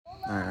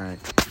All right.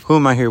 Who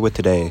am I here with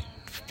today?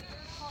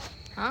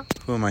 Huh?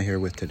 Who am I here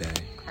with today?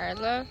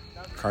 Carla.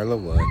 Carla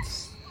what?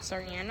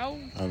 Soriano.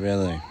 Oh,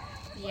 really?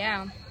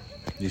 Yeah.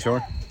 You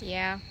sure?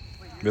 Yeah.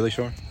 Really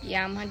sure?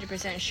 Yeah, I'm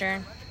 100% sure.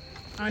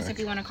 Unless if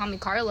you want to call me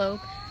Carlo,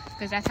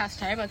 because that's how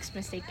Starbucks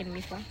mistaken me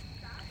for.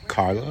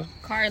 Carla?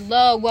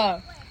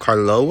 Carlo.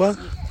 Carloa?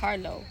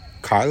 Carlo.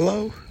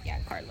 Carlo? Yeah,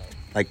 Carlo.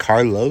 Like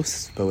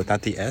Carlos, but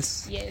without the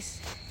S? Yes.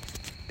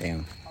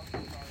 Damn.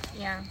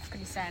 Yeah,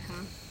 pretty sad,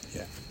 huh?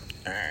 Yeah.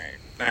 All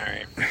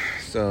right.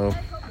 So,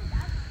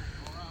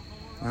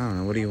 I don't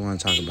know. What do you want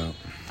to talk about?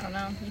 I don't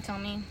know. You tell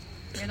me.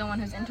 You're the one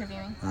who's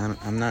interviewing.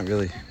 I'm not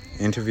really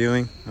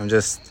interviewing. I'm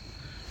just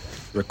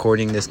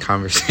recording this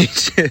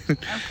conversation.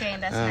 Okay,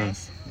 that's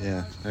nice.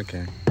 Yeah,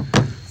 okay.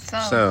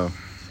 So.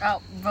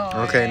 Oh, boy.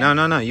 Okay,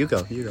 no. You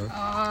go.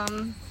 I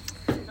don't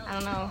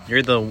know.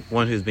 You're the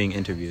one who's being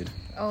interviewed.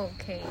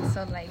 Okay,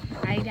 so like,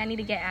 I need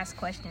to get asked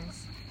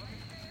questions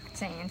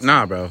to answer.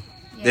 Nah, bro.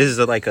 Yeah. This is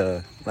like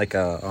a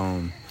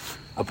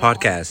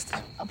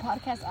podcast. A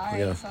podcast? Alright,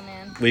 Yeah. so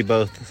man. We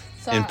both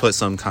input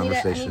some I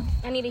conversation.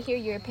 need to hear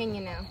your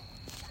opinion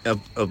now.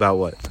 About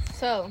what?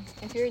 So,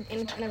 if you're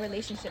in a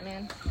relationship,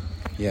 man,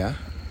 Yeah.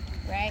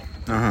 right?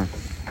 Uh-huh.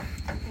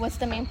 What's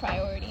the main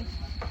priority?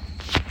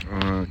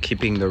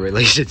 Keeping the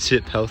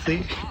relationship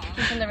healthy.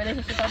 Keeping the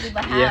relationship healthy,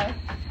 but how? Yeah.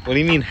 What do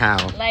you mean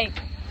how? Like,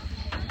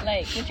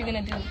 what you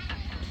gonna do?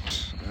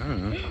 I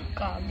don't know.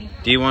 Golly.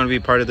 Do you want to be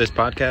part of this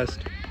podcast?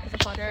 It's a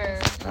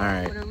podcast. All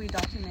right. What are we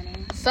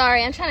documenting?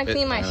 Sorry, I'm trying to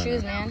clean my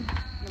shoes, man.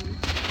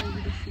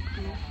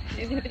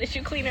 She's gonna be the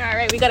shoe cleaner. All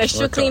right, we got a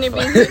shoe cleaner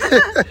being here.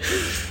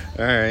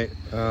 All right.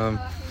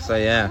 So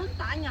yeah.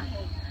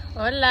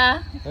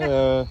 Hola.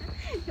 Hello.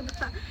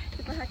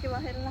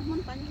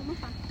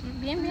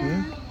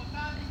 Bien.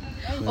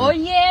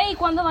 Oye, ¿y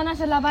cuándo van a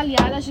hacer las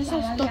baleadas? Eso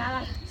es todo.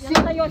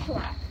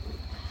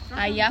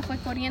 Allá fue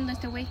corriendo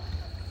este güey.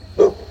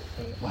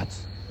 What?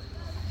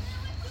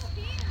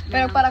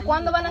 ¿Pero para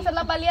cuándo van a hacer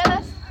las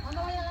baleadas?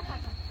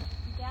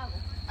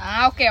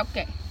 Ah, okay.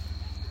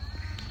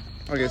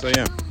 Okay, so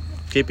yeah.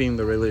 Keeping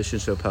the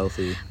relationship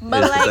healthy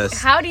But is like, the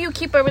best. how do you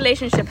keep a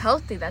relationship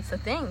healthy? That's the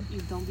thing. You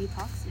don't be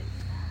toxic.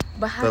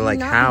 But how But do like,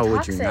 you not how be would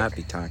toxic? you not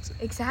be toxic?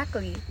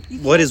 Exactly.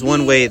 What is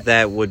one way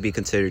that would be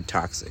considered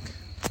toxic?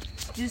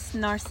 Just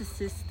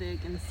narcissistic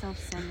and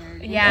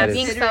self-centered. Yeah,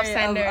 being Considerate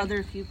self-centered. of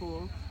other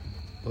people.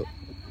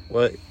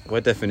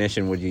 What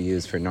definition would you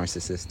use for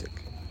narcissistic?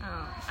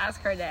 Oh,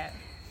 ask her that.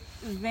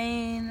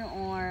 Vain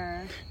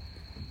or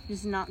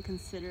just not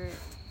considerate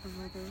of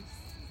others.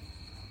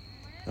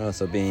 Oh,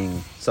 so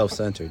being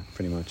self-centered,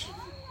 pretty much.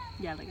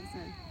 Yeah, like I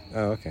said.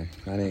 Oh, okay.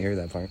 I didn't hear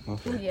that part.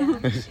 Okay. Yeah.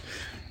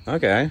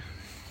 Okay.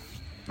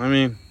 I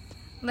mean,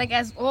 Like,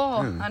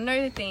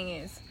 another thing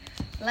is,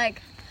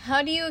 like,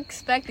 how do you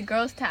expect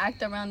girls to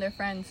act around their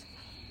friends?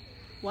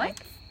 What?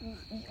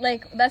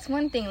 Like, that's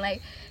one thing.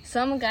 Like,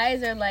 some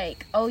guys are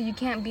like, oh, you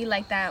can't be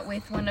like that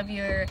with one of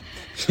your...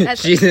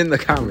 she's in the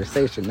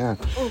conversation now.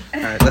 Oh.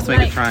 All right, let's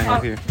make a triangle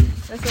here.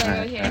 Let's go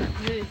Alright, here.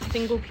 Really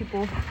single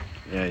people.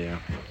 Yeah.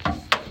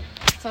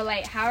 So,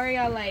 like, how are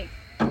y'all, like,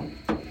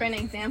 for an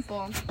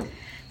example,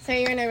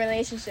 say you're in a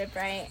relationship,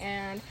 right?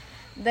 And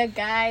the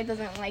guy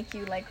doesn't like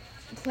you, like,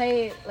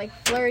 play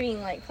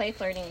flirting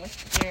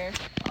with your friends,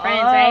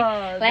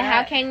 right? Like, why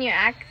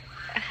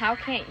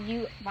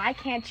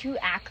can't you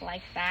act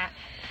like that,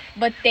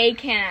 but they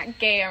can't act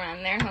gay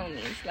around their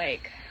homies?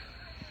 Like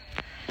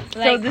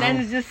So this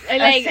is just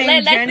like,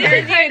 same gender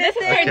this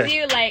is Okay. for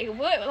you.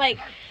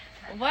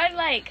 What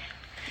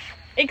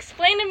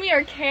explain to me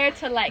or care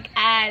to like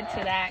add to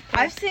that?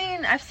 I've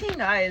seen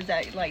guys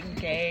that like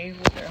gay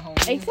with their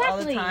homies all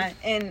Exactly. the time,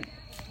 and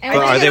And But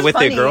like, are they it's with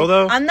funny. their girl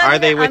though? I'm not Are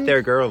even- they with I'm-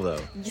 their girl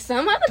though?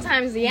 some other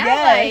times, yeah,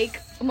 Yes.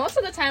 like most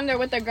of the time they're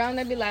with their girl and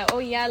they'll be like, oh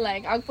yeah,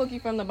 like I'll fuck you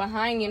from the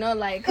behind, you know,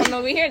 like come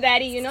over here,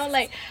 daddy, you know,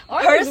 like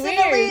it's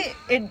weird.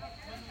 Personally,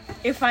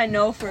 if I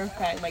know for a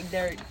fact like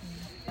they're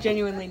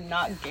genuinely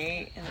not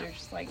gay and they're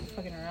just like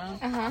fucking around,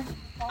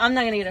 I'm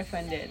not gonna get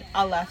offended.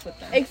 I'll laugh with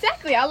them.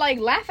 Exactly, I like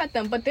laugh at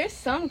them, but there's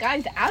some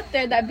guys out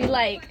there that be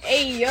like,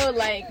 hey yo,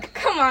 like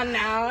come on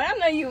now, I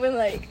know you been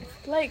like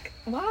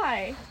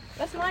why?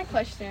 That's my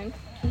question.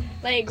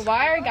 Like,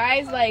 why are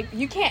guys like,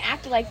 you can't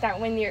act like that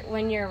when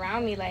you're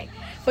around me, like,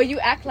 but you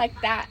act like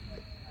that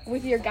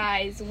with your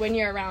guys when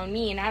you're around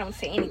me and I don't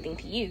say anything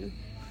to you.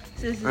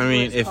 So this is I mean,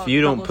 what it's if called,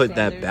 you don't double put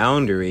that standards.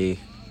 boundary,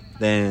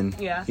 then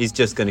Yeah. he's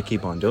just gonna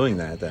keep on doing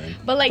that then.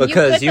 But like,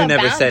 because you you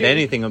never said boundary-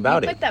 anything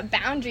about you it. put that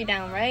boundary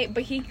down, right?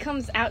 But he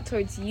comes out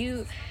towards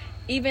you,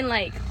 even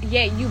like,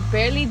 yeah, you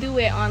barely do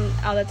it on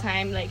all the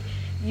time. Like,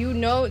 you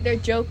know they're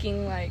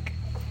joking. Like,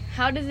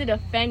 how does it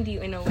offend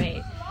you in a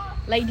way?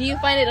 Like, do you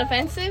find it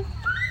offensive?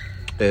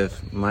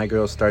 If my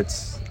girl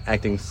starts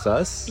acting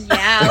sus,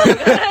 Yeah,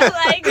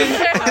 like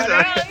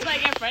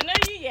in front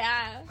of you,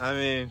 yeah. I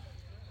mean,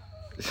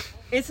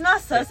 It's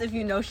not sus if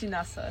you know she's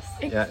not sus.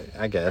 yeah,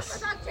 I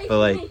guess. But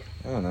like,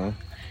 I don't know.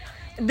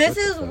 This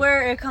is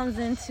where it comes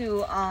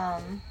into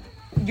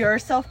your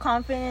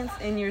self-confidence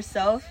in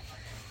yourself,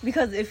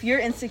 because if you're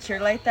insecure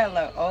like that,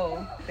 like,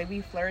 oh, they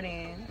be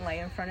flirting like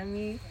in front of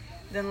me,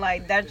 then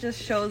like that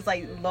just shows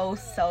like low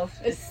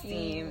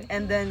self-esteem.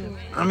 And then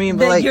I mean,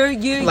 but like,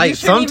 you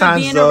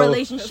sometimes be in though, a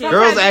relationship.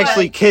 girls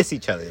actually kiss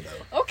each other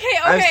though. Okay.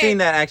 I've seen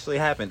that actually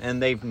happen,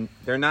 and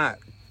they're not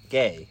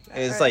gay.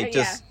 It's like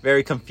just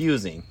very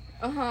confusing.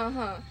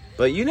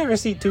 But you never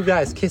see two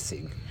guys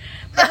kissing.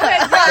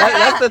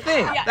 That's the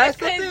thing. Yeah, that's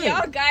the thing.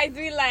 Y'all guys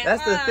be like,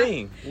 that's the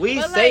thing. We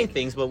but say like,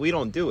 things, but we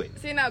don't do it.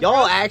 See, now, y'all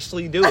girls,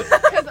 actually do it.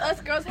 Because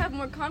us girls have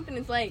more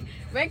confidence. Like,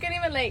 Ray could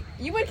even like,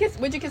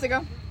 would you kiss a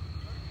girl?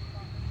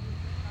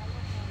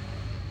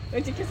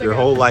 Would you kiss a girl? Your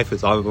whole life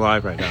is on the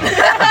line right now.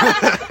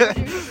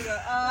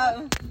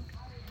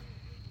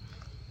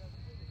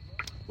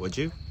 Would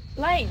you?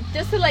 Like,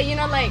 just to like, you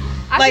know, like,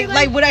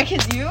 like would I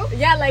kiss you?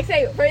 Yeah, like,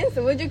 say, for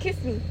instance, would you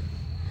kiss me?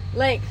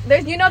 Like,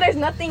 there's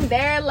nothing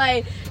there.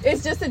 Like,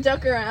 it's just a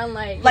joke around.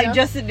 Like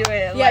just to do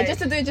it. Yeah, like, just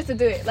to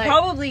do it. Like,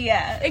 probably,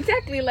 yeah.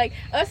 Exactly. Like,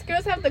 us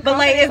girls have the confidence. But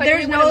like,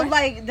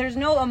 if there's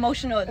no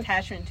emotional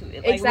attachment to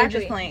it. Like, exactly. We're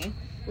just playing.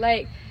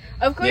 Like,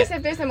 of course,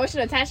 if there's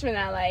emotional attachment,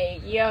 now,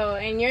 like, yo,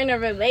 and you're in a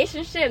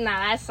relationship,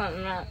 now that's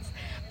something else.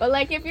 But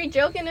like, if you're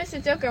joking, just to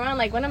joke around.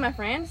 Like, one of my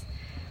friends.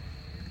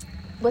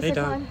 What's it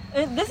called?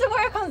 This is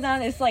where it comes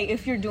down. It's like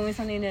if you're doing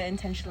something to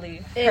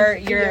intentionally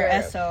hurt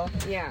your SO.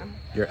 Yeah.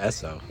 Your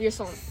SO. Your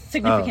soul.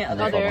 Significant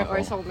other or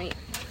soulmate.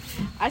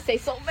 I say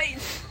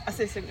soulmate. I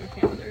say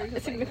significant other.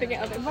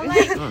 Significant other.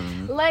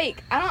 But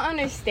like, I don't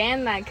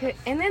understand that.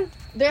 And then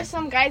there's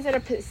some guys that are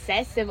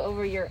possessive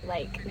over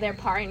their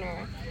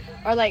partner,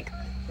 or like,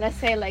 let's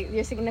say like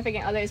your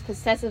significant other is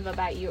possessive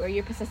about you, or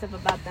you're possessive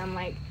about them.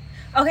 Like,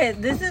 okay,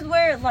 this is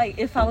where like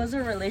if I was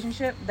in a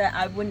relationship that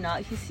I would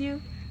not kiss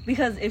you.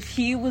 Because if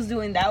he was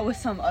doing that with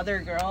some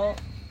other girl,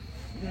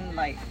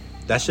 like...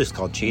 That's just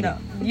called cheating. No.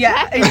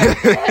 Yeah.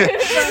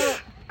 So,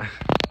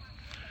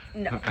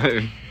 no.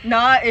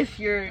 Not if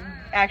you're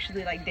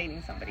actually, like,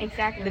 dating somebody.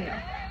 Exactly. Then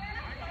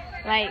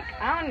no. Like,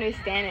 I don't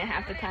understand it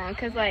half the time.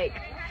 Because, like,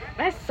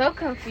 that's so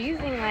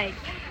confusing.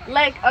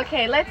 Like,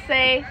 okay, let's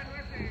say,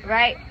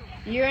 right,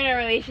 you're in a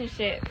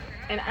relationship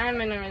and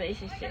I'm in a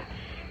relationship,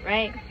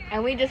 right?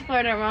 And we just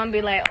flirt around,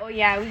 be like, oh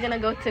yeah, we're gonna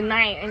go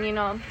tonight, and you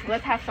know,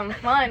 let's have some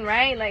fun,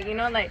 right? Like, you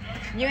know, like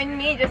you and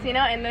me, just, you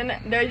know, and then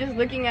they're just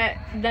looking at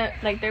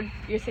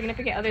your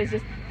significant others,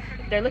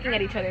 they're looking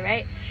at each other,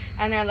 right?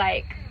 And they're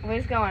like,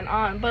 what's going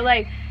on? But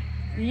like,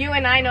 you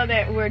and I know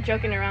that we're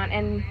joking around,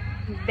 and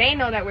they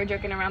know that we're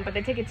joking around, but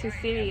they take it too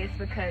serious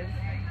because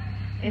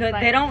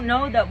they don't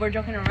know that we're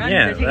joking around.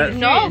 Yeah,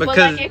 but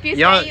like if you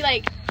say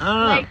like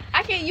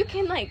you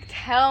can like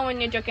tell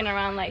when you're joking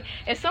around. Like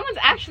if someone's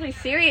actually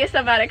serious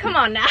about it, come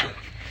on now.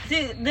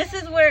 See, this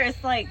is where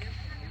it's like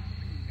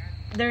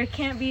there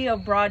can't be a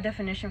broad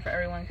definition for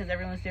everyone because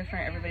everyone's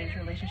different. Everybody's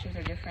relationships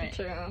are different.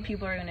 True.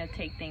 People are gonna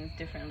take things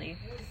differently.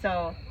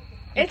 So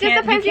it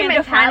just depends on your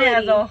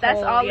mentality.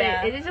 That's all.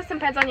 Yeah. It just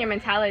depends on your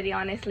mentality,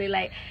 honestly.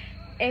 Like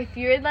if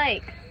you're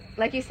like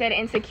you said,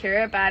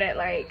 insecure about it,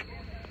 like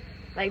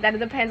that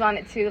depends on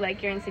it too,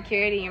 like your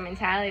insecurity, your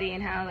mentality,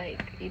 and how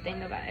like you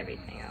think about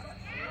everything else.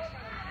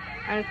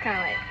 I'm just kind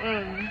of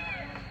like,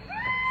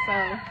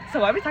 So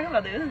why are we talking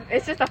about this?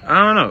 It's just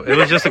I don't know. It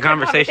was just a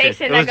conversation.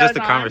 It was just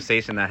a on.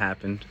 Conversation that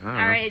happened. All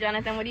right,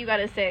 Jonathan, what do you got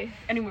to say?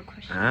 Any more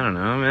questions? I don't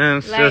know, man.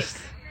 It's like, just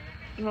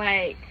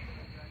like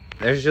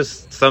there's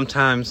just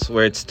sometimes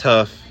where it's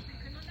tough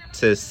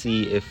to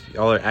see if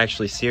y'all are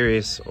actually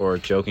serious or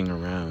joking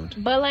around.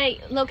 But like,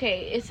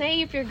 okay,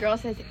 say if your girl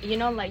says,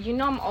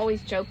 I'm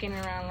always joking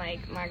around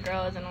like my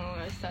girls and all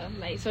that stuff,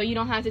 like, so you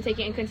don't have to take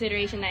it in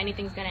consideration that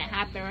anything's gonna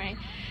happen, right?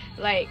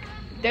 Like,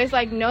 there's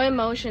like no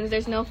emotions,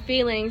 there's no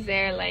feelings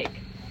there, like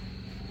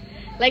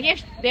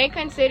if they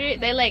consider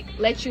it, they like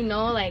let you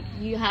know like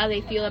how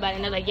they feel about it,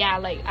 and they're like, yeah,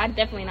 like I'd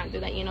definitely not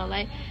do that,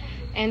 like,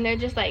 and they're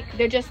just like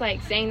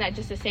saying that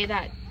just to say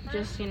that,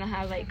 just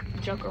have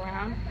like joke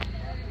around.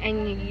 And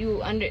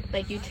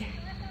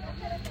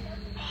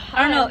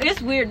I don't know.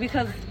 It's weird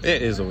because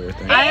it is a weird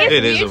thing.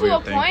 It is a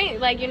weird thing.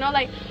 Point, like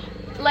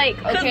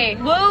okay,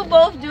 we'll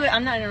both do it.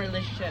 I'm not in a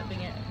relationship, but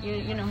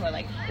you know who I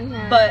like.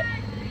 Mm-hmm. But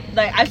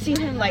like I've seen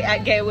him like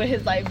act gay with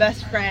his like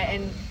best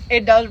friend, and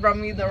it does rub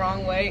me the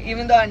wrong way.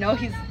 Even though I know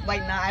he's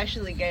like not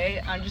actually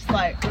gay, I'm just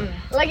like you're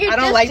I don't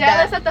just like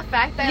jealous that. at the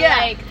fact that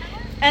like.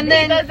 And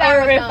then,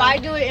 or if I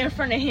do it in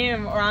front of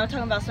him, or I'm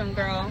talking about some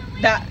girl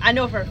that I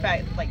know for a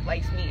fact like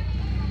likes me,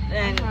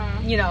 and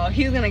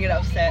he's gonna get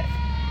upset.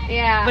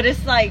 Yeah. But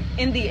it's like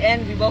in the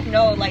end, we both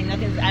know like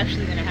nothing's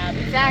actually gonna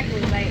happen.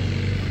 Exactly. Like,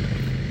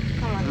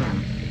 come on now.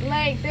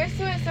 Like, there's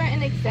to a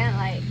certain extent,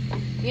 like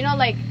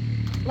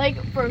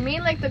for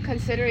me, like the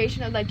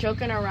consideration of like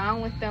joking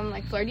around with them,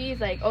 like flirty, is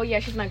like, oh yeah,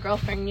 she's my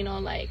girlfriend,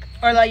 like.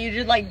 Or like you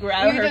just like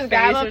grab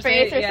her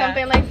face or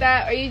something like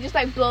that, or you just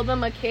like blow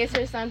them a kiss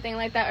or something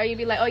like that, or you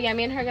be like, oh yeah,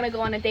 me and her gonna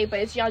go on a date, but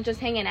it's y'all just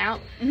hanging out.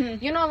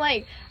 Mm-hmm.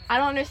 Like I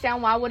don't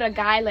understand why would a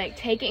guy like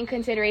take it in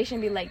consideration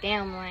and be like,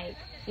 damn, like,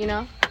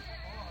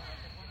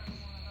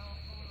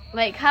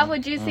 like how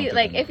would you see,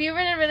 like if you were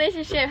in a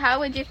relationship, how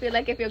would you feel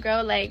like if your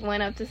girl like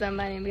went up to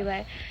somebody and be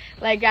like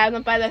grabbed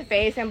them by the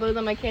face and blew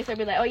them a kiss, or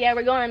be like, oh yeah,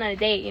 we're going on a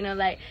date,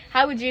 like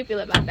how would you feel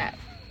about that?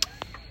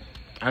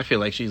 I feel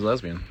like she's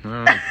lesbian. You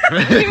feel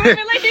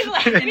like she's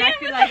lesbian? And I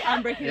feel like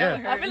I'm breaking up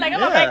with her. I feel like I'm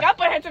gonna break up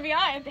with her, to be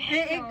honest.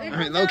 It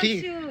comes low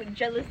key. down to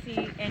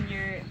jealousy and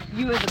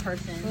you as a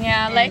person.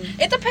 Yeah, like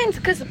it depends,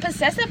 because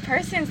possessive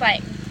persons,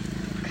 like,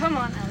 come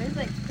on now, there's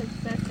like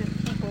possessive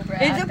people, bro.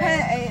 It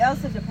depends. It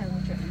also depends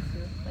what you're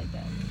into, like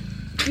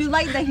that. You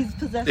like that he's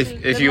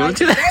possessive. If you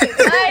into that,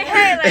 like,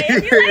 hey, like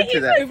if you like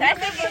he's that.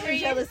 possessive, If you're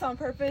jealous on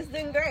purpose,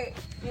 then great.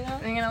 You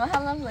know.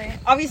 How lovely.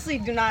 Obviously,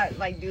 do not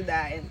like do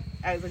that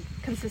as a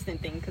consistent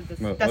thing because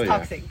that's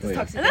toxic. Yeah. That's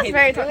toxic. And that's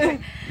very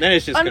toxic. then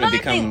it's just gonna Another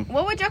become. thing,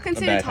 what would y'all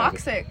consider bad habit.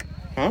 toxic?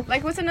 Huh?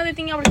 Like, what's another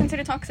thing y'all would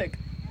consider toxic?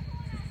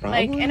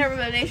 Probably. Like in a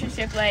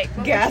relationship, like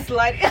what would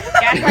Gaslighting.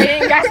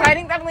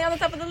 gaslighting definitely on the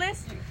top of the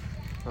list.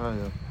 Oh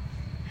yeah.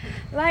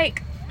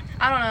 Like,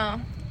 I don't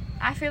know.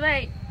 I feel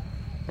like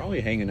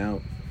Probably hanging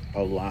out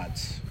a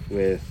lot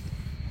with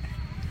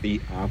the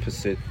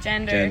opposite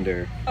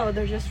gender. Oh,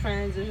 they're just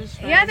friends.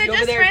 yeah, they're Go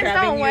just over there friends.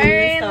 grabbing Don't you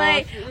worry. and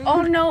Like, stuff.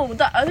 oh no.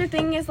 The other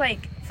thing is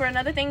like,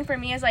 another thing for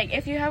me is like,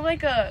 if you have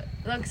like a,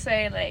 let's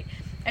say like,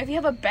 if you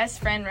have a best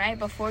friend, right,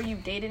 before you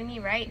dated me,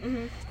 right?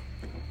 Mm-hmm.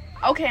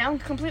 Okay, I'm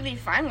completely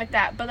fine with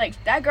that, but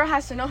like that girl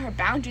has to know her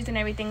boundaries and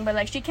everything, but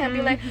like she can't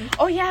be like,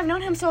 oh yeah, I've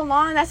known him so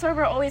long, that's why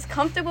we're always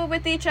comfortable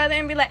with each other,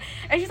 and be like,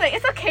 and she's like,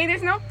 it's okay,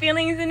 there's no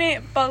feelings in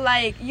it, but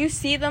like you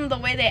see them the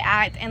way they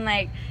act, and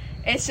like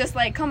it's just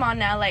like, come on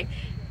now, like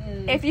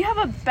if you have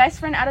a best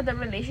friend out of the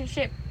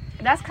relationship,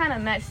 that's kind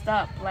of messed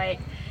up.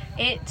 Like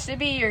it should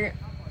be your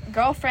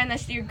girlfriend,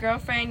 that's your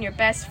girlfriend, your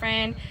best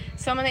friend,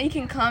 someone that you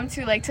can come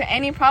to like to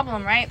any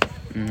problem, right?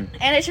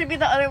 And it should be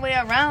the other way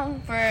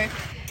around for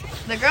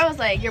the girls.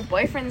 Like your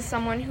boyfriend is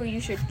someone who you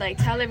should like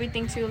tell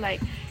everything to.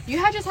 Like you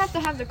just have to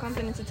have the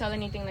confidence to tell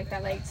anything like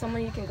that. Like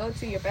someone you can go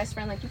to, your best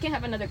friend. Like you can't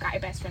have another guy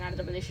best friend out of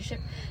the relationship.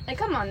 Like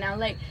come on now,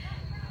 like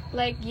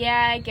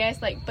yeah, I guess,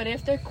 like, but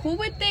if they're cool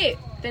with it,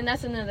 then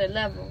that's another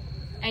level.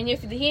 And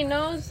if he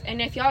knows,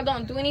 and if y'all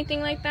don't do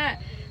anything like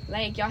that,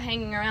 like y'all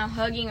hanging around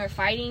hugging or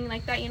fighting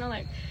like that, you know,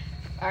 like,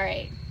 all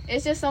right,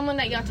 it's just someone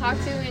that y'all talk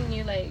to and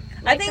you like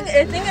I think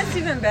it's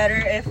even better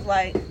if,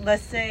 like,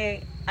 let's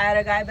say I had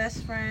a guy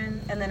best friend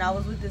and then I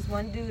was with this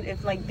one dude,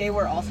 if like they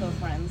were also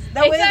friends.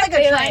 That way it's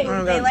like a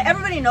triangle thing. Like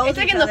everybody knows it's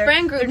like each in other. the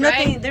friend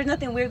group, There's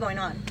nothing weird going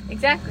on.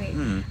 Exactly.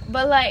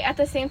 But like at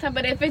the same time,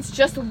 but if it's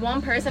just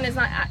one person, it's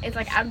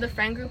like out of the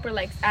friend group or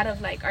like out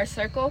of like our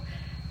circle,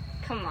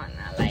 come on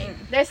now,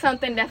 like there's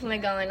something definitely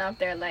going up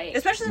there, like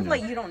especially if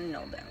like you don't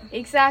know them.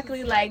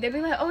 Exactly, like they'd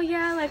be like, oh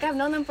yeah, like I've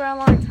known them for a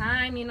long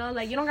time, you know,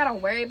 like you don't gotta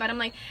worry about them.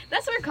 Like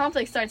that's where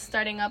conflict starts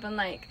starting up, and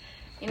like,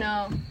 you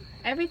know,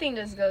 everything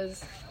just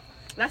goes.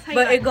 That's how.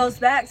 But it goes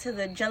back to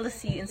the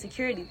jealousy,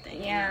 insecurity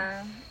thing.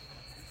 Yeah, you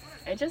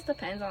know? It just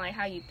depends on like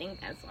how you think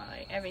as well,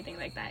 like everything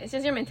like that. It's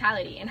just your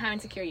mentality and how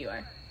insecure you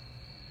are,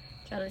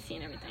 jealousy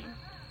and everything.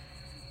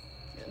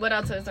 What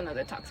else is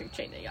another toxic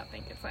trait that y'all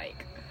think it's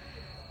like,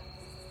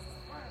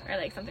 or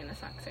like something that's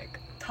toxic?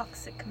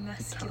 Toxic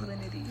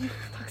masculinity.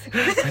 Toxic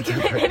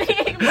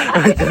masculinity.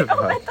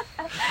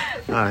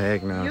 Oh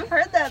heck no. You've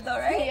heard that though,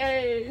 right?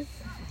 Yes.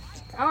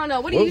 I don't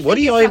know. What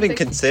do y'all even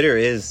consider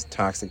is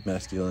toxic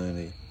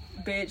masculinity?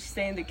 Bitch,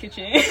 stay in the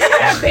kitchen.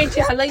 Bitch,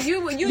 yeah, like you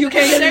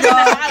can't live in the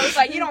house.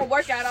 Like you don't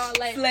work at all.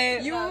 Like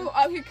Slave, you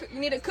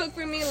need to cook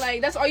for me.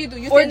 Like that's all you do.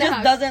 You or stay in the just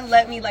house. doesn't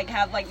let me like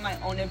have like my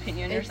own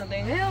opinion or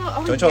something.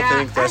 Oh, Don't y'all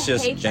think that's I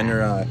just hate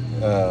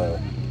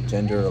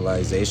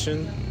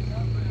generalization?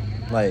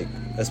 Like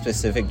a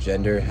specific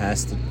gender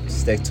has to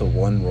stick to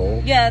one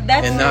role. Yeah,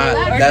 that's and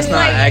that's not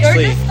like,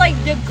 actually. You're just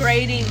like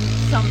degrading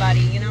somebody,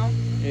 you know?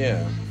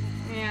 Yeah.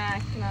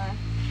 Yeah, no.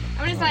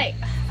 I'm just like,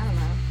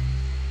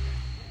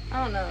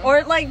 I don't know.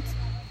 Or like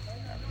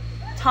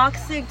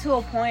toxic to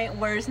a point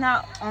where it's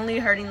not only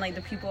hurting like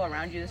the people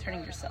around you, it's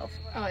hurting yourself.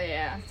 Oh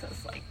yeah, so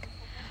it's like,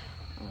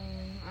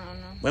 I don't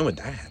know. When would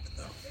that happen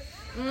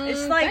though?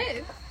 It's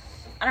like,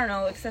 I don't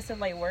know, excessive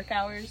like work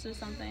hours or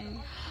something.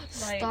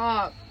 Like,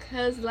 stop,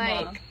 cause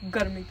like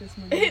gotta make this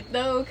money.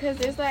 No, cause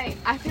there's like,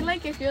 I feel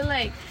like if you're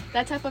like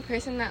that type of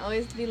person that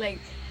always be like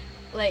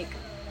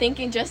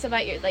thinking just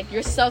about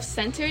you're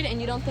self-centered and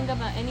you don't think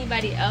about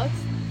anybody else,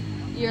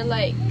 you're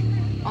like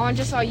on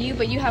just all you,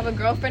 but you have a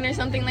girlfriend or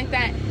something like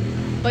that,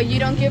 but you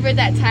don't give her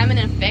that time and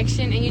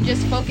affection, and you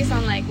just focus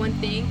on like one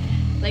thing,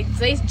 like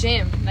today's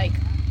gym. Like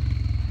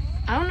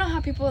I don't know how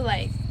people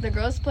like the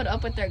girls put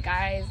up with their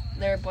guys,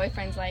 their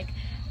boyfriends, like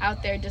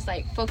out there just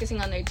like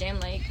focusing on their gym.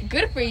 Like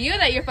good for you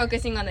that you're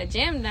focusing on the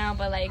gym now,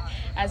 but like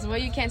as well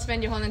you can't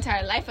spend your whole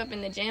entire life up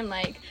in the gym.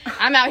 Like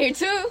I'm out here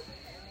too.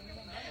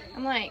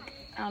 I'm like,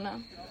 I don't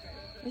know,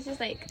 it's just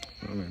like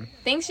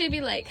things should be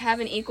like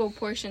having equal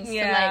portions to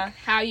like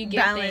how you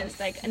get balance. Things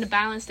like and the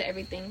balance to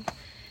everything.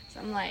 So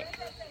I'm like,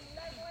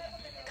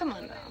 come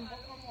on now.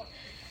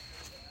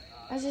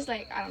 I was just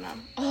like, I don't know.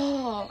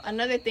 Oh,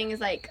 another thing is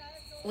like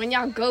when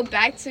y'all go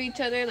back to each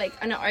other like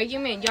in an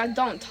argument, y'all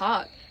don't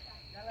talk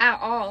at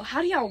all.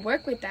 How do y'all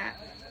work with that?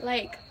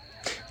 Like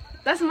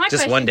that's my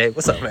just question. One day.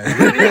 What's up, man?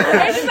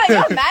 It's just like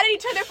y'all mad at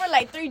each other for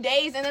like 3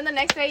 days, and then the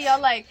next day y'all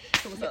like,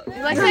 what's up?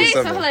 Like, hey,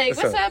 so like,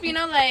 what's up? You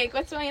know, like,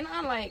 what's going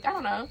on? Like, I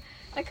don't know.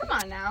 Like, come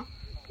on now.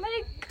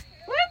 Like,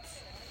 what?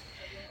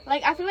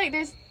 Like, I feel like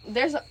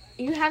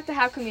you have to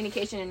have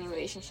communication in your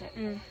relationship.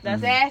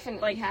 That's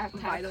definitely like, have to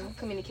have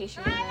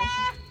communication in your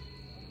relationship.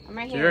 I'm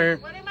right here.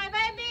 What is my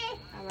baby?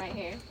 I'm right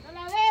here. I'm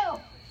right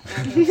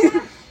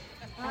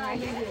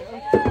here.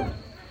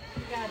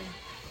 Got it.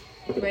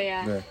 But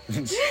yeah.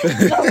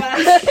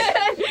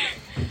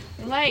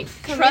 Like,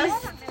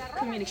 trust,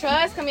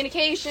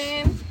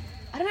 communication.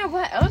 I don't know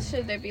what else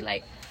should there be.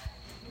 Like,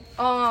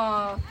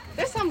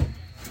 there's some.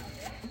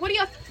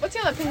 What's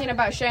your opinion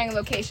about sharing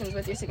locations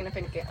with your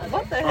significant other?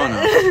 What the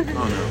heck?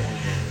 Oh no.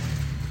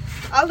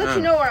 I'll let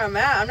you know where I'm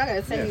at. I'm not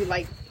gonna send you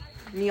like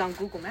me on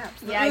Google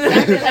Maps. Yeah,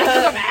 exactly. Like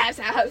Google Maps,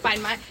 I'll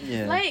find mine.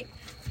 Yeah. Like,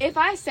 if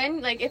I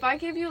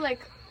give you like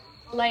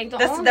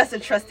that's a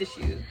trust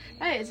issue.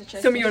 That is a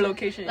trust. Send me your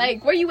location.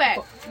 Like, where you at?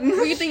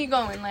 Where you think you're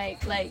going?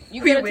 Like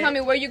you gotta tell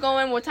me where you're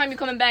going, what time you're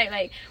coming back,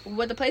 like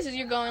what the places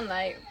you're going.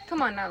 Like,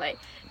 come on now, like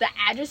the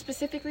address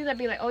specifically. That'd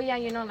be like, oh yeah,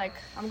 you know, like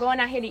I'm going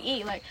out here to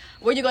eat. Like,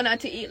 where you going out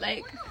to eat?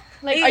 Like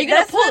are you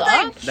gonna pull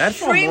up? That's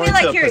treat me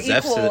like you're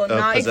equal,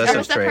 not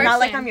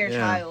like I'm your yeah.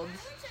 child.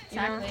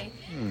 Exactly.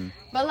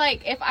 But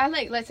like, if I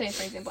let's say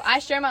for example, I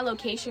share my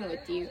location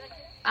with you,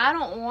 I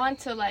don't want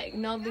to like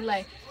be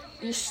like,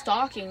 you're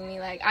stalking me.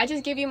 Like, I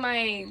just give you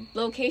my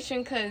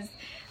location because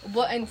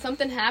and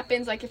something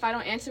happens, like if I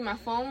don't answer my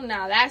phone,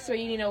 now that's where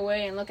you need to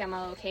wait and look at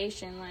my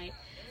location. Like,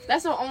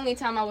 that's the only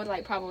time I would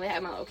like probably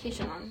have my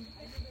location on.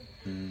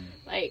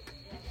 Like,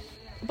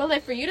 but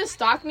like for you to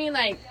stalk me,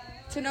 like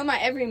to know my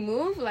every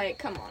move, like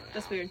come on.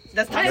 That's weird.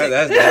 That's toxic.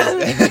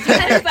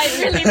 That's like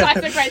really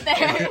toxic right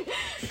there.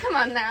 Come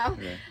on now.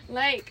 Yeah.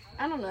 Like,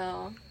 I don't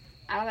know.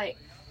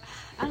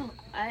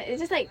 It's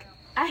just like,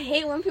 I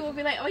hate when people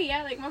be like, oh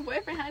yeah, like my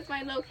boyfriend has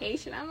my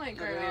location. I'm like,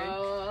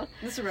 girl,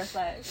 this is a red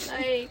flag.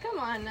 Like, come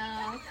on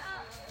now.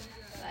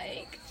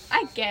 Like,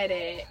 I get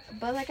it,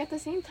 but like at the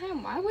same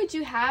time, why would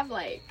you have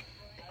like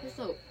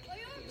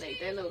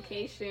their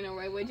location, or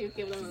why would you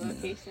give them a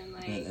location?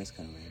 Like, that's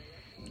kind of weird.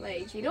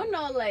 Like, you don't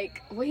know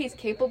like what he's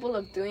capable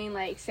of doing,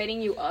 like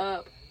setting you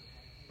up.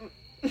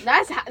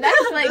 That's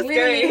like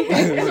literally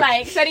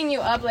like setting you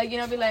up, like, you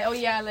know, be like, oh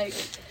yeah, like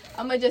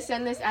I'm gonna just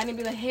send this ad and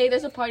be like, hey,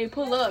 there's a party,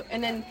 pull up,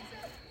 and then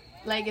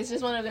like it's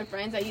just one of their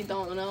friends that you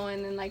don't know,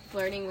 and then like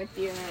flirting with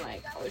you, and they're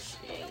like, oh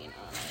shit, you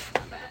know, like,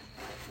 not bad.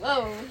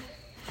 Whoa.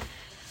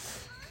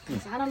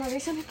 I don't know,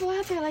 there's some people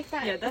out there like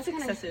that. Yeah, that's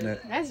excessive.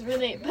 That's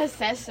really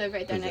possessive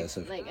right there.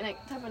 Possessive. Like a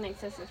type of an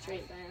excessive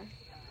trait there.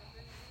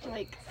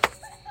 Like,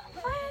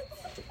 what?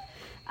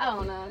 I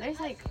don't know. There's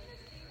like,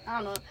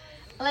 I don't know.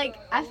 Like,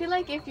 I feel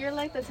like if you're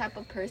like the type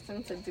of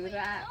person to do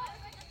that,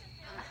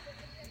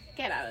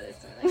 get out of this.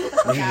 Like, get the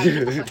fuck out.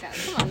 Get the fuck out.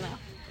 Come on now.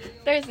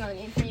 There's no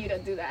need for you to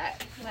do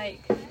that.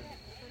 Like,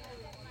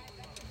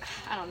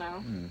 I don't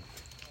know.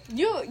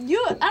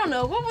 I don't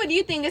know. What would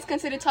you think is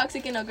considered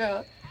toxic in a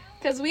girl?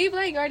 Because we've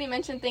like already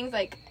mentioned things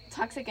like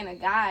toxic in a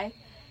guy,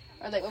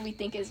 or like what we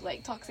think is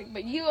like toxic.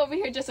 But you over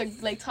here just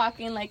like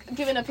talking, like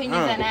giving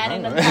opinions and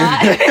adding a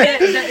thought.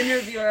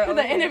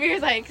 The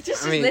interviewer's like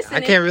just listening.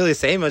 I can't really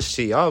say much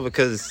to y'all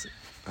because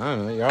I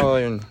don't know, y'all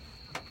are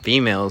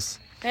females.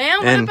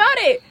 And what about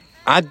it?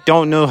 I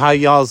don't know how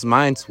y'all's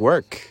minds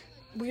work.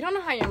 We don't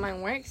know how your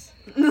mind works.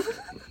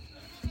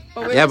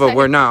 But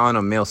we're not on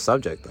a male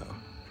subject though.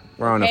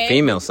 We're on a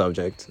female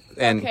subject.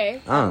 And I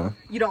don't know.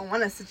 You don't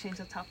want us to change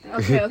the topic.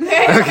 Okay.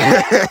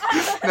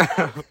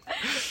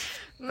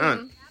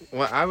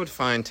 What I would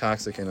find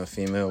toxic in a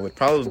female would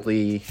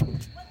probably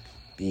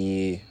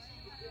be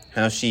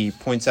how she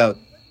points out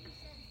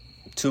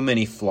too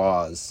many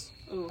flaws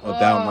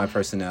about my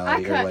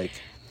personality, or like.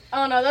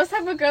 Oh no, those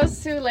type of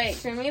girls too. Like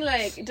for me,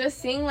 like just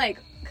seeing like,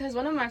 cause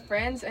one of my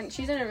friends, and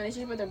she's in a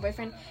relationship with her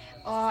boyfriend.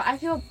 Oh, I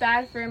feel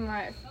bad for him.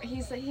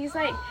 He's a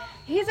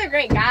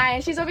great guy,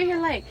 and she's over here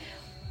like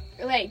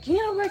you need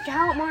to work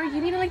out more,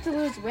 you need to like to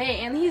lose weight,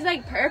 and he's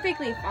like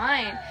perfectly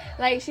fine.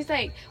 Like she's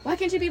like, why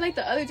can't you be like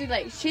the other dude?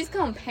 Like she's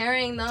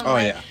comparing them. Oh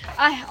like,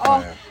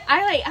 yeah.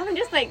 I'm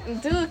just like,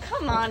 dude,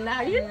 come on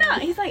now, you're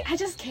not. He's like, I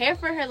just care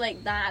for her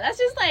like that. That's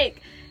just like,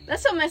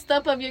 that's so messed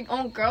up of your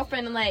own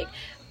girlfriend, and like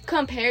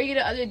compare you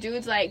to other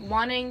dudes, like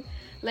wanting.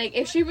 Like,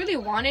 if she really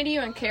wanted you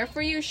and cared for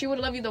you, she would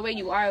love you the way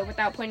you are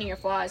without pointing your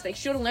flaws. Like,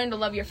 she would learn to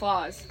love your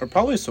flaws. Or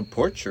probably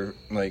support your,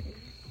 like,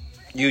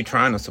 you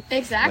trying to support.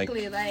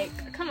 Exactly. Like,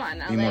 come on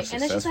now. Like,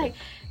 and then she's like,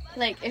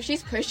 if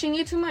she's pushing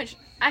you too much,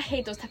 I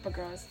hate those type of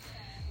girls.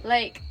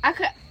 Like, I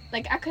could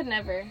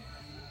never.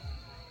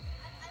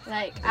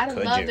 Like, I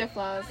love their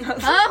flaws.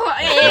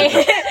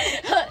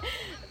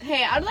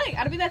 Hey,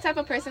 I'd be that type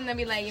of person that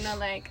be like, you know,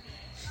 like,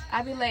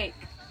 I'd be like,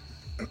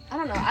 I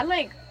don't know,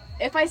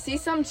 if I see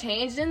some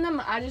change in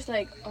them, I just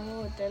like,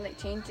 oh, they're like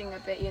changing a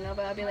bit, you know.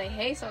 But I'll be like,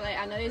 hey, so like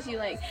I noticed you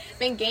like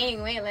been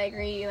gaining weight, like,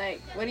 are you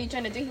like, what are you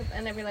trying to do?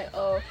 And they'll be like,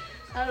 oh,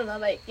 I don't know,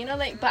 like, you know,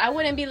 like, but I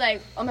wouldn't be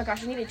like, oh my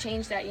gosh, you need to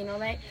change that, you know,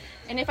 like.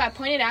 And if I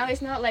point it out,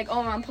 it's not like,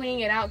 oh, I'm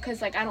pointing it out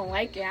because like I don't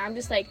like it. I'm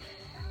just like,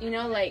 you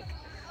know, like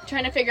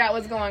trying to figure out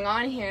what's going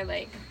on here,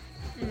 like,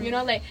 you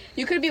know, like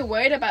you could be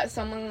worried about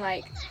someone,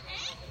 like,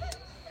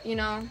 you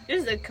know,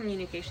 it's a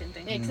communication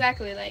thing.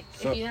 Exactly, like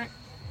so, if you're not.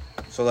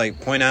 So, like,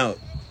 point out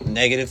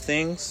negative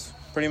things,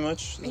 pretty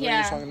much, is what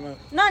you're talking about?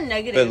 Not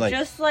negative, like,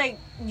 just, like,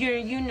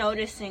 you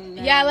noticing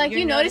them. Yeah, like,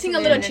 you're noticing a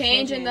little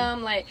change in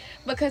them, like,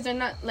 because they're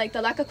not, like,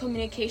 the lack of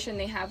communication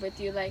they have with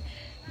you, like,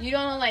 you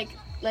don't know,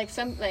 like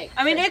some, like...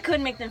 I mean, it could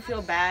make them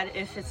feel bad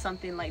if it's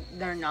something, like,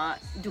 they're not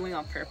doing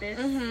on purpose.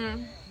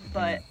 Mm-hmm.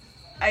 But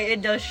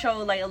it does show,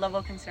 like, a level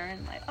of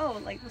concern, like,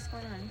 oh, like, what's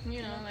going on?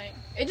 You know, like,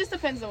 it just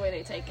depends the way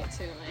they take it,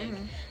 too, like...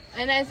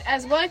 And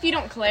as well, if you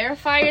don't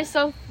clarify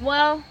yourself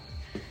well,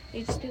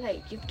 you just be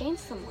like, you've gained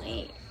some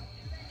weight.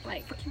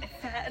 Like, fucking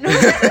fat.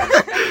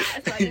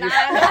 It's like,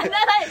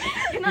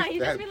 nah, you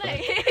just be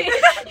like...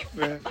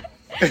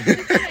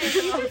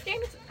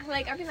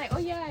 Like, I'd be like, oh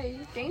yeah,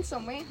 you gained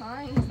some weight, huh?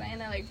 And he's saying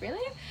that, like,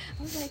 really?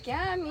 I was like,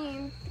 yeah, I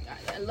mean,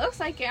 it looks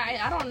like it.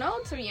 I don't know,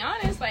 to be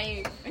honest.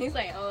 Like, he's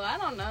like, oh, I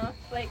don't know.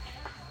 Like,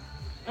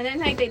 and then,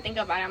 like, they think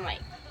about it, I'm like,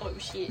 oh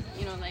shit,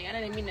 you know, like, I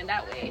didn't mean it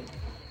that way.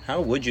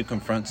 How would you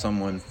confront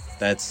someone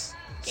that's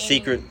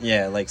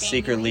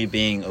secretly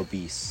being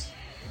obese?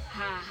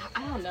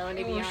 I don't know, to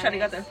be honest. Shawty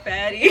got the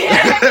fatty.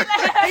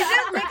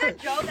 Just make a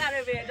joke out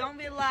of it. Don't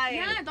be like...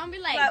 Yeah, don't be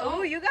like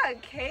oh, you got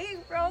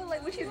cake, bro?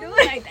 Like, what you doing?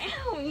 Like,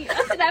 damn, you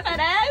up to that fat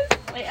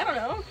ass? Like, I don't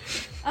know.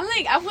 I'm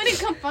like, I wouldn't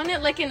confront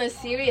it, like, in a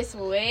serious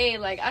way.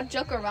 Like, I'd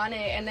joke around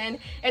it, and then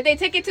if they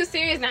take it too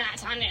serious, nah,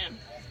 it's on them.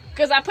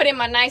 Because I put it in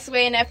my nice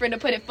way and effort to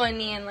put it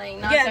funny and, like,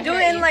 not to do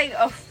hurt it in, you. like,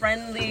 a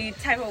friendly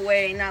type of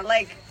way, not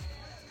like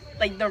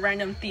the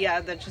random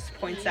tia that just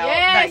points out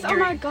yes, that you're,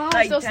 oh my gosh,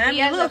 like, those damn,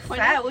 tias you look that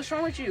point fat. out. What's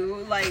wrong with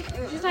you? Like,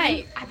 she's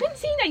like, I've been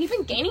seeing that you've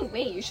been gaining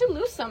weight. You should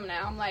lose some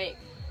now. I'm like,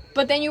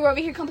 but then you were over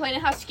here complaining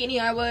how skinny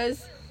I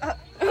was.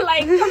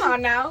 Like, come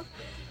on now.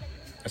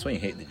 That's why you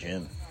hate the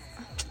gym.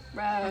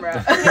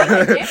 Bruh.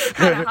 It's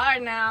kind of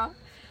hard now.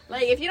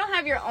 Like, if you don't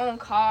have your own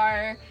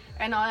car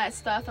and all that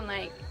stuff, and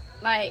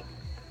like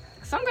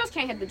some girls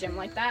can't hit the gym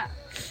like that.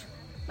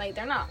 Like,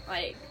 they're not,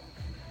 like,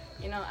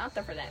 you know, out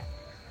there for that.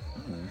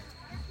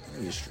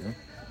 That is true.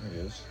 It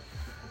is.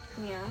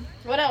 Yeah.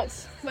 What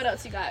else? What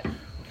else you got?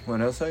 What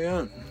else I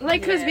got?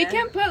 Like, because we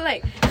can't put,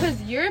 like,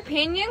 because your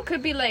opinion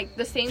could be, like,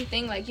 the same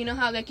thing. Like, you know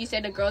how, like you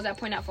said, the girls that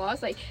point out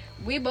flaws? Like,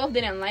 we both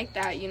didn't like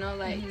that, you know?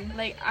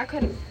 Like, I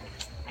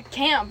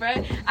can't,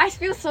 bro. I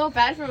feel so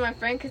bad for my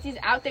friend because he's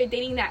out there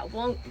dating that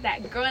girl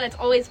that's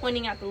always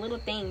pointing out the little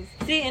things.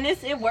 See, and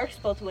it works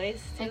both ways,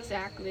 too.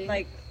 Exactly.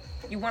 Like,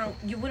 you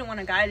wouldn't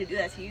want a guy to do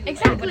that to you.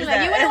 Exactly.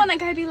 Like, you wouldn't want a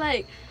guy to be,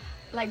 like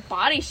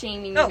body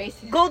shaming you,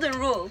 basically. Golden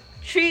rule.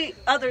 Treat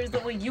others the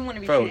way you want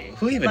to be treated.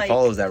 Who even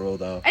follows that rule,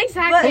 though?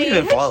 Exactly. Who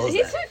even follows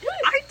that?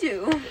 I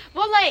do.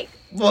 Well, like...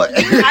 What?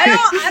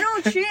 I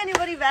don't treat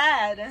anybody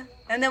bad.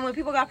 And then when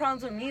people got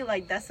problems with me,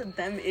 like, that's a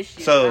them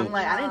issue. So, I'm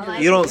like, I didn't do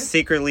that. You don't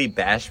secretly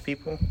bash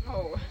people?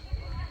 Oh.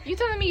 You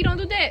telling me you don't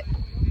do that?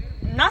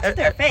 Not to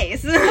their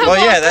face.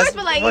 Well, yeah, that's...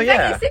 But, like, well,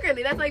 exactly,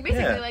 secretly. That's, like,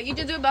 basically, like, you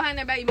just do it behind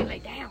their back, you be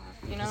like, damn.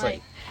 You know, it's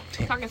like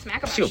talking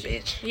smack about she a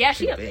shit. bitch. Yeah,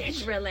 she a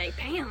bitch, bro. Like,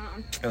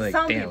 damn. Like,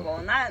 some damn.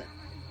 people, not...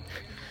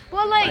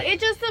 Well, like, it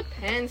just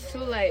depends, too,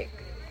 like,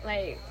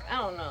 I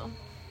don't know.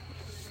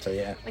 So,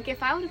 yeah. Like,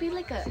 if I were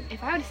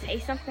to say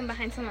something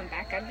behind someone's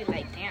back, I'd be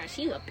like, damn,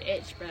 she's a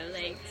bitch, bro.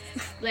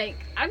 Like,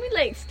 I'd be,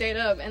 like, straight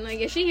up. And, like,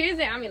 if she hears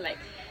it, I'd be like,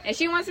 and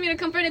she wants me to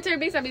confront it to her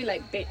face, I'd be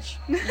like, bitch.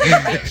 You're a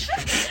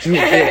bitch. You a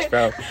bitch,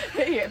 bro.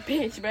 You're a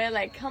bitch, bro.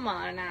 Like, come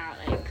on now.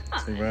 Like, come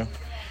on. See, bro?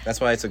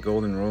 That's why it's a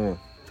golden rule.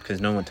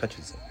 Because no one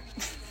touches it.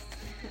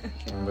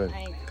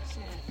 Like,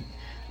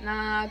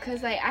 nah,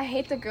 cause like I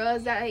hate the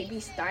girls that like be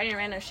starting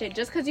random shit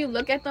just cause you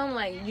look at them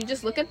like you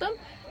just look at them,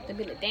 they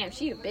be like, damn,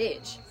 she a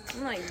bitch.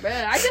 I'm like, bro,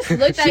 I just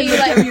looked at you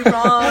like you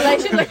wrong. Like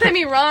she looked at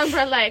me wrong,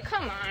 bro. Like,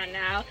 come on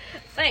now.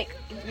 Like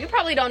you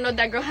probably don't know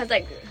that girl has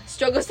like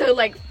struggles to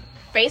like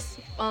face.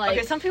 Like,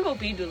 okay, some people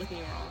be do looking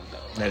wrong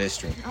though. That is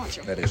true. Oh,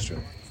 true. That is true.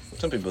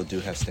 Some people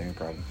do have staring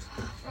problems.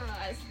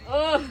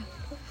 Ugh.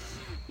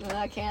 No,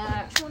 I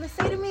can't. What you want to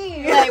say to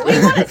me? Like, what do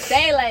you want to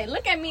say? Like,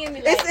 look at me and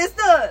be like... It's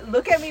the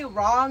look at me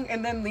wrong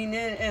and then lean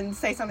in and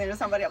say something to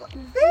somebody. I'm like,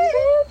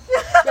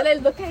 bitch. But they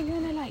look at you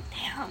and they're like,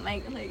 damn.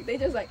 Like they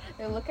just like,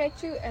 they look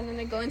at you and then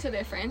they go into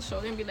their friend's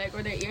shoulder and be like,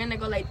 or their ear and they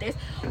go like this.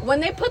 When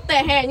they put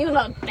their hand, you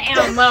know,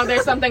 damn, well,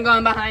 there's something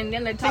going behind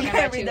them. They're talking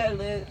about you. Their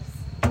lips.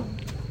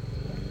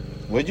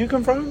 Would you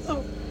confront him,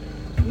 though?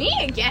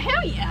 Me? Yeah,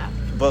 hell yeah.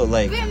 But,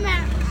 like...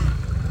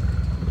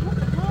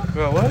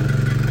 Bro, what?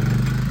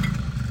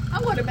 I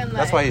would have been like...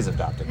 That's why he's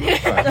adopted.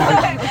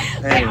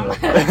 Damn. Anyway.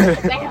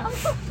 Damn.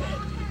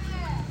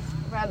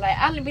 Bro, like,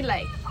 I'd be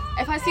like...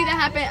 If I see that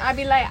happen, I'd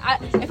be like...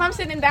 if I'm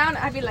sitting down,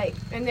 I'd be like...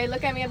 And they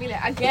look at me, I'd be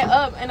like... I get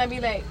up and I'd be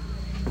like...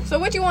 So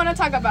what you want to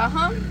talk about,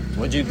 huh?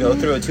 Would you go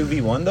through a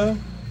 2v1, though?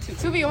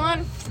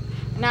 2v1?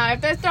 Now,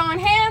 if they're throwing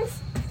hands...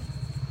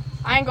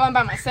 I ain't going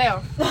by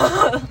myself.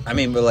 I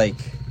mean, but, like...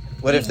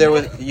 What if there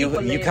was...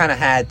 You kind of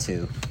had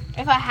to.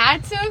 If I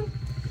had to...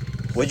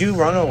 Would you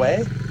run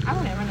away? I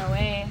wouldn't run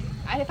away.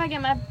 If I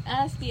get my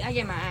ass beat, I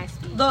get my ass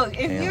beat. Look,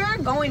 if you're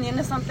going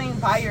into something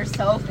by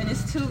yourself and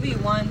it's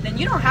 2v1, then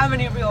you don't have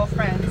any real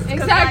friends.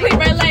 Exactly,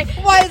 like, but like,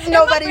 why is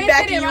nobody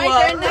backing you right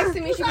up? there next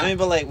to me, I mean,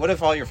 but like, what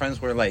if all your friends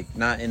were like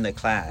not in the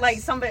class? Like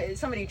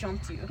somebody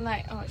jumped you.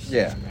 like, oh shit.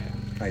 Yeah.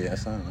 I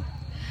guess I don't know.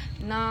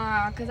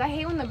 Nah, cause I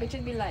hate when the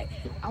bitches be like,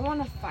 I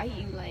wanna fight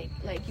you,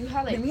 like you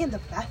have like. Me in the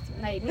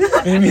bathroom. Like, me in the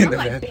bathroom. Me in I'm the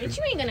like, bathroom. bitch,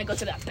 you ain't gonna go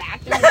to the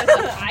bathroom just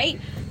to fight.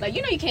 Like,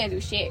 you know you can't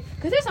do shit.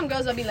 Cause there's some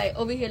girls that be like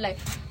over here like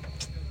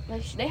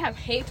they have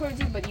hate towards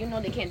you, but you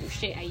know they can't do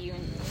shit at you,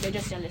 and they're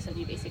just jealous of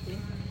you basically.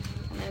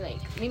 And they're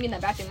like, meet me in the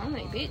bathroom. I'm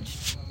like,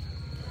 bitch,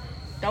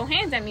 throw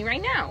hands at me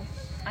right now.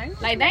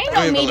 Like, they ain't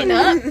no meeting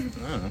up. I don't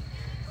know.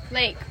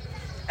 Like,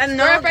 And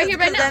stir up right here,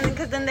 right now.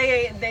 Because then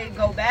they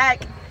go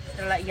back.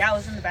 They're like, yeah, I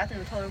was in the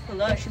bathroom. I told her to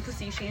pull up. She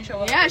pussy. She didn't show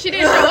up. yeah, she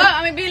didn't show up.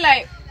 I'm gonna be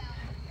like,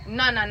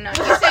 no.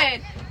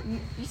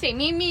 You say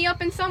meet me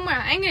up in somewhere.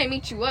 I ain't gonna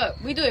meet you up.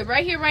 We do it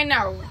right here, right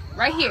now,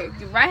 right here,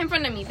 right in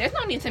front of me. There's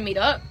no need to meet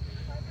up.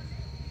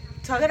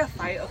 So I got a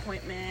fight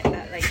appointment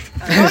at like.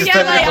 Oh yeah,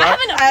 like I have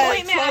an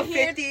appointment out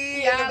here.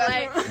 12:50 Yeah,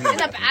 like in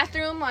the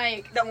bathroom,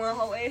 like that one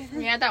hallway.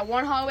 yeah, that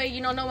one hallway. You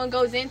know, no one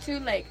goes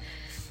into. Like,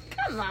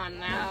 come on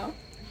now.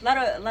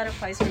 A lot of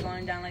fights were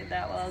going down like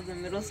that while I was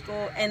in middle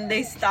school, and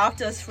they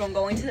stopped us from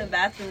going to the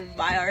bathroom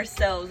by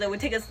ourselves. They would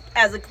take us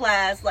as a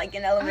class, like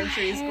in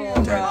elementary school,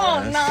 bro.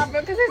 Oh nah, bro.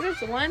 Because there's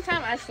this one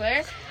time, I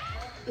swear,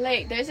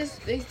 like there's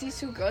these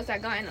two girls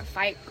that got in a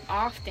fight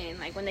often.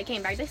 Like when they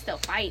came back, they still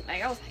fight.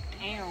 Like I was like,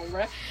 damn,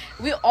 bro.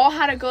 We all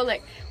had to go.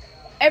 Like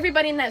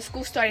everybody in that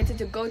school started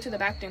to go to the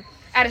bathroom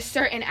at a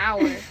certain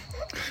hour.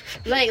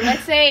 Like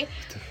let's say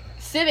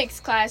civics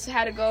class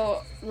had to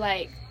go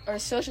like. Or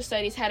social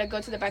studies had to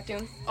go to the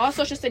bathroom. All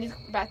social studies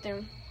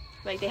bathroom,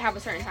 like they have a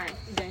certain time.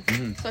 Okay.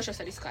 Mm-hmm. Social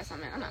studies class.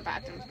 I'm not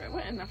bathrooms, bro.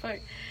 What in the fuck?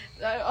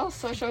 All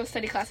social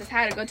study classes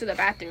had to go to the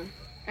bathroom,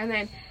 and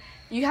then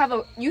you have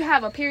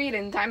a period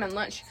in time and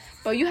lunch,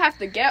 but you have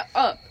to get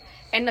up,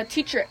 and the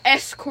teacher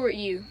escort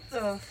you,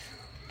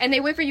 and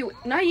they wait for you.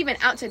 Not even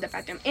outside the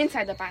bathroom,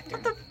 inside the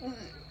bathroom.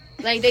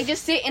 Like they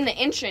just sit in the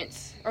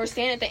entrance or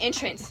stand at the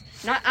entrance,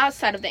 not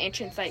outside of the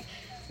entrance, like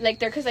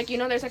there, cause like you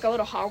know there's like a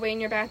little hallway in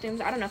your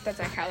bathrooms. I don't know if that's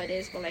like how it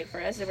is, but like for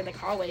us there were like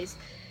hallways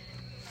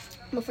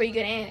before you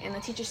get in, and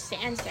the teacher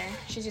stands there.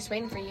 She's just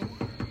waiting for you.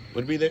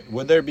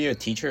 Would there be a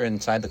teacher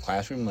inside the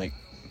classroom like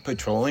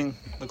patrolling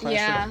the classroom?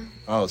 Yeah.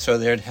 Oh, so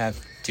they'd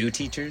have two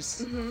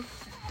teachers? Mm-hmm.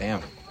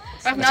 Damn.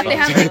 Or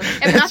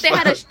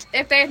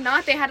if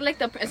they had like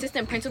the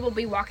assistant principal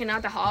be walking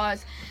out the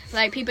halls,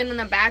 like peeping in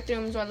the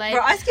bathrooms or like.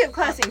 Bro, I skipped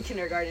class in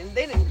kindergarten.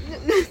 They didn't.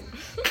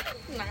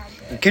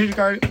 In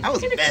kindergarten, I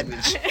was a bad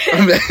bitch.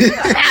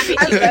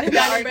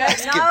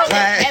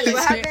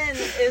 What happened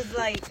is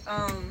like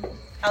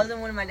I was in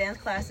one of my dance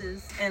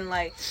classes, and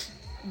like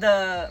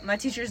my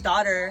teacher's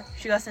daughter,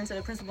 she got sent to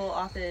the principal's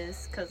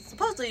office because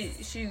supposedly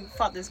she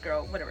fought this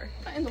girl, whatever.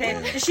 Okay,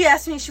 and she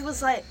asked me, she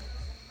was like,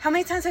 how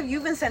many times have you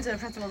been sent to the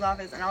principal's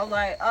office? And I was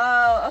like,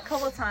 a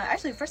couple of times.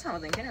 Actually, first time I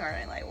was in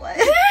kindergarten. Like, what?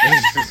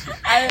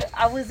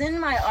 I was in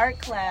my art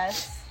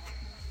class,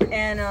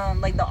 and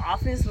like the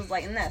office was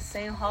like in that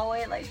same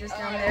hallway, like just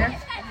down there.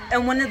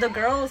 And one of the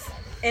girls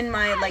in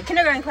my like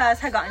kindergarten class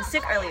had gotten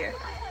sick earlier,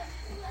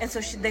 and so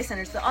they sent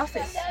her to the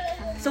office.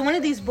 So one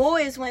of these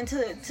boys went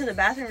to the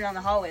bathroom down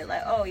the hallway,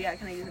 like, oh yeah,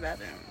 can I use the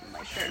bathroom? I'm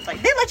like, sure.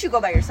 Like, they let you go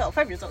by yourself,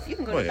 5 years old. You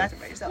can go to the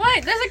bathroom by yourself.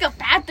 What? There's like a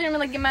bathroom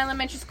like in my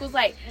elementary schools.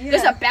 Like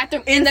there's a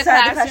bathroom in the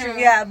inside classroom.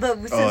 Yeah,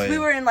 but since we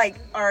were in like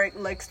our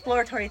like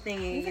exploratory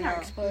thingy, you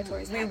know,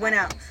 we went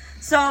out.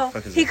 So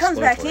he comes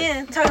back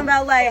in talking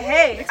about like,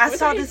 hey, I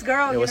saw this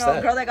girl, you know,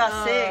 a girl that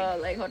got sick.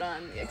 Like, hold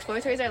on,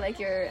 exploratories are like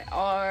your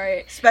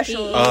art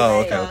special.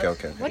 Oh,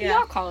 okay. What do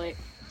y'all call it?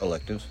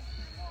 Electives.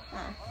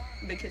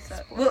 Big kids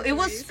stuff. Well, it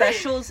was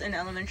specials in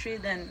elementary,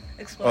 then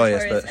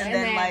exploratories, and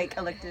then like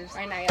electives.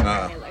 Right now,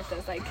 y'all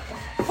electives. Like,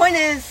 point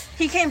is,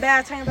 he came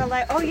back talking about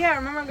like, oh yeah,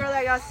 remember a girl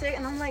that got sick?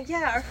 And I'm like,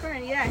 yeah, our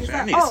friend, yeah. He's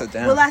like, oh,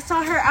 well, I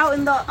saw her out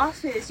in the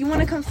office. You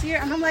want to come see her?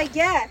 And I'm like,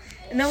 yeah.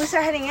 And then we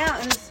start heading out,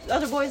 and the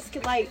other boys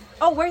get like,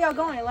 oh, where y'all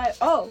going? Like,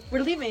 oh,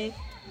 we're leaving.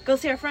 Go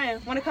see our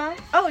friend. Want to come?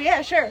 Oh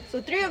yeah, sure.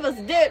 So 3 of us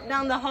dip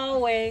down the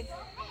hallway,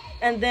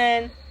 and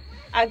then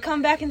I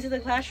come back into the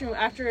classroom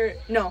after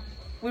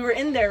we were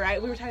in there,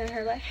 right? We were talking to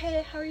her like,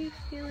 hey, how are you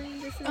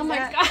feeling? This and oh my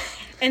that. God.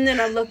 And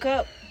then I look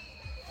up,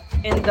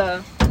 and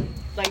the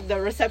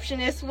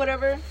receptionist,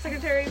 whatever,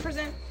 secretary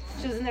person,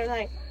 she was in there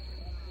like,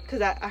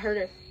 because I heard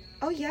her,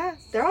 oh yeah,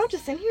 they're all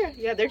just in here.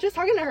 Yeah, they're just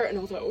talking to her. And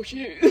I was like, oh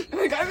shit.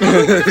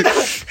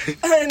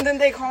 And then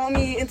they call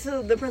me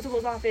into the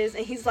principal's office,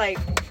 and he's like,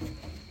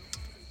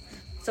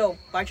 so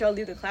why'd y'all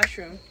leave the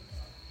classroom?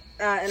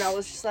 And I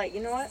was just like, you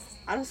know what?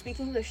 I don't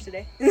speak English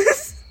today.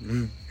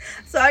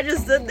 So I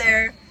just stood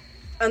there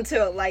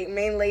until like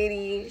main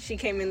lady, she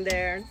came in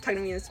there talking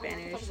to me in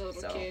Spanish. So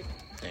kid.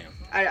 Damn.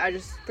 I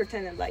just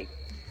pretended like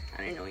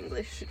I didn't know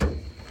English.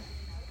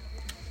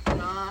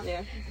 Nah.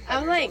 Yeah.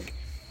 I'm like,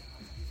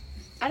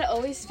 I'd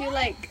always feel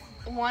like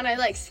want to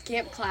like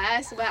skip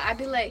class, but I'd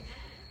be like,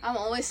 I'm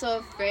always so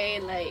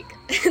afraid, like,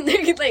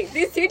 like,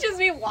 these teachers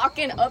be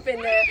walking up in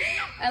there,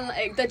 and,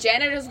 like, the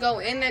janitors go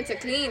in there to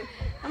clean.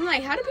 I'm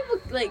like, how do people,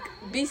 like,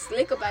 be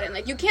slick about it?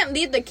 Like, you can't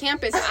leave the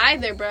campus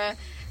either, bruh.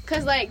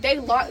 Because, like, they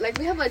lock, like,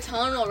 we have a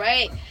tunnel,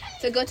 right,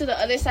 to go to the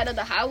other side of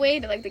the highway,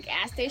 to, like, the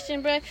gas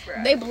station, bruh.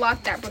 They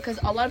blocked that because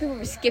a lot of people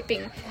were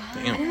skipping.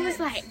 Damn. And it was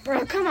like,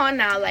 bruh, come on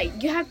now.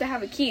 Like, you have to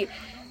have a key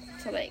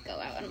to, like, go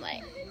out. I'm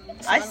like...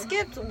 I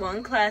skipped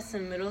one class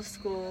in middle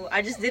school.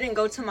 I just didn't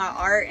go to my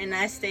art, and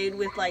I stayed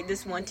with like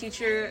this one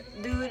teacher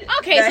dude.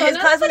 Okay, so his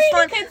class was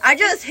fun. I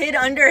just hid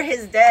under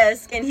his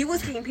desk, and he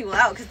was kicking people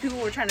out because people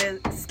were trying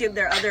to skip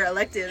their other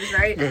electives.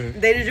 Right?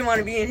 They didn't want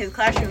to be in his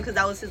classroom because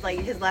that was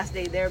his last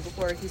day there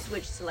before he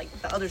switched to like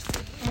the other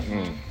school.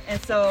 And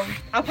so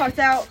I popped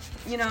out,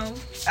 you know,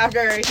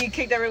 after he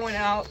kicked everyone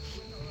out,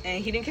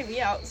 and he didn't kick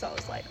me out. So I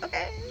was like,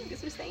 okay, I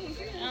guess we're staying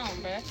here. No,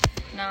 bro.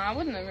 No, I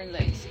would never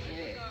like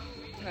skip.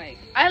 Like,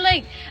 I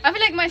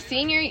feel like my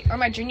senior or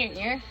my junior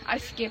year, I'd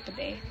skip a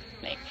day.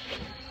 I'd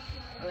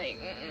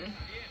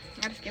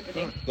skip a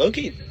day.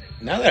 Low-key,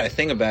 now that I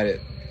think about it,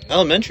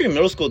 elementary and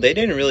middle school, they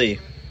didn't really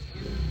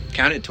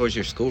count it towards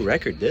your school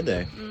record, did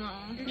they? No.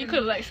 You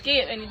could, like,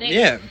 skip any day.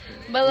 Yeah.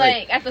 But,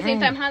 like, at the same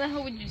time, how the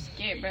hell would you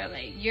skip, bro?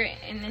 Like, your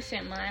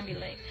innocent mind be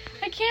like,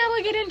 I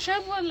can't get in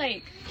trouble.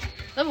 Like,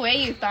 the way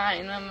you thought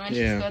in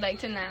elementary school, like,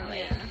 to now,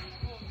 like.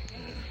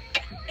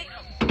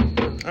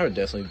 I would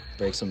definitely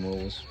break some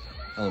rules.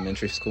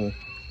 Elementary school.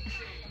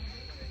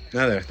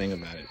 Now that I think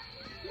about it,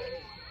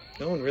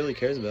 no one really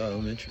cares about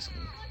elementary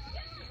school.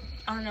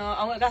 I don't know.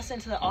 I got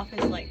sent to the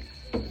office like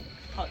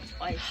probably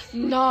twice.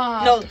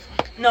 No,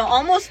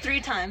 almost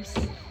 3 times.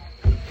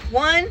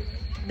 One,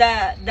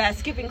 that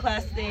skipping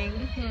class thing.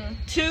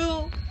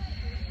 2,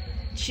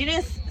 they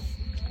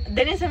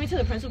didn't send me to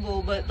the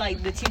principal, but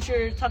like the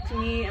teacher talked to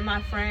me and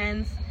my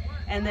friends.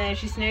 And then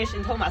she snitched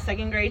and told my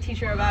 2nd grade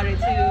teacher about it too,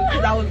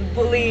 because I was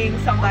bullying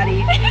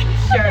somebody.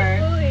 Sure.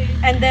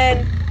 And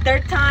then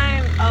 3rd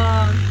time,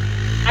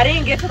 I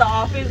didn't get to the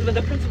office, but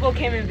the principal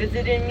came and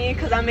visited me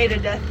because I made a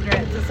death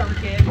threat to some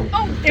kid.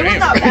 Oh, it was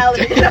not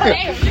valid.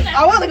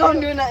 I wasn't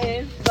gonna do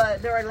nothing,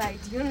 but they were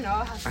like, "Do you know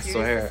how serious I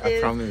swear, this I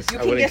is? promise, You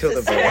I wouldn't kill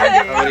the boy.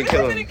 I wouldn't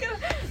kill him."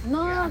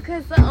 No,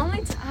 because the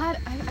only time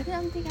I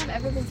don't think I've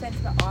ever been sent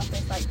to the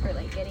office like for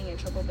like getting in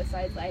trouble.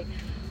 Besides like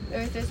there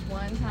was this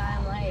one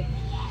time like.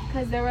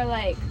 Because they were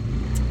like,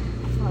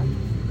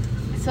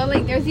 so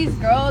like there's these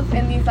girls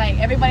and these like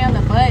everybody on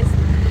the bus.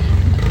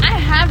 I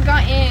have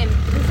gotten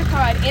what's it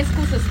called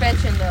in-school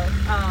suspension though.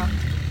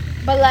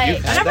 But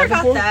like I never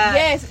got that.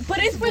 Yes, but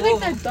it's for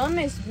like the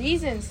dumbest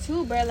reasons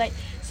too, bro. Like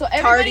so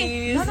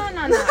everybody. Tardies.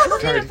 No. It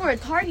wasn't even for a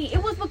tardy.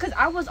 It was because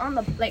I was on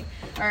the like.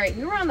 All right,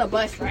 we were on the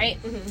bus, right?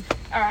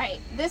 All right,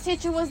 this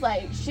teacher was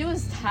like, she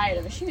was tired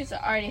of it. She was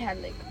already had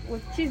like,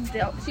 she's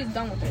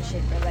done with her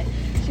shit, bro. Like,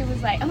 she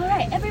was like, all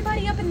right,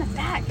 everybody up in the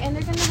back, and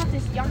they're gonna have to,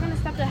 y'all gonna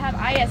have to have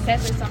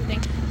ISS or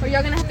something, or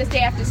y'all gonna have to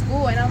stay after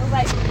school. And I was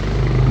like,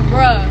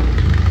 bruh,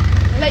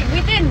 like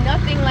we did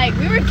nothing. Like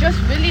we were just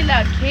really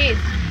loud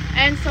kids,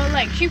 and so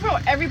like she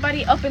brought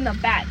everybody up in the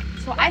back.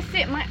 So I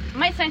sit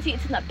my son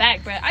seat's in the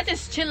back, bro. I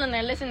just chilling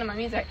there listening to my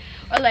music,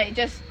 or like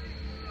just.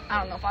 I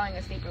don't know, falling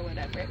asleep or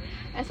whatever.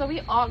 And so we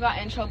all got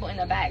in trouble in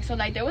the back. So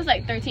like there was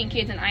like 13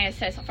 kids in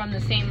ISS from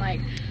the same like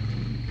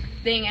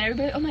thing, and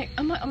everybody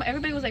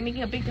everybody was like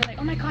making a big deal like,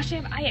 oh my gosh, they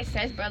have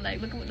ISS, bro.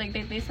 Like look, like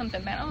they did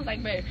something bad. I was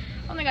like, bro, I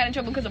only got in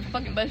trouble because of a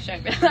fucking bus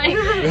strike, bro. Like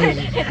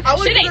I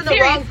was in the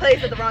wrong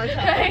place at the wrong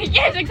time.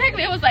 Yes,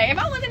 exactly. I was like, if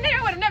I wasn't there,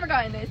 I would have never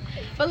gotten this.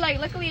 But like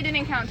luckily it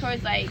didn't count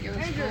towards like your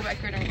school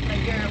record or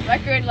like your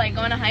record like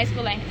going to high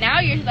school. Like now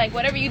you're like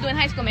whatever you do in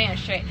high school, man,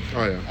 straight.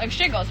 Oh yeah. Like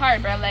shit goes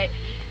hard, bro. Like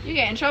you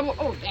get in trouble.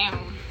 Oh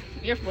damn,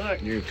 you're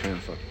fucked. You're kind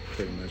of fucked,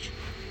 pretty much.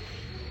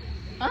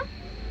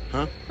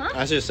 Huh?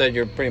 I just said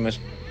you're pretty much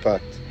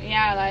fucked.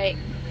 Yeah, like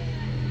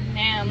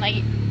damn,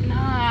 like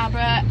nah,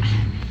 bruh.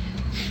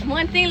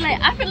 One thing,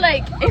 like I feel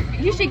like if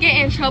you should get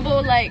in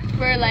trouble like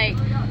for like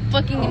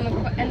fucking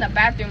in the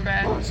bathroom,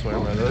 bruh. I swear,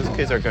 bro, those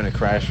kids are gonna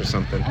crash or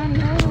something. I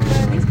know,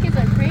 bruh. These kids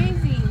are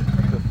crazy.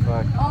 What the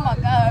fuck? Oh my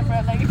god,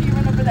 bruh. Like if you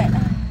run over that.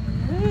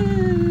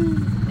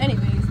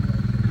 Anyways.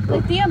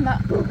 Like the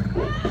amount,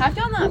 have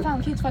y'all not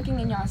found kids fucking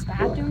in y'all's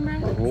bathroom, bro?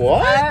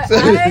 What?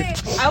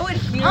 I would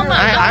hear.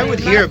 I would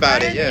hear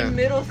about it. Yeah. In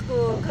middle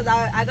school, because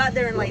I got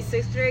there in like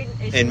 6th grade.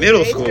 And in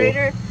middle school.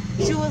 Grader,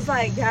 she was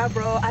like, yeah,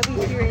 bro, I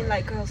be hearing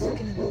like girls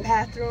fucking in the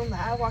bathroom.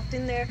 Like, I walked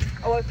in there,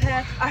 I walked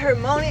past, I heard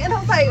moaning, and I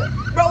was like,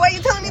 bro, why are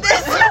you telling me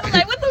this? I was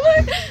like, what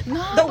the fuck?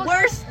 No.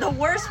 The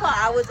worst while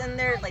I was in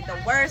there, like the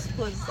worst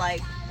was like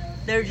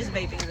they were just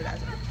vaping in the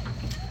bathroom.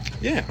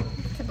 Yeah.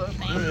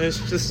 It's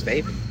just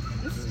vaping.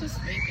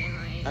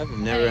 I've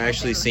never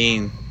actually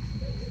seen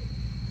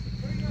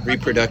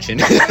reproduction.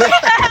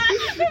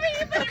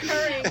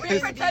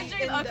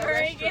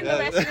 occurring in the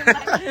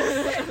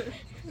restroom.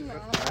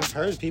 I've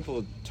heard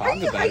people talk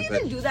about how it. do you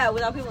even do that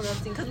without people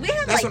noticing? Because we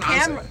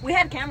had we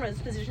had cameras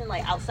positioned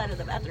like outside of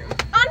the bathroom.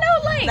 I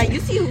know, like you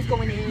see who's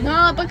going in.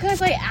 No,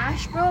 because like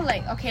Ashbro,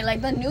 like okay,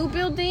 like the new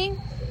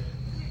building,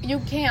 you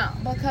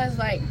can't because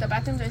like the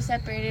bathrooms are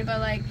separated, but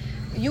like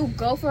you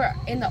go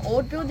in the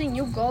old building,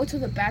 you go to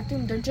the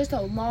bathroom. They're just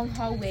a long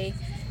hallway,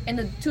 and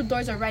the 2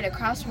 doors are right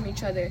across from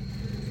each other.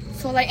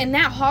 So like in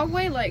that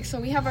hallway, like so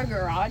we have our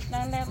garage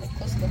down there, like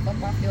close to the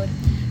football field.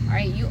 All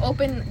right, you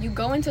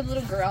go into the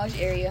little garage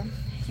area.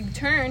 You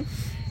turn,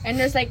 and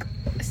there's like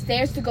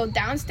stairs to go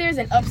downstairs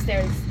and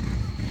upstairs.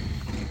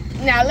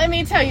 Now let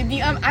me tell you,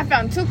 I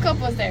found 2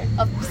 couples there,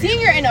 a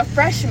senior and a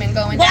freshman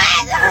going down.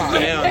 Oh,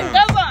 hell no.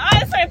 That's what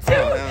I said too.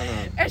 Oh,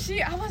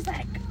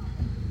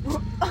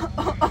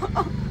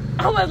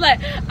 hell no.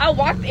 And I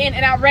walked in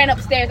and I ran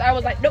upstairs. I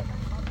was like, nope.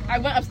 I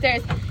went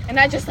upstairs and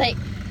I just sat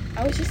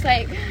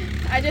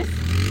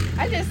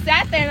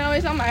there and I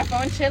was on my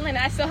phone chilling.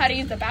 I still had to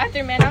use the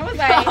bathroom, and I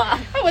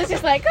was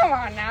just like, come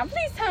on now,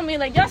 please tell me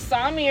like y'all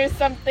saw me or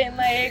something.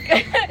 Like,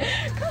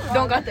 come on.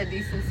 Don't got the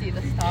decency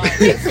to stop.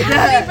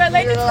 Exactly, but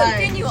like just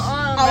continue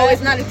on. Oh, but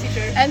it's not a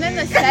teacher. And then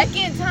the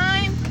second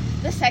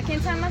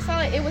time I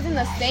saw it, it was in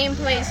the same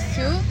place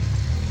too,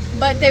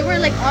 but they were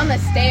like on the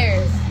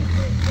stairs.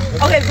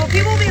 Okay, but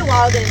people be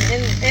wild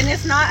and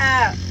it's not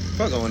at.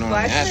 What's going on? Well,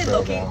 actually,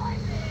 Astro,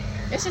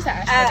 It's just an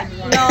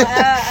Ashbro.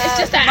 It's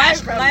just an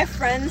Ashbro. My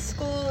friend's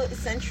school,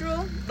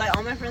 Central, like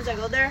all my friends that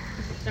go there,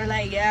 they're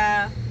like,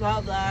 yeah, blah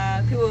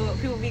blah.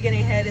 People be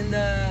getting head in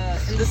the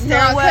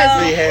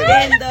stairwell,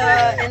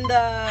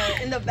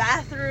 in the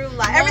bathroom,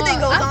 like everything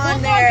goes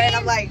on there, and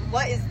I'm like,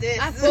 what is this?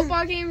 At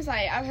football games,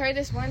 like I've heard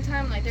this one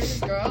time, like there's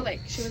this girl, like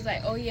she was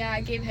like, oh yeah,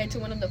 I gave head to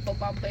one of the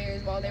football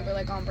players while they were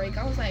like on break.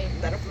 I was like,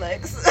 That a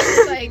flex?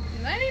 like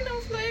that ain't no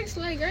flex,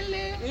 like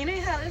girlie. You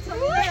didn't have to tell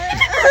me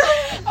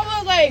that. I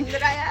was like,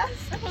 Did I ask?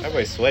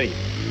 Everybody's sweaty.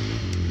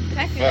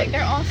 I feel like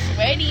they're all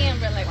sweaty, and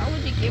we're like, why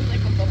would you give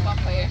like a football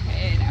player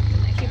head after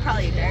like She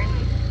probably dirty.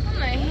 I'm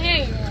like,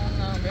 hey,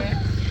 no, bro.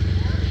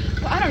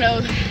 Well, I don't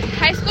know.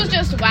 High school's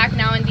just whack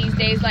now in these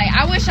days. Like,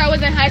 I wish I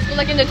was in high school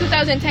like in the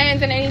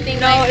 2010s and anything.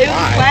 No, like, it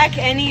was whack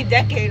any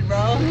decade,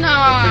 bro.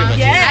 Nah,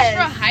 Yes.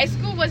 Ashbro High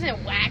School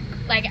wasn't whack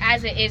like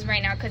as it is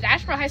right now, because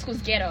Ashbro High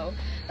School's ghetto.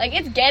 Like,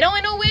 it's ghetto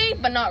in a way,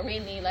 but not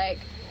really. Like,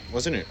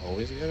 Wasn't it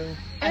always ghetto?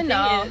 I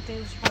know. I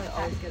think it's probably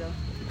always ghetto.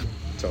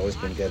 It's always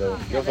been ghetto.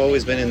 You've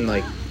always been in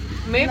like.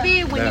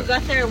 Maybe when you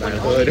got there, when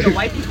that only hood. the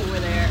white people were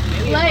there.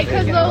 Maybe Like,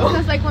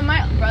 cause like when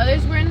my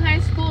brothers were in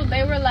high school,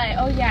 they were like,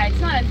 oh yeah, it's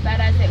not as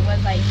bad as it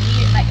was like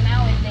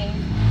nowadays.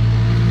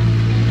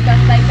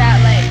 Stuff like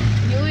that, like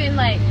you and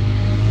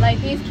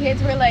like these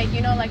kids were like, you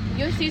know, like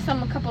you see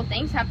a couple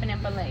things happening,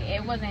 but like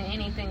it wasn't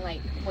anything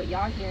like what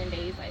y'all hearing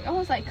days. Like I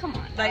was like, come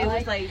on, Like, it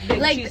was like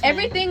big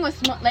everything was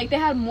like they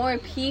had more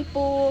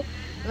people.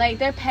 Like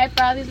their pep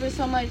rallies were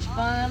so much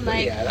fun.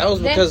 Like Yeah, that was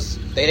because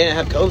they didn't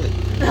have COVID.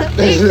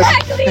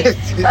 Exactly.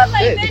 But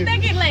like they're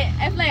thinking like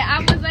if like I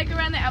was like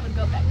around there, I would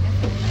go back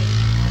there.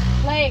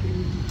 Like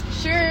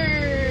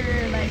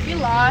sure, like we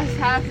lost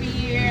half a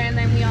year and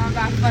then we all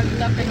got fucked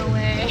up in a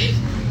way.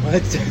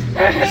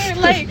 What?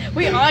 Like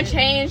we all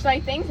changed.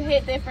 Like things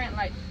hit different.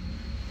 Like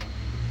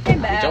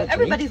bad.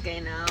 Everybody's gay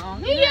now.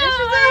 yeah,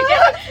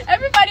 like,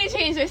 everybody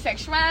changed their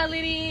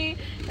sexuality.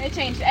 They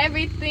changed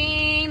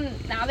everything.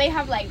 Now they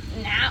have like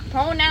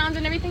pronouns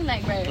and everything.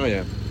 Like right. Oh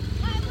yeah.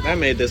 That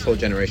made this whole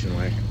generation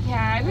whack.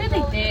 Yeah, it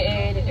really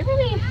did. It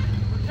really.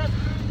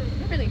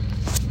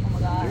 Oh my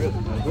god.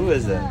 Who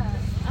is that?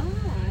 I don't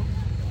know.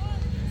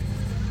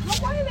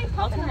 Why are they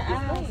popping her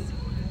ass?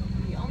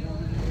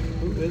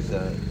 Who is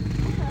that?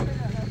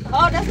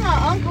 Oh, that's my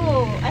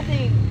uncle, I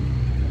think.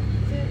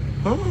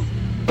 Huh?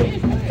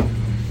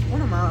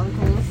 One of my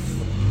uncles.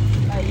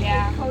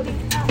 Yeah.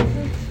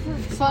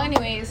 So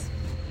anyways,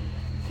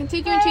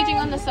 continuing teaching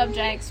on the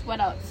subjects. What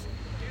else?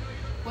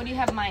 What do you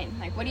have in mind?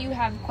 Like, what do you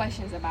have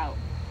questions about?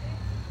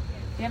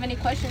 Do you have any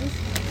questions?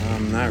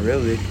 Not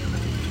really.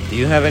 Do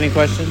you have any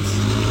questions?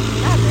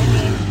 Not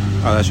really.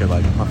 Oh, that's your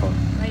light. My fault.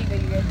 No, you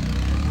good, you good.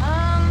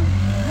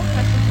 What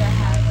questions do I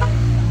have?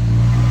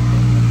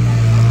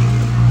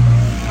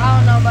 I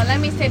don't know, but let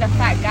me say the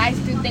fact. Guys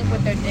do think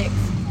with their dicks.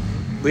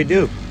 We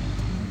do.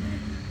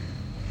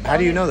 How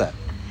do you know that?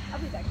 I'll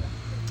be back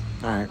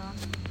though. All right.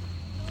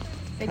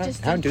 They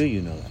just How do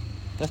you know that?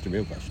 That's the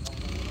real question.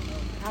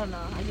 I don't know.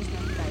 I just know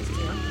you guys do.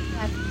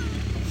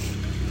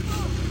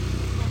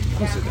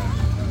 Sit down.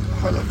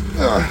 Hold up.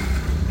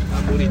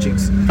 My booty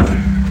cheeks.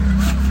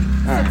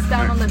 Sits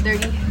down on the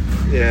dirty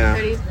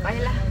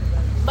baila.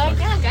 But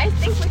yeah, guys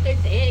think with their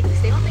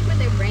dicks. They don't think with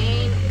their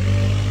brain.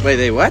 Wait,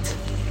 they what?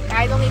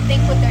 Guys only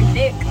think with their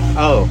dick.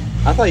 Oh,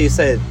 I thought you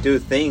said do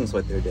things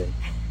with their dick.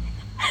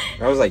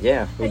 I was like,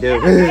 yeah, we do.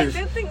 Yeah, guys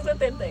do things with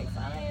their dicks.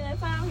 I mean,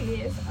 that's how it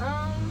is.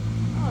 I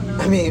don't know.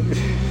 I mean,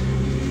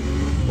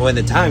 when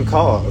the time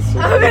calls.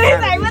 I mean,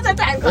 it's like, what's the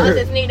time calls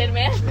is needed,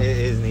 man? It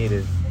is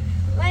needed.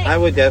 Like, I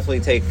would definitely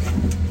take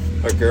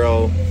a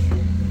girl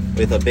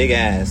with a big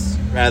ass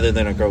rather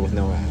than a girl with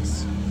no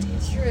ass.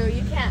 true.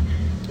 You can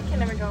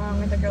never go wrong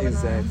with a girl with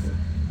no ass. Exactly.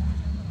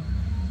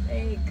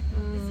 Like,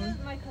 This is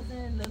my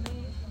cousin Lily.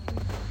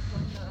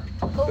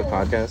 The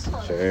podcast?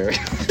 Sure.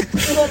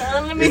 hold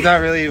on, let me. It's not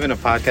really even a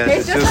podcast. It's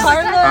It's just just.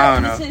 Carla. I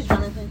don't know. This is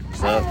Jonathan.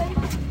 What's up?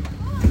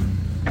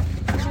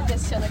 Should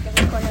just chill like in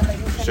the corner, like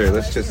we said Sure,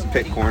 let's before. just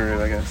pick corners,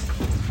 I guess.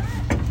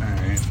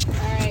 Alright.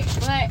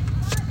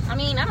 I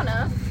mean, I don't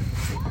know.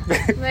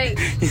 Like,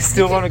 you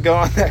still want to go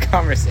on that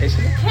conversation?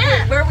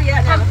 Can't. Where are we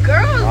at now?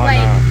 Girls, Oh, like,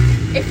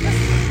 no. if you,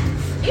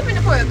 even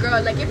if we're a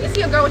girl, like, if you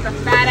see a girl with a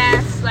fat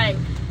ass, like,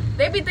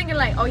 they be thinking,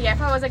 like, oh, yeah,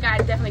 if I was a guy,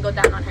 I'd definitely go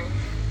down on her.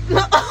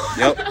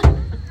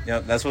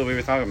 Yep, that's what we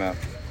were talking about.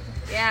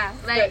 Yeah,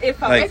 like, if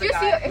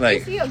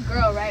you see a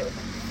girl, right, with a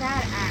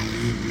fat ass,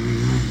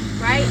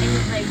 right, and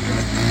it's like,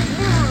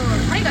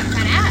 why you got a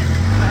fat ass?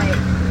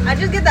 Like, I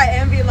just get that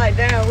envy, like,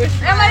 damn, wish.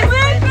 I'm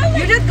like,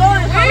 you just go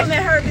and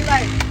compliment her and be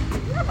like,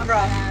 bro.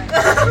 I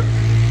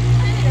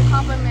need a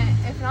compliment,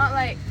 if not,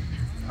 like,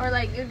 or,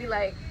 like, you'd be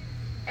like,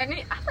 and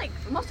I like,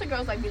 most of the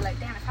girls, like, be like,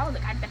 damn, if I was a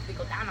guy, I'd definitely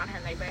go down on her,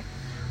 like, but,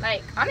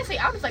 like, honestly,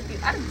 I would, like,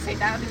 I'd say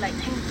that, I'd be like,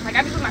 damn, like,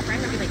 I'd be with my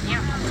friends, I'd be like,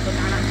 damn, I would go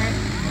down on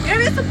her. You're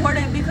really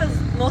supportive because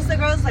most of the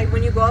girls, like,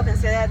 when you go up and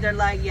say that, they're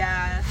like,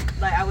 yeah,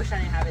 like, I wish I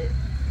didn't have it.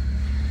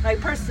 Like,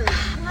 personally.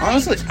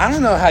 Honestly, I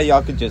don't know how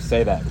y'all could just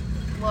say that.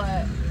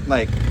 What?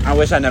 Like, I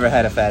wish I never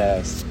had a fat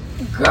ass.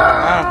 Girl.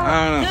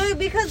 I don't know. Dude,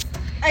 because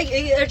like,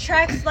 it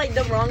attracts, like,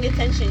 the wrong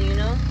attention, you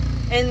know?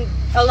 And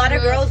a lot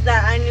of girls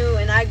that I knew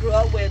and I grew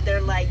up with, they're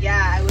like,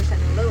 yeah, I wish I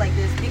didn't look like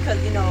this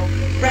because, you know,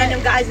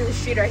 random guys in the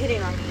street are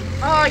hitting on me.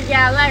 Oh,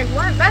 yeah, like,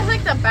 what? That's,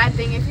 like, the bad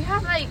thing. If you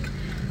have, like,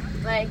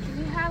 if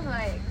you have,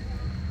 like,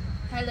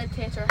 hella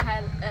tits or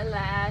hella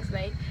ass,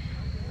 like,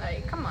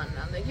 come on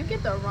now, like, you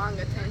get the wrong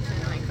attention,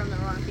 like, from the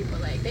wrong people,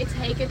 like, they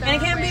take it the And it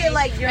wrong can't way. be,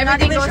 like, you're Everything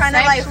not even goes trying to,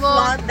 like, sexual.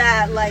 flaunt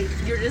that, like,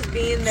 you're just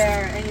being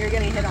there and you're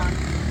getting hit on.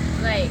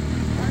 Like,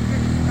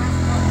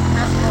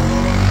 that's what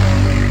it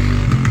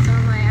is. So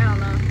I'm like, I don't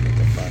know. What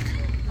the fuck?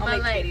 I'll But,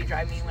 make like, Katie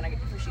drive me when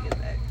she gets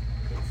back.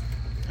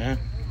 Huh?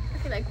 I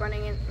feel like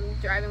running and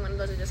driving one of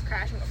those will just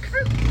crash and go,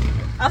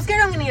 I'm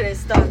scared I'm gonna get it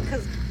stuck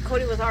because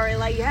Cody was already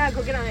like, yeah,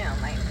 go get on it.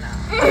 I'm like,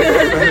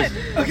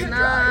 no. Okay,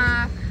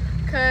 nah,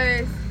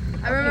 cause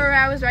I remember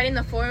I was riding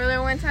the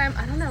 4-wheeler one time.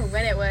 I don't know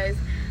when it was.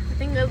 I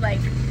think it was like,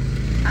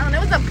 I don't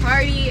know, it was a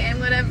party and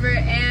whatever.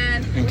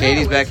 And In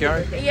Katie's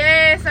backyard?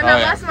 yes, and Oh, I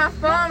yeah. lost my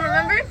phone.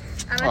 Remember?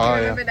 I don't know if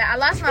you remember that. I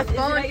lost my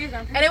phone,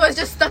 and it was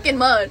just stuck in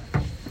mud.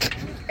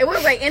 It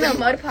was like in a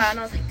mud pile, and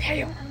I was like,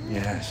 damn.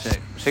 Yeah, shit.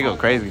 She go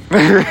crazy. No,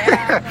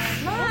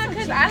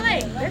 because I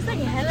like, there's like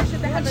hella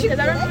shit that happened. Because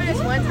I remember this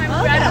one time we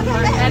were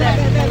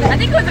at I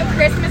think it was a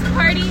Christmas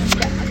party.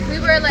 We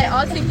were like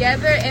all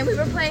together and we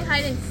were playing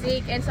hide and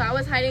seek. And so I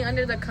was hiding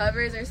under the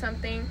covers or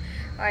something.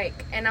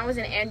 Like, and I was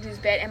in Andrew's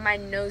bed and my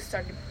nose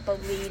started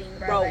bleeding,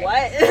 bro. Bro, like,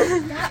 what?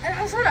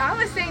 That's what I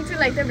was saying too.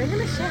 Like, the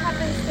regular shit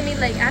happens to me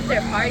like at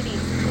their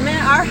parties.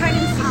 Man, our hide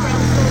and seek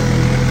thing.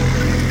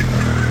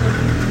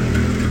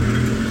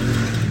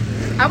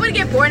 I would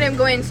get bored of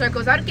going in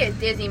circles. I would get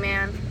dizzy,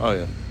 man. Oh,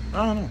 yeah.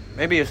 I don't know.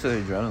 Maybe it's the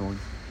adrenaline.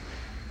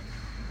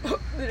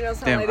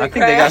 Damn, Like I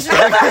think they got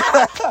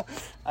stuck.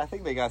 I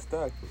think they got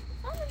stuck.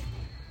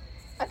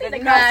 I think they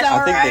No, crashed.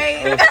 sorry. I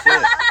think they... Oh,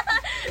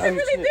 shit. They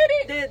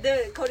really did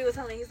it. Cody was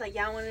telling me, he's like,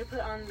 yeah, I wanted to put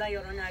on La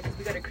Llorona because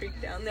we got a creek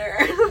down there.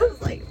 I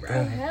was like, bro.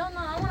 Oh, hell no.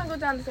 I want to go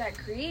down to that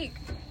creek.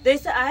 They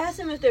said, I asked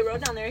him if they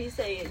rode down there. He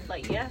said,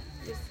 like, yeah,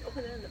 just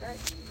open it in the back.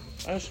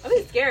 That's I'd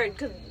be scared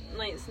because,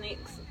 like,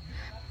 snakes.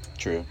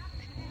 true.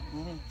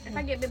 If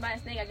I get bit by a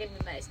snake, I get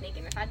bit by a snake.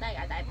 And if I die,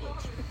 I die,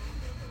 bitch.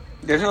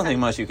 There's nothing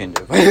much you can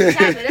do.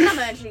 Exactly. There's not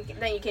much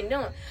that you can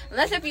do.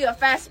 Unless if you're a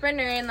fast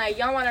sprinter and, like,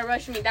 y'all want to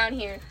rush me down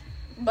here.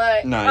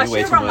 But... No, you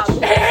way too much.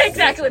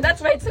 Exactly.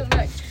 That's way too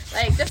much.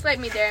 Like, just let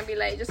me there and be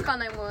like, just call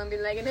 911 and be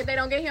like, and if they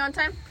don't get here on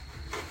time,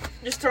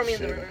 Just throw me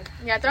in the river.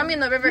 yeah, throw me in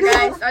the river,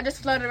 guys. I'll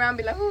just float around and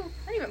be like, ooh,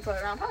 I didn't even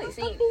float around. Probably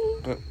sink.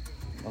 But,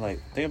 like,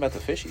 think about the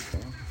fishies,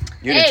 bro.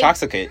 You'd Hey.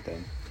 intoxicate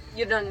them.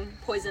 You done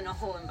poison a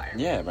whole environment.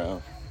 Yeah,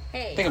 bro.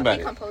 Hey, Think I'll about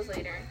it. decompose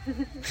later.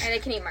 And they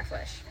can eat my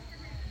flesh.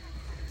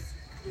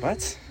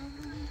 What?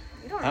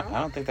 You don't I know.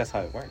 don't think that's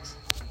how it works.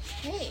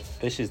 Hey,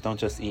 Fishes don't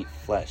just eat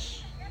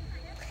flesh. you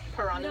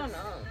Piranha. don't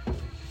know.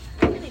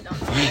 I really don't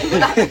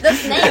know. The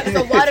snakes,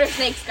 the water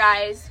snakes,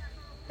 guys.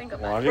 Think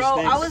about Water it. Bro,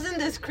 snakes? I was in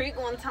this creek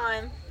one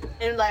time,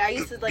 and, like, I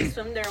used to, like,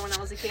 swim there when I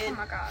was a kid. Oh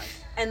my gosh.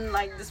 And,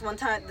 like, this one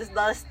time,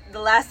 the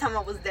last time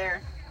I was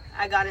there,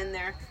 I got in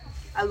there.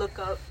 I look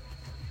up,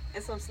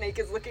 and some snake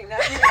is looking at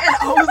me, and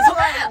I was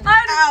like,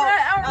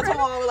 ow. I told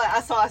my mom, like,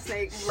 I saw a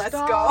snake. Let's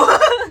go.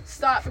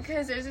 Stop,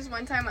 because there's this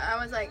one time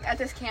I was like at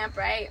this camp,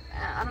 right?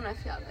 I don't know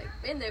if y'all like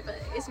been there, but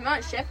it's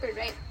Mount Shepherd,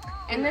 right?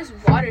 And there's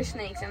water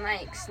snakes and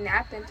like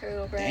snapping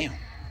turtle, bro. Damn.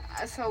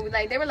 So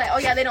like they were like, oh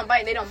yeah, they don't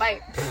bite.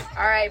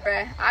 All right,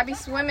 bro. I be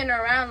swimming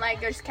around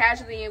like just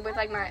casually with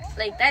like my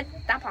like that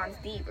pond's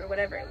deep or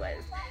whatever it was.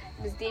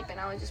 It was deep, and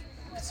I was just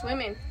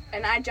swimming,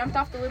 and I jumped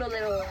off the little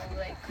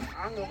like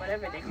I don't know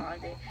whatever they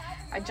called it.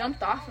 I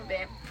jumped off of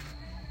it.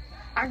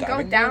 I go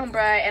Diving down, board?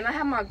 bruh, and I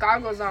have my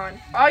goggles on.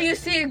 All you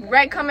see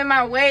red coming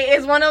my way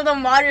is one of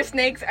them water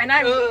snakes, and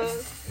I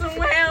swam,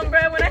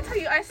 bruh. When I tell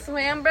you I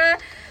swam, bruh,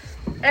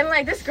 and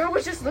like this girl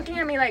was just looking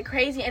at me like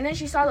crazy, and then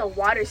she saw the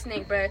water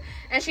snake, bruh,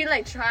 and she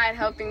like tried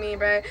helping me,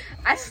 bruh.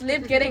 I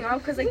slipped getting off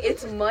because like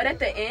it's mud at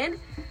the end,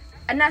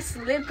 and I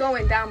slipped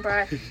going down,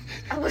 bruh.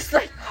 I was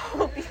like,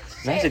 holy shit.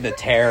 Imagine the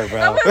terror, bro.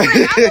 I was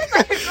like,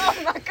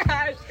 oh my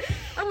gosh.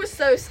 I was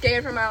so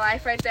scared for my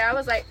life right there. I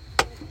was like,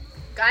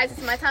 guys,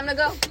 it's my time to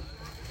go. I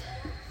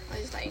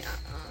was just like,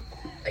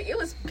 Like, it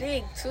was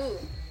big, too.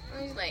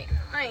 I was like,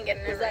 I ain't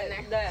getting never in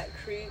there. That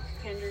creek,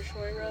 Kendra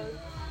Shore Road,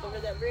 over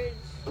that bridge?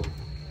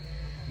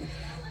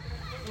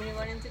 When you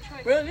went into Troy?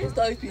 Bro, these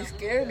dogs be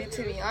scaring me,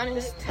 to be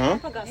honest. Huh?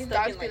 These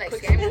dogs be, like,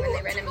 scaring me when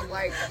they randomly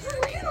bark.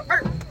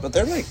 Like, But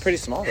they're like pretty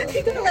small though.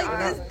 They're like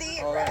this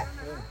deep.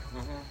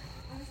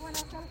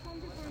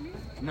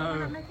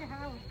 No.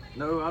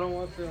 No, I don't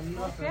want to.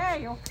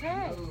 Okay.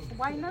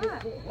 Why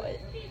not?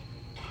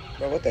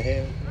 Bro, what the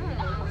hell?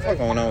 What's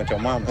going on with your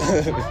mama?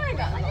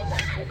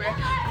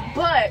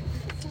 But,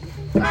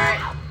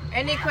 alright.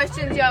 Any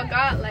questions y'all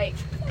got? Like,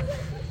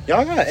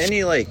 Y'all got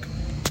any like,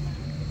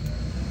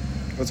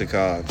 what's it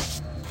called?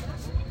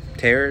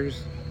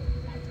 Terrors?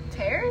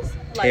 tears?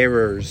 Like,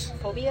 Terrors.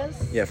 phobias?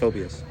 Yeah,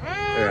 phobias.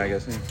 Or I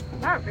guess. Yeah.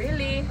 Not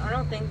really. I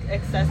don't think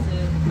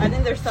excessive. I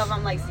think there's stuff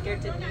I'm like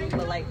scared to do,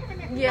 but like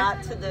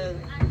not to the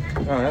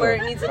where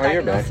it needs a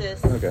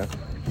diagnosis. Okay.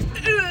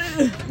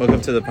 Welcome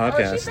to the Oh,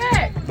 she's podcast.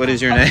 back. What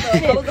is your name?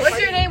 What's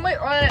your name? Wait,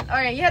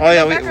 alright, you have to Oh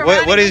yeah, go back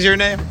around what is again. your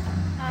name?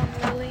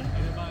 Lily.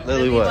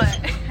 Lily what?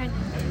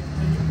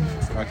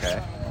 Okay.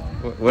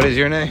 What is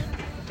your name?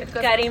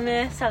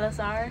 Karime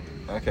Salazar.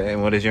 Okay,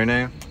 and what is your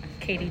name?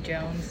 Katie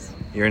Jones.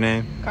 Your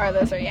name?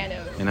 Carlos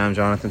Oriano. And I'm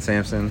Jonathan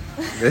Sampson.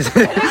 This is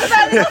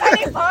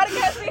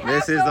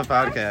the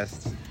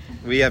podcast.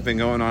 We have been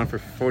going on for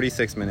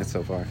 46 minutes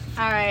so far.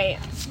 Alright.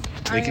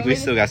 We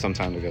still got some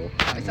time to go.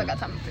 We still got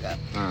time to go.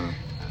 Uh,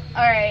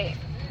 Alright.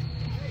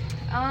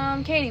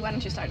 Katie, why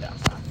don't you start it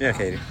off? yeah,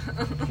 Katie.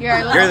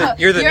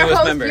 You're the newest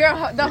host, member.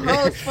 You're the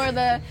host for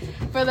the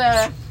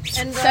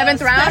And the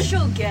 7th round.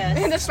 special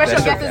guest. And the special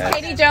Special guest is guest.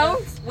 Katie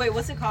Jones. Wait,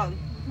 what's it called?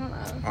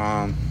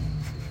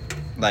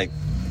 Like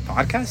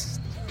podcast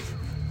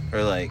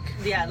or like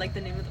Yeah, like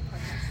the name of the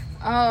podcast.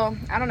 Oh,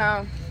 I don't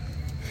know.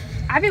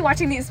 I've been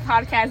watching these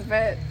podcasts,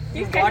 but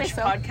these guys Watch are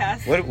so...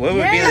 podcast. what would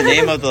be the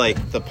name of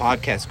the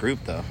podcast group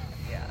though?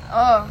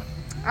 Oh,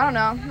 I don't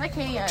know. Like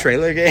Katie.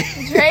 Trailer Gang.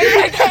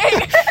 Trailer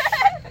Gang.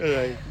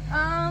 Like,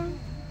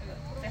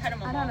 Say hi to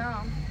my I mom. don't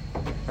know.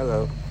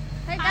 hello.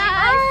 Hey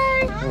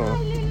guys. Hello.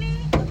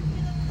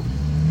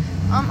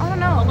 I don't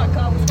know. Oh my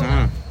god, what's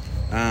going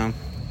on?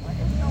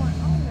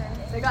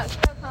 They got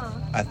stuff, huh?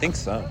 I think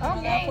so.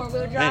 Okay.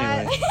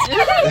 Anyway,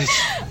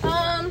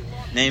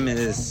 name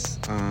is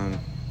I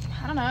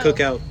don't know.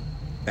 Cookout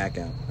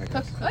Backout. I Cook.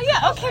 guess. Oh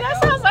yeah. Okay,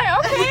 that sounds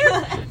like okay.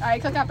 All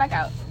right, Cookout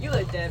Backout. You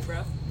look dead,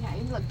 bro. Yeah,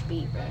 you look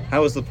beat, bro.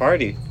 How was the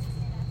party?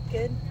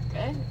 Good.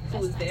 Good. Who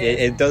was there?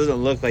 It doesn't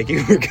look like you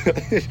were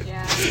good.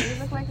 Yeah, you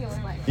look like you were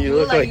like. You You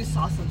look like you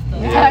saw some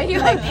stuff. Yeah, you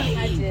like.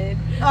 I did.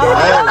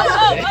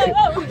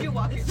 Who'd you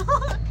walk into?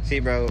 See,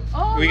 bro,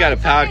 Oh, we got a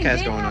my God, podcast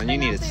they going have on. You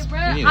need nothing, to,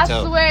 bruh. you need to I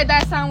tell. swear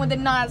that sound did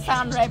not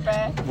sound right, bro.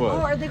 Oh,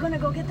 What? are they gonna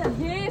go get them?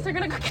 Yes, they're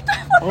gonna go get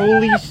that one.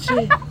 Holy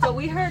shit! So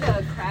we heard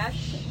a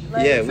crash.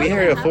 Yeah, we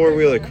heard a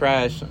four-wheeler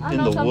crash I in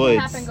know the something woods.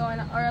 happened going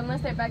on, or unless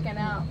they're backing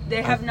out.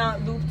 They have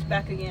not looped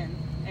back again,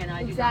 and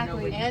I do not know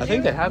Exactly. which. I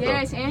think they have though.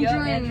 Yes, Andrew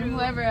Yeah, and Andrew.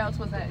 whoever else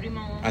was that.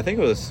 I think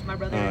it was My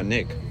brother.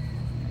 Nick.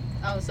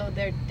 Oh, so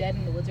they're dead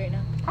in the woods right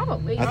now.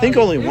 Probably. I think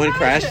only We one probably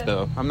crashed should-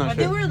 though. I'm not But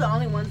they sure. were the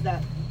only ones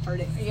that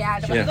heard it. Yeah.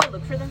 Should Yeah. we go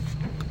look for them?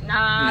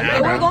 Nah. Nah, They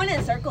bro. were going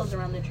in circles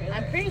around the trailer.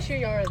 I'm pretty sure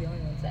y'all are the only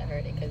ones that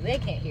heard it because they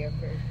can't hear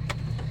birds.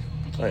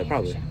 Oh, yeah,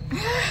 probably.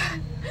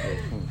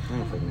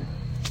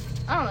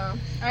 I don't know.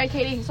 All right,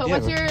 Katie. So Yeah,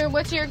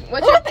 what's your?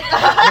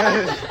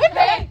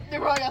 Hey, they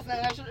were all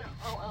outside.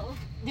 Oh.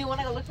 Do you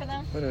want to go look for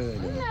them? What are they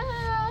doing?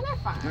 Nah, they're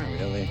fine. Not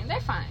really. They're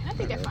fine. I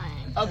think they're Not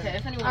fine. Okay,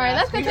 if anyone All right,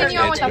 let's asks, we continue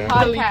heard on with the Yeah,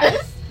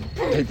 podcast.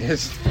 It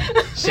is.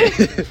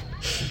 Shit.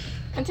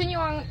 Continue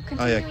on. Oh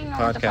Continuing yeah,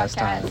 on with the podcast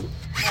podcast. time.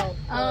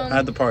 Oh,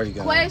 How'd the party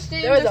go?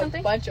 Questions there was or a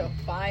something? bunch of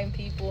fine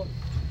people,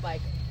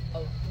 like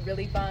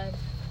really fine.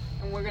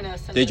 And we're gonna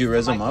send Did this you to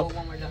riz 'em Michael up?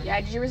 when we're done.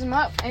 Yeah, did you riz them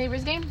up? Any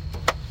riz game?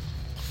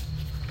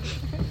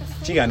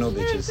 She got no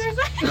bitches.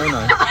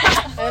 No.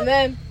 And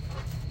then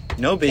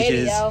No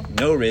bitches. Katie-o.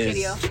 No riz.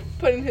 Video.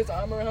 putting his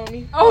arm around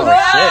me.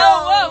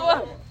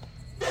 Oh,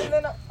 shit. And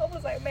then I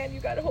was like, man, you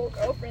got a whole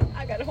girlfriend.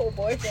 I got a whole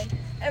boyfriend.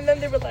 And then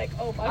they were like,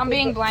 oh, I'm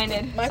being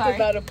blinded. Michael's Sorry.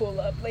 about to pull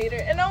up later.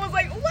 And I was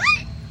like,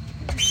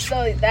 what? So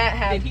that Did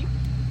happened. he?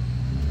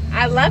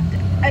 I left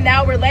an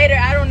hour later.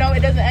 I don't know. It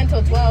doesn't end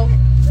till 12.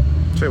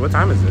 Sure, what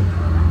time is it?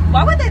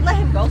 Why would they let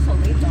him go so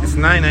late though? It's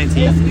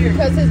 9:19.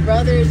 Because his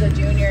brother is a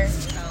junior.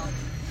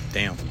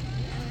 Damn.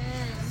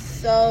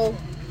 So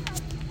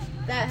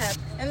that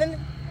happened. And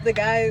then the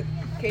guy,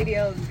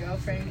 KDL's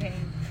girlfriend,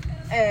 came.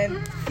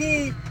 And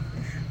he...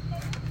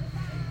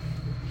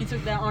 He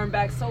took that arm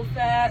back so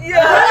fast. Yeah.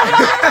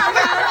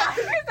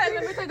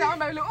 Let me take that one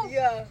back. Oh.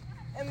 Yeah.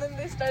 And then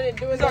they started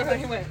doing So that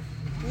he went.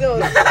 little...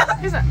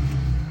 He's like,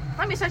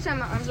 let me touch on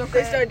my arms real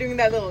quick. They started doing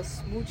that little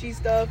smoochy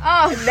stuff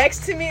Oh.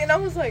 next to me. And I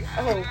was like,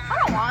 oh.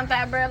 I don't want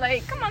that, bro.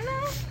 Like, come on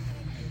now.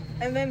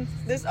 And then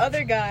this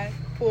other guy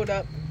pulled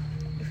up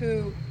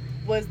who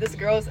was this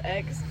girl's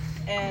ex,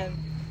 and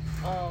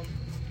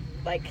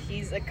like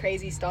he's a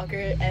crazy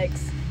stalker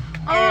ex,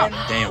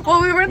 Damn.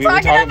 Well, we were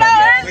talking about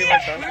that. We were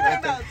talking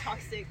about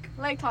toxic.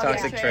 like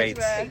Toxic traits.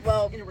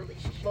 Well, in a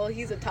relationship. well,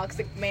 he's a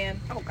toxic man.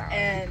 Oh God.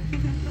 And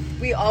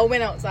we all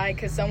went outside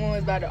because someone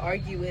was about to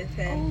argue with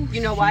him.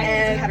 You know why? Because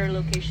And- he had her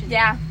location.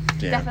 Yeah,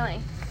 Yeah.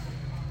 definitely.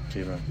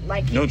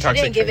 Like, No she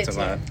toxic didn't give it traits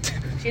to him. allowed.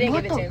 She didn't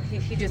What give it to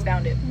him. He just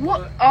found it. What?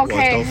 Okay. What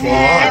the fuck?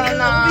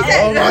 And,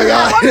 Oh my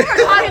god. what we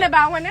were talking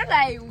about when they're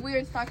like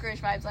weird stalkerish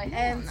vibes, like,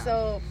 And no.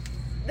 so,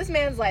 this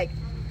man's like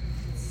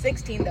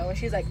 16 though, and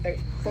she's like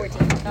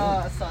 14.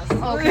 Sus.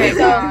 Okay, So-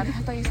 God. I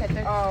thought you said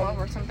 12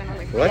 or something. I was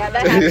like, What? Yeah,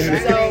 that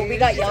happened. So we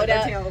got She's yelled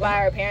 13 at old. by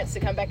our parents to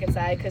come back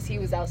inside because he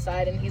was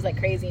outside and he's like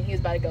crazy and he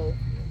was about to go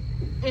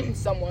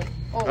someone.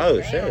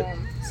 Oh, shit.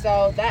 damn.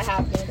 So that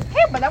happened.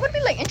 Hey, but that would be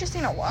like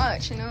interesting to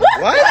watch, you know?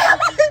 What?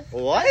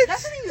 What?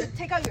 That's when you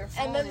take out your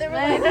phone. And then they were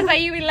Like, like, that's why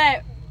you be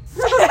like,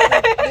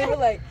 they were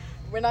like,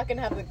 we're not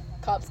gonna have the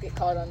cops get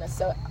called on us.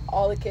 So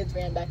all the kids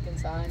ran back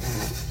inside.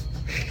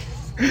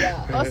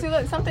 Yeah. oh, see,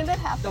 look, something did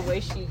happen. the way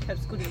she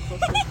kept scooting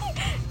closer.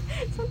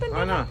 Something Oh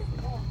did no. happen.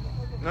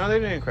 No, they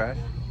didn't crash.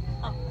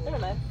 Oh, they're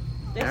alive.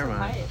 They're Never so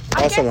mind. quiet. I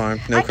False guess- alarm.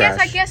 No crash.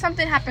 I guess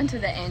something happened to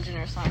the engine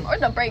or something. Or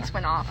the brakes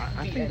went off.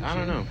 I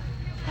don't know.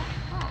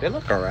 They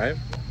look alright.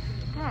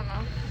 I don't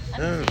know. I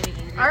didn't see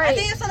anything. Alright. I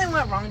think if something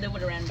went wrong, they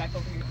would have ran back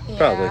over here. Yeah.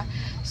 Probably.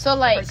 So,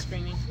 like, Heard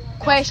screaming.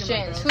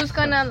 questions. Who's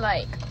gonna,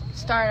 like,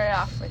 start it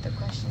off with the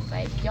questions?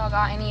 Like, y'all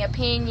got any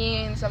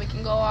opinions so we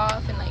can go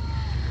off and, like,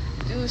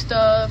 do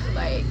stuff?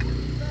 Like,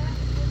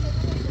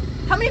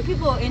 How many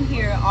people in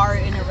here are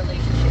in a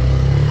relationship?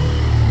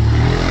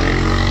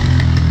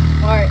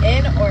 Are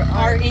in or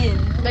Are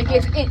in. like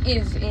it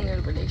is in a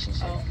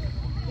relationship. Oh.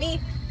 Me.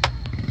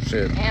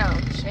 Shit.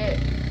 Damn, shit.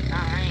 Nah,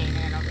 I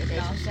ain't in no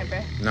relationship, bro.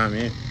 Not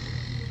me.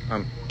 I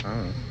don't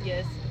know.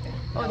 Yes.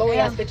 Oh, we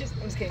damn. ass bitches.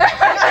 I'm just kidding.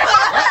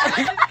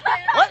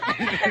 What?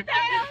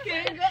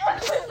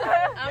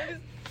 I'm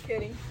just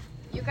kidding.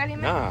 You got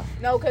him? Nah.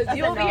 No, because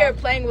you a over no. here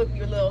playing with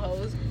your little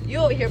hoes. You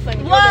over here playing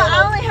with Well, your little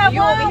I hoes. only have you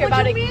one. over here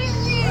What about you to,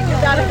 mean? you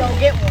gotta go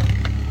get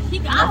one. He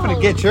got I'm gonna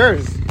hoes. get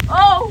yours.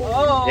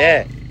 Oh.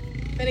 Yeah.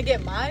 Finna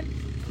get mine?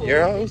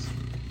 Your hoes?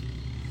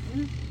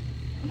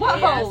 What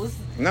Yes. hoes?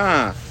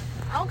 Nah.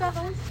 I don't got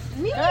hoes.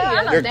 Me.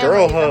 I know Your damn girl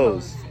well you got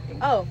hoes.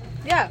 Oh,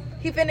 yeah.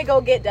 He finna go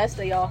get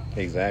Desta, y'all.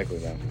 Exactly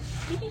though.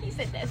 He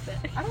said that's it.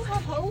 I don't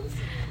have hoes.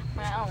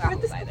 Man, I don't got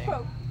hoes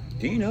either.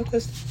 Do you know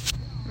this?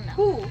 No.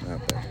 Who?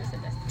 Okay. I just said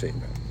that's Take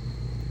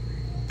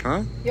that.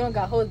 Huh? You don't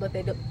got hoes, but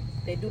they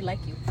do like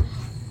you.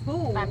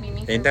 Who? not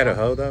me. Ain't that a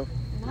hoe though?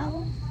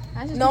 No.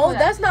 I just No, people that-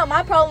 that's not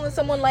my problem when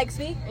someone likes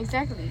me.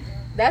 exactly.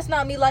 That's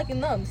not me liking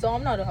them, so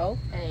I'm not a hoe.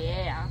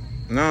 Yeah.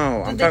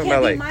 No, I'm They talking can't about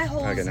be like. my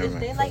hoes Okay, never if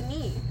mind. they like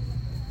me.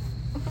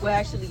 Well,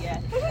 actually, yeah.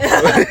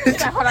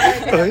 Hold on, let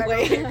me take that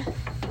Wait. back.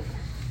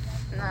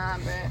 Nah,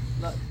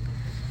 but Look.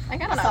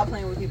 like I I don't stop know.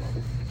 playing with people.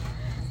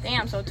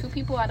 Damn, so 2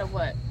 people out of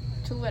what?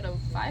 2 out of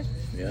 5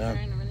 Yeah. are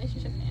in a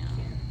relationship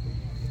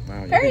now.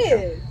 Wow, you Period. can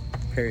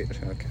count. Period.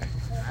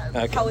 Okay.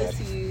 Okay. How is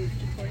he?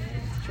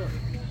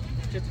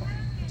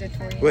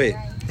 Wait,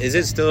 is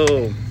it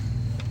still?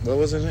 What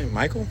was his name?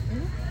 Michael?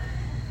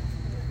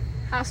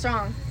 How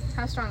strong?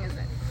 How strong is it?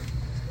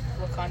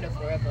 Wakanda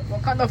forever.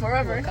 Wakanda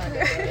forever.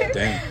 Wakanda forever.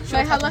 Damn.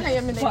 Like how long have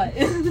you been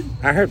dating?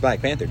 What? I heard Black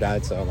Panther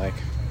died, so like,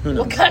 who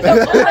knows?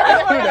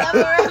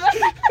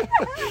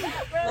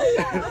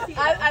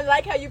 I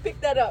like how you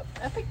picked that up.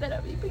 I picked that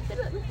up. You picked it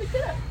up. You picked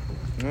it up.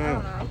 I don't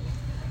Mm,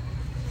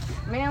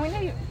 know. Man, we know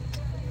you.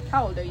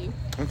 How old are you?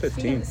 I'm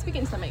 15.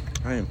 Speaking stomach.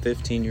 I am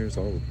 15 years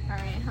old.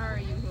 Alright, how are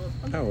you?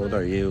 How old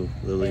are you,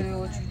 Lily?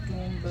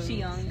 She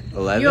young.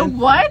 11? You're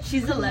what?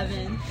 She's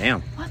 11.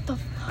 Damn, What the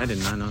I did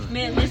not know that.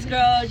 Man, this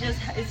girl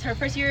it's her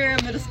first year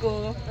in middle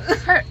school.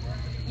 Her,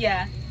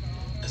 Yeah.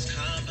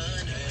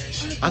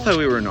 I thought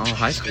we were in all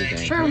high school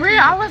gang. for real?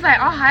 I was like,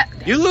 oh, hi.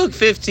 You look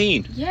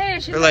 15. Yeah,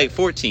 she's Or like you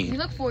 14.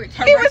 look 14.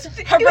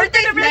 Her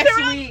birthday's next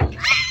week.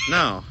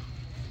 No.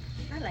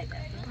 I like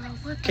that. Bro,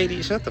 what the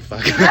Katie, shut the fuck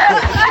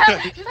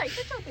up. She's like,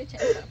 shut your bitch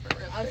ass up for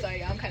real. I'm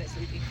sorry, I'm kind of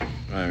sleepy.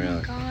 Oh,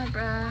 really? God,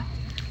 bruh.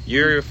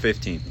 You're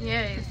 15.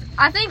 Yes.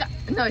 I think,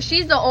 no,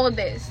 she's the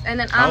oldest. And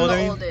then How I'm old the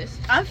are you? oldest.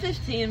 I'm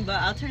 15, but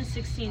I'll turn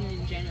 16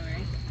 in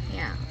January.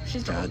 Yeah,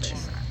 she's the Gotcha.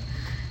 oldest.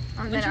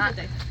 And When's then your I,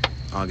 birthday?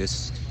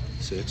 August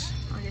 6th.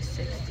 August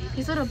 6th.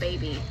 He's a little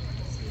baby.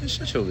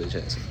 Shut your bitch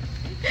ass.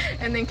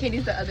 And then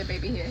Katie's the other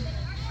baby here.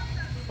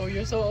 Oh,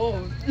 you're so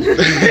old. I'm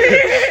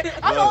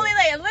Whoa. only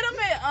like a little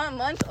bit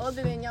months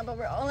older than y'all, but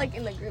we're all like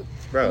in the group.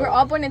 Bro, We're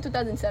all born in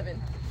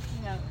 2007.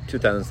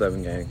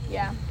 2007 gang.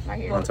 Yeah,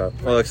 right here. On top.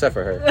 Well, except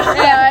for her.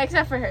 Yeah,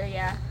 except for her,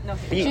 yeah. No.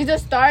 She's the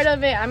start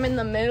of it. I'm in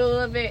the middle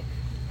of it.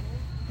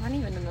 I'm not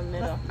even in the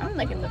middle. I'm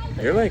like in the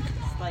You're like,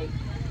 It's like,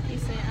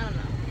 decent. I don't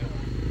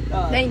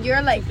know. Then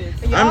you're like,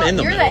 I'm in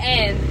the you're middle. the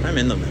end. I'm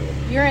in the middle.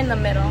 You're in the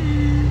middle.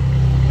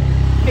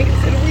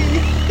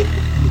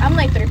 I'm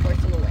like 3/4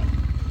 of the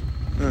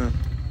way.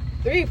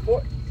 3,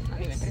 4.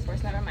 Not even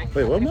 3/4. Never mind.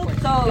 Wait, what Not month?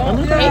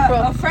 3/4. so you're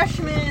April. a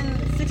freshman,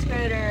 6th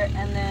grader,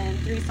 and then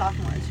 3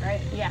 sophomores,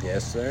 right? Yeah.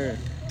 Yes, sir.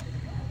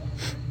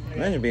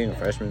 Imagine being a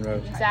freshman, bro.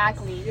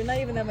 Exactly. You're not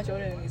even that much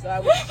older than me, so I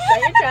would shut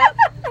your trap.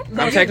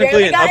 I'm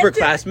technically an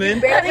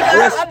upperclassman.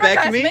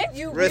 Respect me.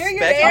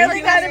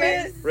 Respect me.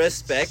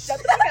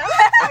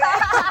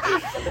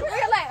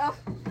 We're like, oh.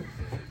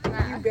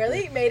 You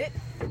barely made it.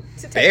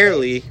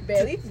 Barely.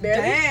 Barely.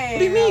 What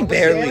do you mean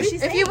barely?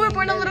 If you were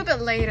born a little bit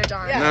later,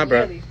 John. Yeah. Nah,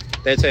 bro. Barely.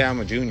 They'd say I'm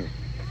a junior.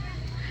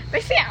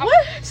 They say,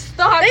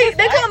 stop.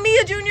 They call me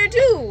a junior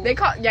too. They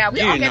call, yeah. You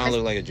do not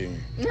look like a junior.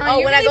 No, Oh,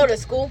 you when really, I go to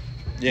school?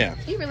 Yeah.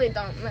 You really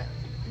don't.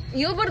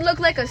 You would look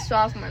like a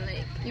sophomore.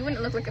 Like, you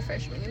wouldn't look like a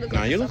freshman. You look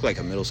like You look like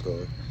a middle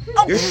schooler.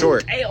 You're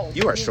short.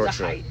 You are short.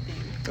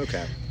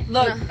 Okay.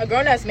 Look, A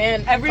grown-ass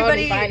man.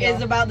 everybody called me fine, is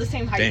y'all. about the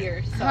same height Damn.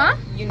 here. So Huh?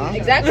 you know.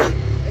 Exactly.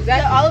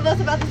 Yeah, all of us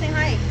about the same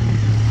height.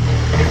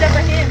 Except for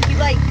him. He's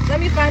like, Let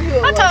me find who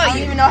it was. I don't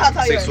even know how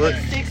tall you 6 are. foot.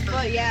 6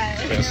 foot,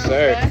 yeah. Yes,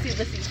 sir.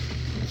 Let's see.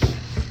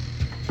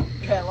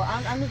 Okay, well,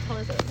 I'm the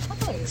tallest.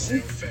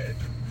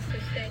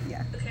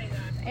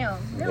 Damn.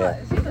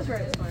 Yeah. See the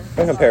shortest one.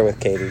 Don't compare with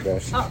Katie, bro.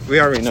 We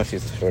already know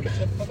she's the shortest.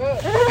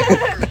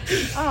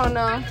 Oh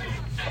no.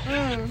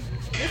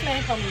 This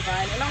man called me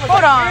fine. And I was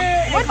Hold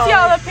like, on. What's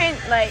y'all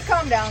opinion? Like,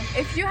 calm down.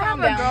 if you have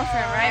Calm a down.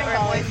 girlfriend, right, or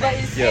a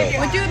boyfriend, Yo.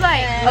 would you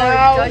like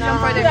judge them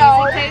for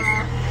their music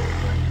taste?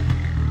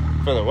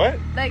 For the what?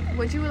 Like,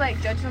 would you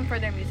like judge them for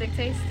their music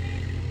taste?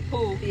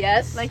 Who?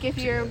 Yes. Like, if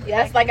you're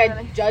Like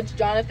I judge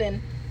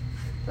Jonathan.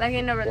 like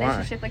in a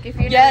relationship, like if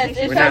you're in a Yes, if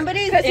relationship.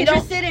 somebody's Because he don't-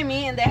 interested in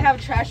me and they have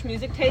trash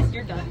music taste,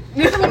 you're done.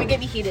 He's gonna get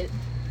me heated.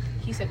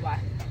 He said why?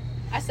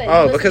 I said.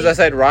 Oh, listen, because I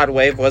said Rod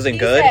Wave wasn't he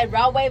good? said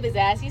Rod Wave his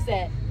ass. He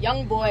said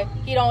young boy,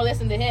 he don't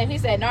listen to him. He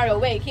said Nardo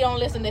Wake, he don't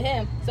listen to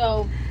him.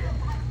 So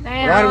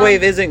Damn. Rod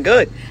Wave isn't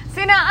good.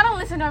 See, now I don't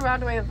listen to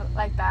Rod Wave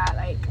like that.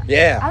 Like,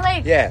 Yeah. I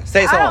like. Yeah.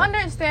 Say I don't something.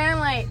 understand.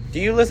 Like, Do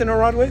you listen to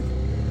Rod Wave?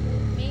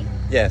 me,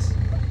 Yes.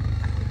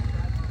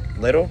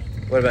 Little?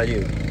 What about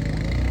you?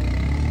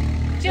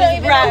 she don't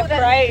even know Rap, who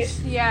that. right?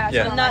 yeah,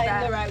 Yeah. something Not like in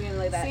that. the rap game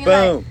like that. See,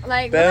 Boom.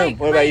 Like, Boom. like,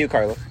 What about you,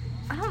 Carla?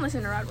 I don't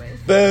listen to Rod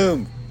Wave.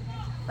 Boom.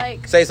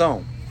 Like, Say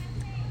something.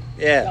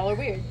 Yeah. Y'all are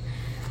weird. You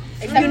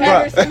Except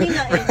never Bruh. see me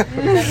nothing.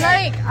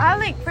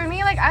 for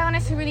me, like, I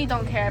honestly really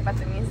don't care about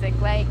the music.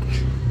 Like,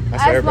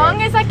 That's as everybody.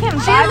 long as I can.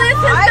 she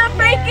listens to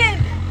freaking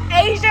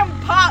Asian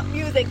pop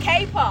music,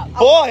 K-pop.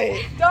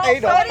 Boy! Don't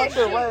Ain't no play fucking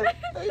shit. word.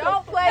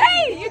 Don't play.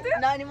 Hey, you do?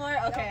 Not anymore?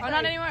 Okay. Oh,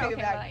 not anymore. Take it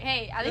Okay, back. but like,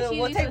 hey, at least you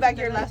We'll used take to back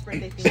listen your to last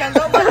birthday theme.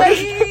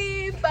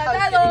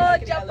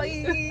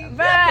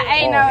 Bruh,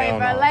 ain't no Oh, way, hell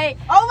but no. like,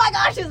 Oh my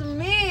gosh, it's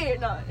me!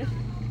 No.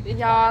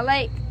 y'all,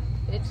 like,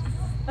 It's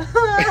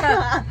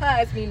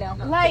me now.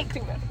 like,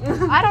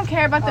 I don't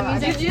care about the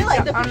music. Did you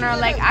like the I don't know,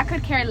 like, I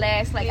could care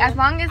less. Like, as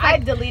long as I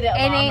like, deleted it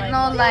ain't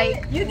no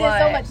like. You did what?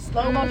 so much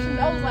slow motion.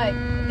 I was like,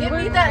 give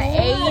me that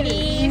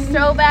 80s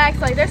throwbacks.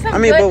 Like, there's some. I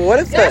mean, good, but what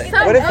if there's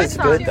some it's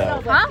good songs.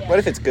 though? Huh? What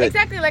if it's good?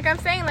 Exactly, like I'm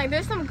saying, like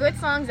there's some good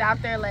songs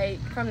out there, like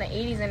from the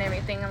 80s and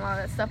everything and all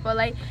that stuff. But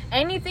like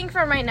anything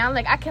from right now,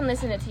 like I can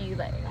listen to you,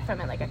 like from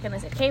it. Like I can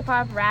listen to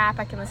K-pop, rap.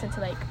 I can listen to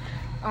like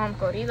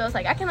corridos.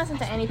 Like I can listen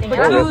to anything. But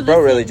And I- you-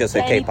 bro really just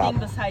said anything K-pop.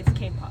 besides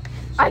K-pop.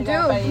 I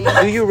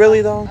do. Do you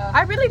really though?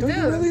 I really Do do.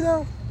 you really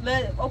though?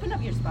 Open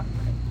up your Spotify.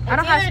 I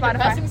don't have Spotify.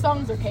 Depressing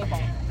songs or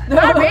K-pop.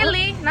 Not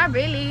really. Not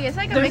really. It's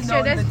like a There's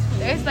mixture. no in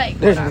There's like.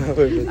 There's hold on.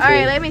 no in All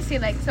right, let me see.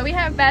 Like, so we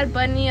have Bad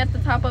Bunny at the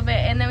top of it,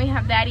 and then we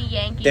have Daddy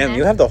Yankee. Damn, and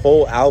you have the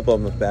whole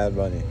album of Bad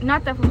Bunny.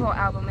 not the whole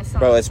album. It's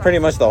Bro, it's pretty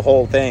much the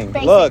whole thing.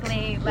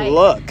 basically, Look. like,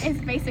 Look. It's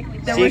basically.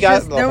 She There was, got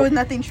just, the there whole- was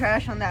nothing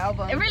trash on the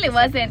album. It really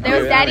wasn't. There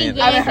was I Daddy mean,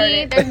 I haven't heard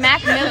Yankee. it. There's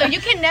Mac Miller. You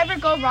can never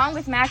go wrong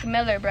with Mac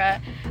Miller, bruh.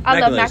 I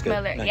love Miller's Mac good.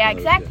 Miller. Mac Yeah,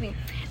 Miller's exactly.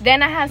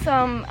 Then I have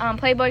some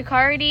Playboy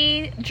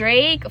Cardi,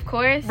 Drake, of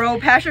course, Bro,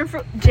 passion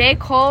fruit. J.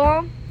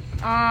 Cole,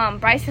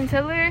 Bryson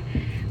Tiller,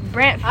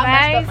 Brent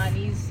I messed up my Faiyaz,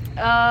 knees.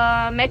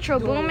 Metro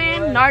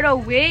Boomin, Nardo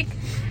Wick,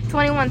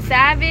 21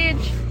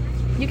 Savage.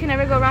 You can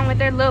never go wrong with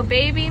their Lil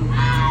Baby,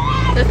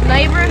 The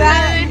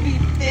Neighborhood,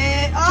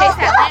 Chase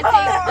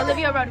Atlantic,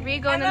 Olivia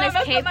Rodrigo, and then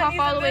there's K-pop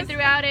all the way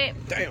throughout it.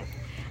 Damn.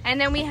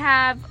 And then we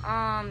have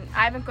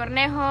Ivan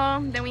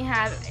Cornejo. Then we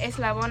have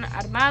Eslabon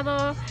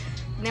Armado.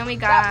 Then we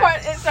got That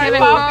part, it started Kevin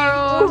popping.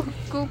 Caro, It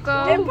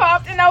Cuco.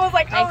 popped, and I was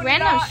like, Like oh,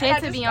 random no, I shit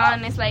had to be stop.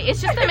 honest. Like it's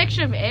just a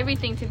mixture of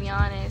everything to be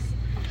honest.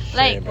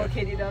 Like bro.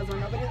 Katie does when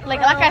nobody's like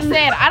I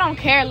said, I don't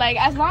care. Like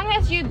as long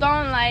as you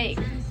don't like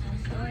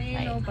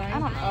I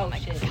don't know,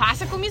 like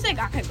classical music,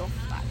 I could go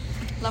for that.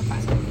 Love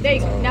classical. There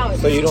you go. Now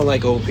it's So you don't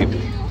like old people?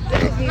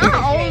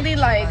 Not only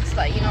like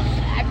you know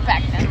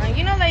back then. Like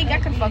you know like I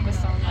could fuck with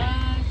some, like,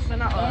 but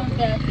not all.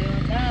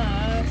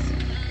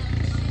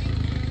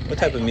 What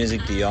type of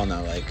music do y'all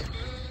not like?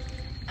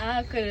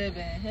 I could have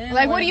been him.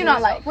 Like what do you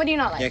not like? What do you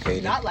not like? Yeah,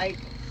 Katie. not like.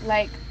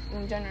 Like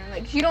in general,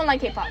 like she don't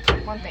like K-pop.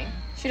 One thing,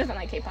 she doesn't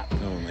like K-pop.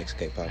 No one likes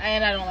K-pop.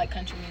 And I don't like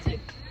country music.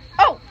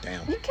 Oh,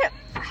 Damn. you can't.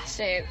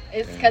 Shit.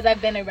 It's because I've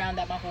been around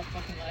that my whole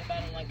fucking life. I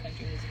don't like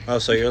country music. Oh,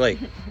 so you're like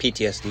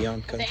PTSD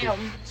on country?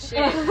 Damn.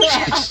 Shit.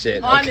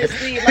 Shit. Okay.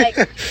 Honestly, like,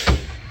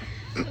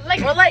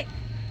 Like, like.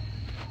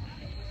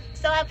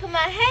 so I put my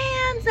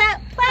hands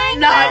up, playing.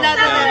 No.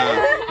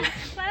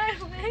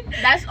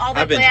 That's all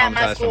they I've been play at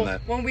my traumatized school from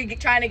that. when we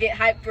trying to get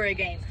hyped for a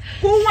game.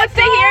 Who wants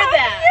to hear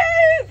that?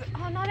 Yes.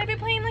 Oh no, they be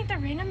playing like the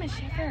random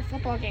shit for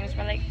football games,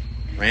 but like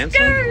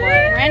Ransom?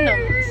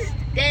 randoms.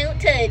 Don't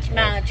touch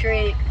my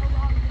trick.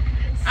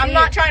 See, I'm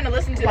not trying to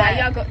listen to why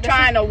that. y'all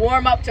Trying to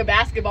warm up to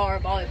basketball or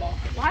volleyball.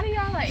 Why do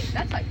y'all like?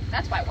 That's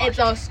why. It's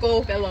a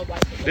school full of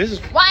white people. This is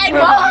White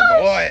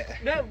boy.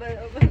 No,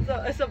 but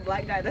it's a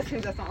black guy that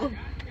sings that song.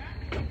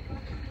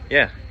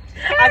 Yeah.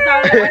 I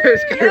saw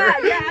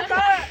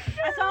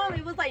I saw him.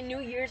 It was like New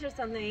Year's or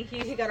something.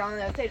 He got on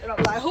that stage and I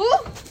was like, who?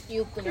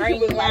 You can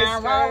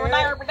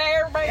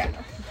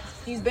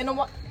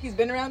He's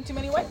been around too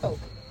many white folk.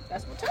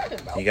 That's what we're talking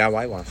about. He got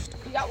whitewashed.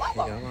 He got white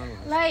folk.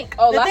 Like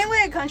The thing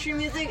with country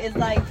music is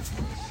like,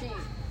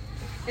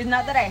 it's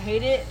not that I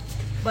hate it,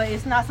 but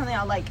it's not something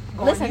I like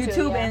go Listen on to,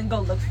 YouTube yeah. and go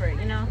look for it.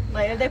 You know,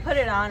 like if they put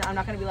it on, I'm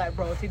not gonna be like,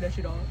 bro, take that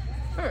shit on.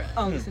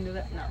 Oh, listen to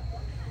that. No.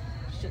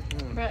 It's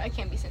just, But I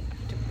can't be sent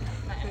to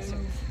my answers.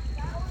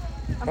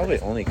 Probably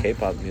only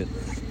K-pop music.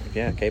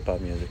 Yeah,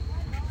 K-pop music.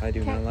 I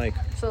do not like.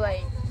 So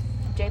like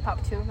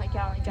J-pop too, like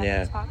y'all like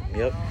Japanese pop.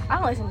 Yep. I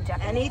don't listen to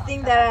Japanese. Anything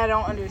pop. that I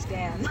don't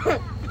understand.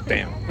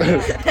 Damn.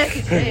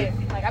 Shit.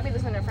 Like I be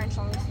listening to French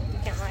songs. You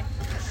can't lie.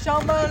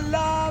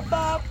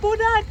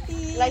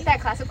 Like that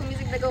classical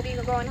music that go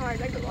going hard.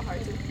 That go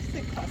hard too.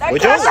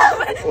 Would y'all?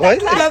 What?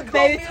 the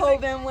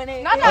Beethoven when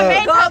it. Not that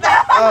Beethoven.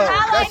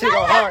 That shit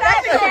go hard.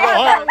 That shit go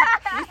hard.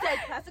 You said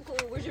classical.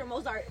 Where's your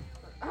Mozart?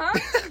 Huh?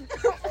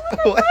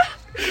 What?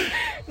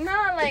 No,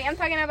 like I'm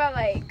talking about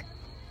like.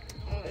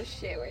 Oh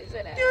shit, where is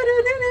it at?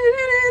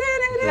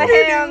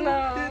 Hell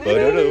no.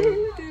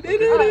 Ba-do-do.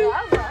 Oh,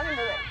 I don't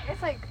know.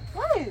 It's like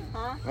what?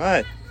 Huh?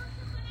 What?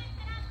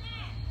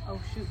 Oh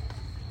shoot.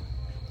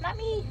 Not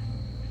me.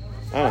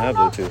 I don't have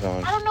Bluetooth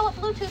on. I don't know what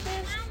Bluetooth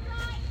is.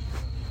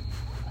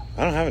 I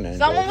don't have an Android.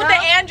 Someone with the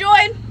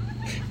Android?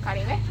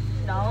 Karime?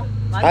 No.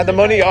 I had the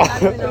money off.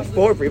 There's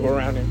 4 people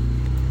around here.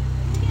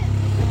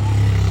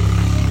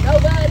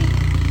 Nobody.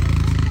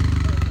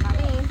 Not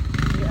me.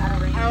 I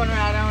don't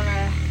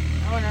know.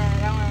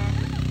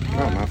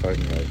 Oh my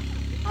fucking god.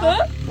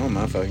 Huh? Oh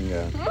my fucking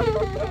god.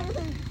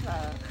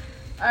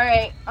 All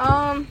right.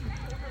 I'm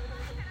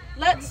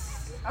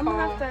I'm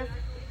gonna have to.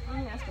 Let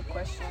me ask a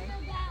question.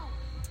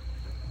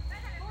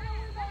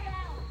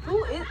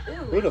 Who is?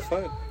 Who the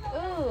fuck?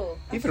 Ooh.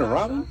 Even a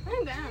Robin?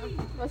 I'm down.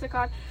 What's it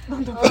called? The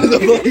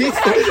police.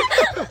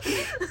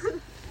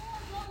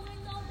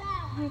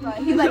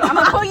 He's like, I'm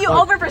gonna pull you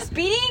over for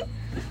speeding.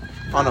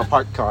 On a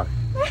parked car.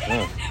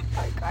 Yeah.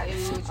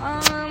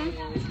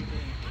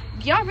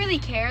 Do y'all really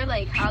care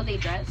like how they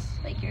dress,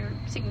 like your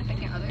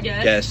significant other?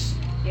 Yes.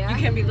 Yeah.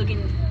 You can't be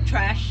looking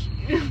trash.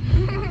 Damn.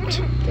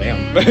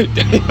 Damn. You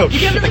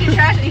can't be looking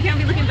trash and you can't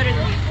be looking better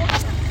than me.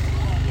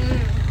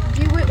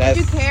 Would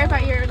you care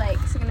about your like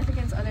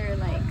significant other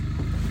like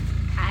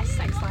past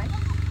sex life?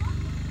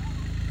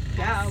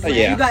 Yeah.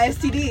 Yeah. You got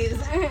STDs.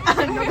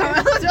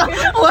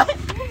 What?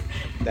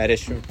 That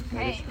is true.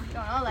 Hey,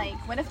 don't know. Like,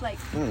 what if like,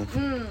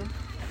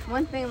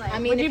 one thing like, I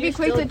mean, would if you be you're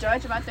quick still- to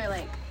judge about their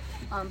like,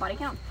 body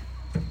count?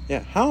 Yeah.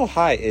 How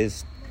high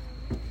is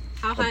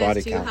How a high body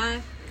is too count?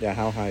 high? Yeah,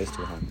 how high is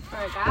too high? For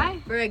a guy?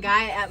 For a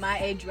guy at my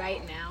age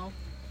right now.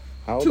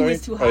 How old 2 are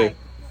is you? too Oh, high.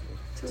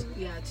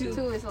 Yeah,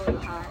 Two is a little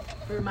high.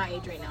 for my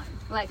age right now.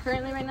 Like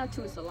currently right now,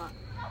 2 is a lot.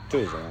 2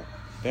 is a lot.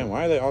 Damn,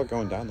 why are they all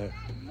going down there?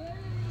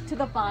 To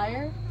the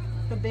fire?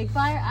 The big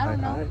fire? I don't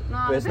know.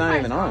 No, But it's not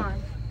even on.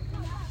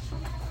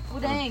 Well,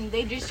 dang,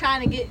 they just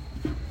trying to get.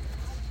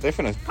 They're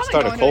finna Probably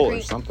start a going to the cold or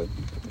creek. something.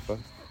 What the fuck?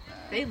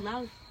 They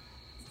loud.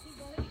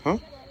 Huh?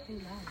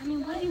 I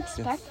mean, what do you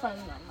expect from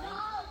them?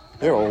 Like,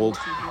 They're old.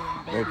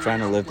 They're trying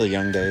to live the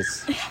young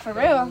days. for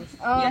real?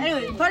 Yeah,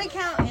 anyway, body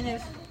count, and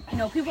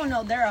if people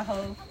know they're a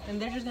hoe, then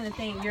they're just gonna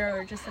think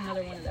you're just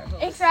another one of their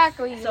hoes.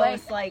 Exactly. So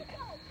it's like,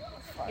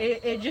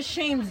 it just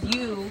shames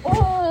you,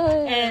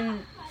 oh. and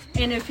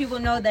if people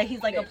know that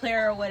he's like a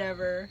player or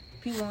whatever,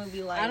 people will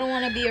be like, I don't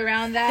want to be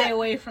around stay that.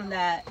 away from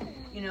that.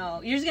 You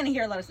know, you're just gonna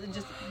hear a lot of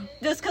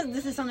just because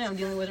this is something I'm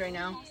dealing with right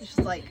now. It's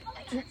just like,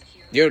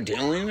 You're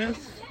dealing with?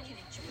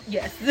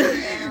 yes.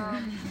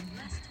 I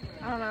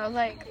don't know.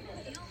 Like,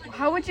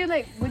 how would you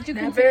would you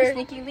Never- consider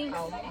sneaky links?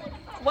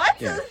 What?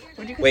 Yeah.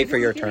 Would you Wait for consider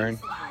your sneaky turn.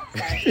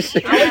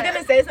 I was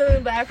gonna say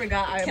something, but I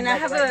forgot. Can I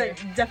have a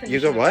definition?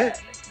 Use a of what?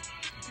 that?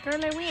 links? Girl,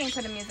 like, we ain't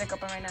putting music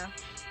up on right now.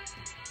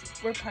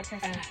 We're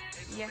podcasting.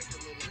 Yeah.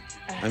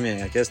 I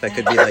mean, I guess that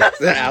could be like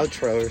the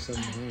outro or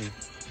something.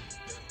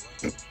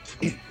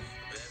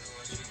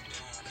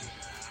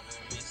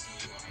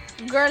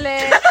 Girl,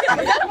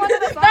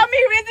 Stop me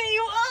raising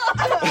you up.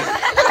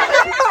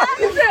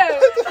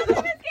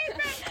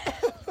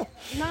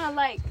 no,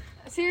 like,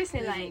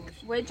 seriously, like,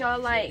 would y'all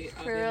like,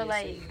 for real,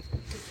 like,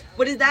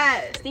 What is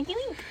that? sneaky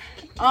link?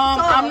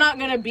 I'm not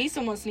gonna be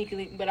someone sneaky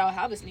link, but I'll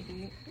have a sneaky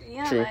link.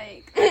 Yeah, True.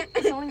 like,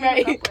 someone you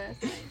Right. hook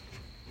up with.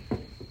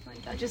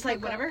 Like, y'all Just hook like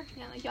up. whatever?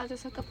 Yeah, like, y'all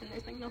just hook up and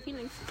there's, like, no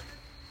feelings.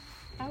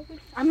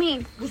 I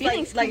mean, It's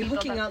feelings like can be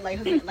built hooking up, like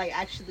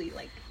actually,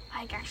 like.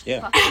 Like, actually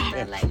Yeah. fucking,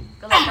 but, like,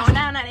 go, like, going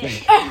down on it.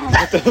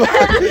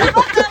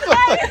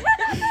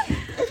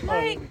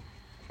 Like,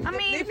 I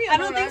mean, I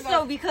don't think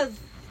so because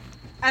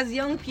as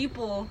young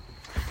people,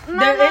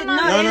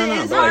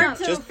 It's hard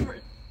to. Just...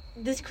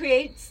 This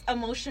creates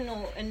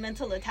emotional and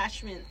mental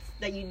attachments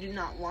that you do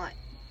not want.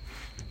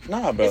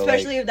 Nah, bro.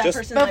 Especially if that just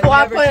person. Before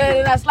I put it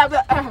in, I slap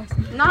the ass.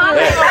 Nah,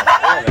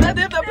 I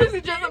did the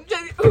pussy just. I'm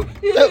just.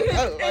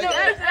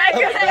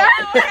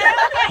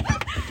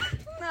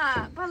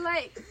 Nah, but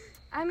like,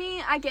 I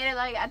mean, I get it.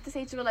 Like at this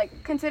age, we're like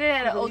considered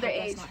at an older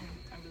age. I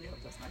really hope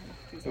that's not him.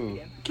 Please Who?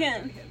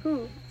 Ken.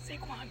 Who?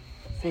 Saquon.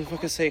 Who the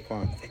fuck is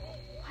Saquon?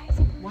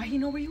 Why he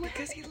know where you at?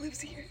 Because he lives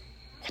here.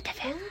 What the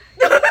fuck?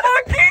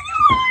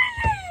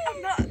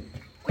 I'm not. Wait,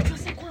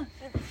 what's Saquon?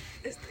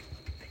 It's the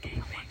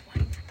gangbang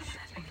one. The one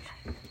that's making that.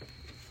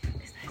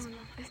 Is that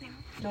his name?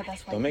 No,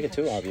 that's why. Don't make it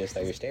too obvious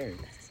that you're staring.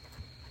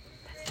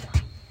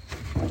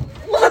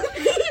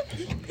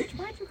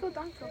 Why'd you go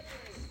down so?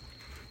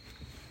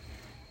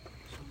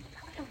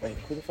 Wait,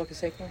 who the fuck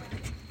is Saquon?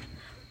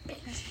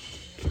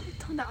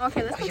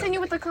 Okay, let's continue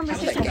with the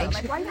conversation.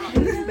 Like, why not?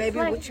 Baby,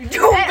 like, what you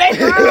doing?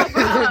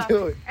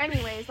 Doing?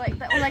 Anyways,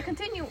 like,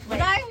 continue.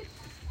 Like, I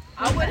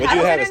would. Would you I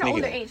have a at an sneaky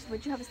older link? age.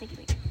 Would you have a sneaky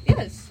link?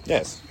 Yes.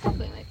 Yes.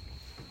 Exactly. Like,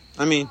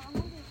 I mean,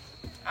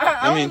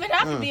 I don't even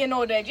have to be an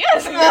old age.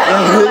 Yes.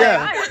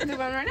 Yeah. I have to do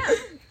one right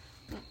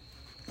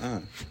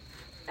now.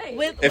 Hey,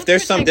 if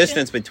there's some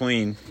distance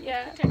between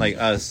yeah. like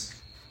us,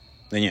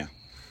 then yeah.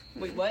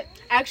 Wait, what?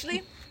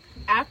 Actually,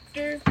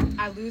 after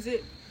I lose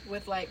it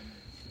with like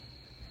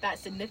that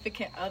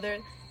significant other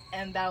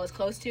and that I was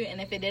close to,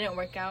 and if it didn't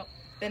work out,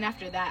 then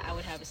after that I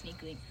would have a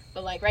sneak link.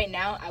 But like right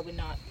now, I would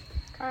not.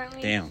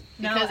 Currently. Damn.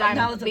 Because No, I'm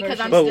that was a because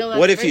I'm virgin. still. But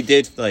what a if you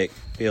virgin. did like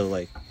feel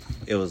like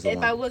it was the If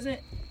one? I wasn't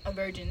a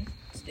virgin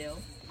still,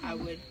 I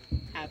would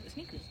have a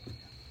sneak link.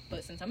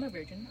 But since I'm a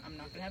virgin, I'm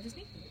not gonna have a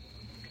sneak link.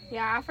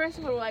 Yeah, I first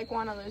would like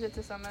want to lose it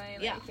to somebody.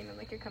 Like, Yeah. you know,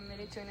 like you're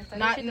committed to, and if that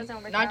Not shit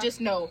doesn't work not out, just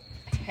no.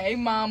 Hey,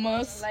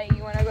 mamas. like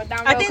you want to go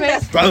down I real think quick.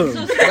 that's Boom.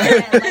 so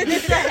sad. Like,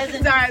 this is a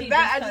hesitancy Sorry,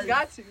 that I because just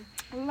got to.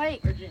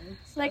 Like, virgins.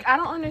 like I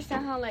don't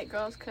understand how like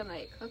girls could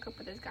like hook up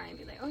with this guy and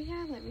be like, oh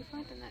yeah, let me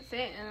fuck, and that's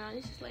it, and I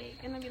was just like,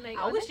 and I'd be like,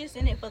 I oh, was just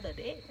in it for the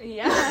dick.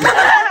 yeah.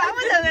 I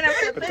was just in it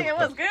for the thing. It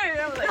was good.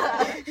 I was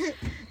like,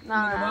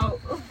 nah,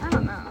 I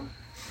don't know.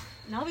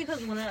 No,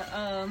 because one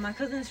of my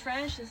cousin's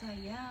friends, she's like,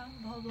 yeah,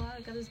 blah, blah,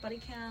 I got this body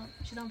count.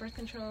 She's on birth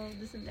control,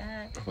 this and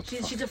that. What the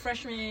fuck? She's a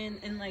freshman,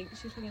 and, like,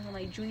 she's fucking with,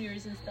 like,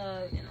 juniors and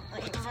stuff. And I'm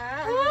like, she's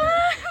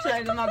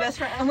like, my best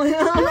friend. I'm like,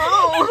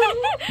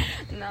 oh,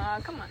 Nah,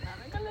 come on now.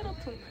 Like a little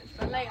too much.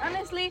 But like,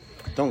 honestly.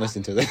 Don't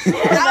listen to this.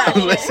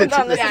 Don't listen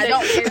to this. Yeah,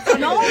 don't.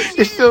 no.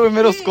 You're still in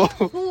middle school.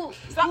 Who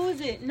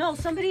is it? No,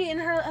 somebody in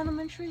her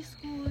elementary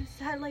school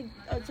had, like,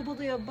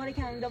 supposedly a body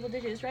count in double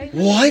digits, right?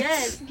 What?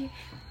 Yes.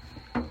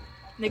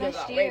 Nigga Last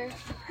got year. raped.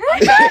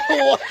 What?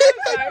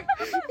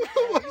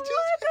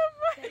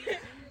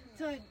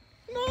 So,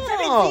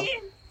 No.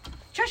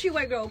 trashy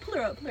white girl, pull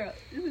her up.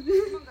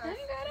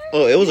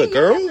 Oh, it was a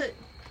girl?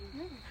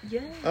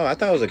 Yeah. Oh, I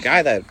thought it was a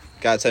guy that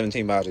got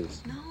 17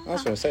 bodies. No. I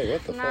was gonna say,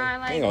 what the Nah,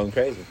 fuck? like- Ain't going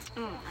crazy.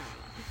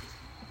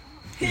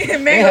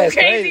 Man, has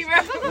crazy,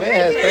 bro. Man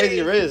has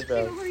crazy wrist,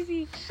 bro. I feel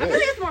Shit. like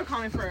it's more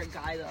common for a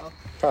guy though.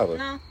 Probably.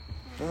 No. I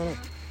don't know.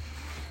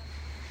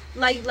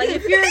 Like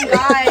if you're a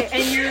guy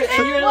and you're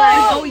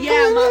like, oh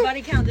yeah, my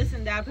body count this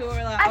and that, people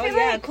are like, oh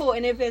yeah, cool.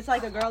 And if it's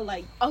like a girl,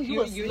 like, Oh,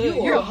 you're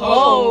you're a a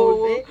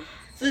hoe. hoe.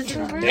 So it's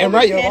just Damn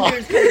right you are.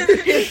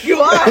 you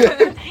are.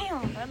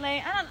 Damn, but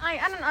like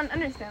I don't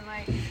understand.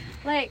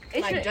 Like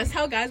it Like should, just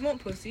how guys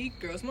want pussy,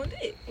 girls want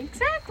dick.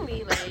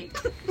 exactly. Like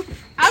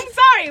I'm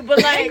sorry, but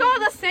they like go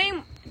the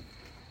same.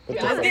 What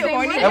Guys the get fuck?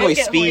 horny. That boy girls get horny.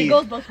 It speed.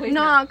 goes both ways.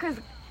 No, cause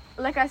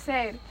like I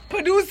said,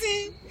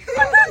 Padusi.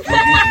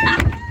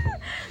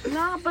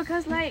 no,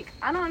 because like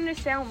I don't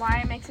understand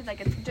why it makes it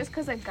like it's just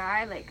cause a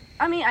guy like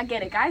I mean I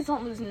get it. Guys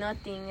don't lose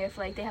nothing if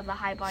like they have a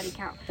high body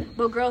count,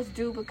 but girls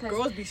do because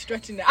Girls be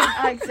stretching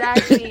out.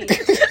 exactly.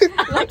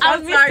 Like I'm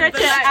I'll be sorry, stretching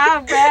but like-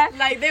 out, bruh.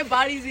 Like their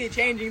bodies be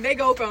changing. They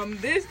go from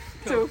this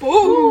to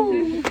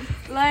Ooh.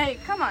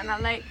 Like come on now,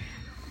 like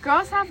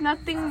girls have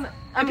nothing.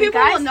 I And mean,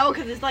 people guys will know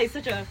because it's like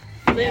such a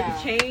big Yeah.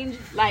 change.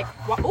 like.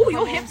 Oh,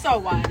 your hips are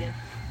widened.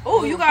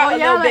 Oh, you got a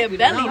yeah, little like, bit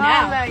belly no,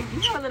 now. Like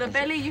you have a little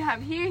belly, you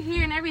have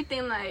here, and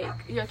everything, like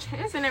your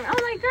chest and everything.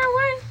 I'm like, girl,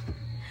 what?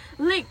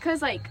 Like,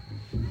 cause like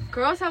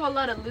girls have a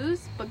lot of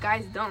loose, but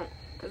guys don't.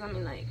 Cause I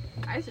mean, like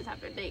guys just have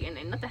their dick and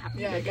then nothing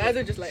happens. Yeah, to their guys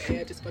dick. are just like, hey,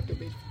 I just fucked a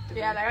bitch.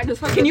 Yeah, like I just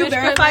fucked Can a you bitch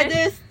 'cause, verify like,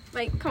 this?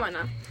 Like, come on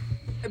now.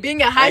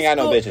 Being a I high ain't got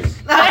no school. bitches.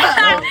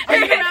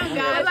 Being around But,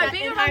 guys, like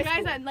being in around high guys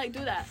school. that like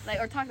do that, like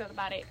or talk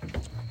about it.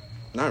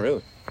 Not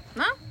really.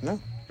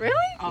 Really?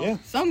 Oh, Yeah.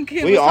 some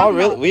kid We was all talking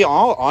really, about- we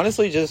all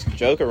honestly just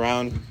joke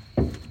around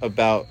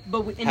about.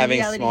 But in Having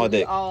reality, small we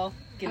dick. all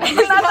get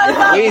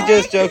We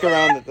just joke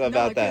around No,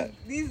 about 'cause that.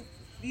 These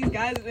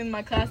guys in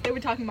my class, they were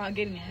talking about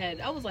getting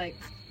head. I was like,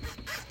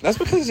 That's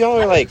because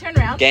y'all are like turn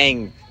around.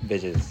 gang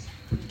bitches.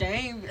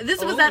 Dang.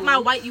 This was at my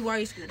white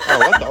URI school. Oh,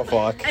 what the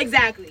fuck?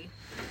 Exactly.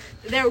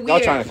 They're weird. Y'all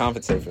trying to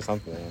compensate for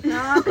something.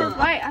 No, cause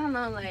like I don't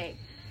know, like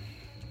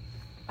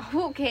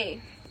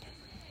okay,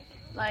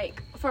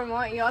 like from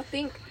what y'all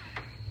think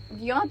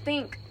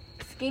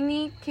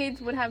skinny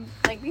kids would have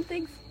like these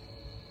things?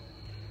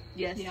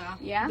 Yes. Yeah.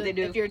 Yeah? They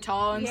do. If you're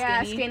tall and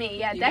Yeah, skinny. skinny.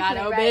 Yeah, you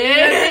definitely. got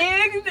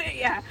Right. big.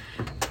 Yeah.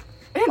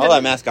 All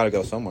that mass gotta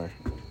go somewhere.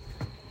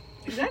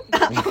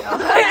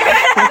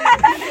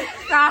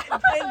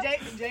 And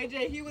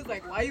JJ, he was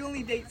like, "Why you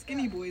only date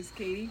skinny boys,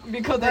 Katie?"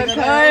 Because What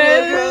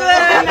are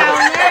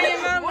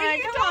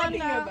you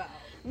talking about?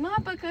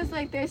 Not because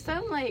like there's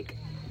some like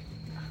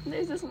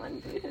there's this one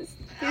dude his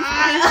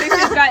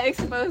pictures got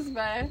exposed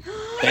by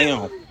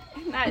Damn.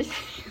 not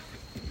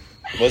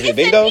Was it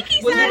big though? Was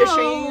it a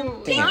shame?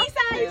 Damn.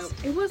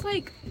 it was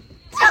like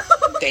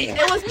Damn.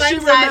 It was fun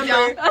size,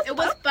 y'all. It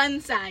was fun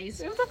size.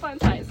 it was a fun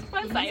size.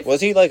 Was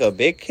he like a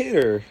big kid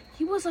or?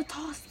 He was a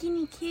tall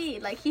skinny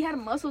kid, like he had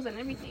muscles and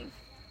everything.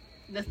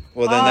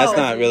 Well, then that's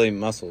not really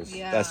muscles.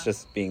 Yeah. That's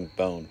just being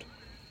boned.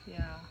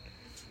 Yeah.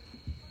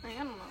 Like,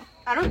 I don't know.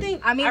 I don't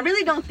think. I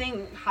really don't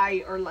think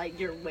height or like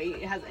your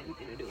weight has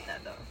anything to do with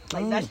that though.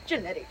 Like that's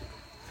genetic.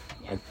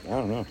 I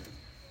don't know.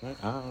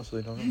 I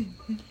honestly don't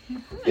know.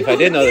 If I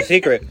did know the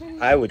secret,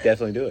 I would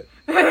definitely do it.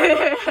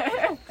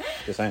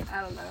 Just saying.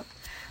 I don't know.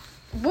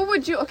 What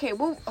would you? Okay.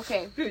 Well,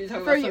 okay. You're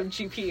talking For about you.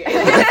 some GPA.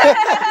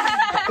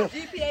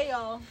 GPA,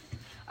 y'all.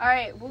 All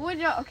right. What would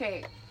y'all?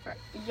 Okay. For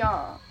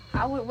y'all,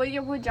 what would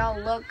y'all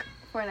look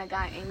for in a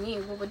guy? And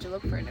you, what would you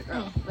look for in a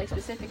girl? Like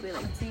specifically,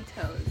 like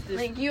details.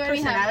 Like you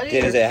already have.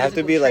 Does it have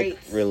to be like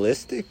traits?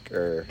 realistic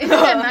or? It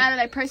doesn't matter.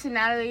 Like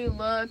personality,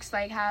 looks,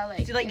 like how,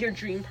 like. Is it like your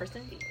dream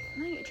person?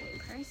 Not your dream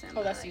person. Oh,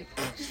 but, that's like, you.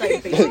 Just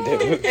like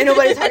ain't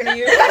nobody talking to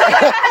you.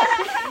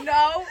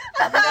 No.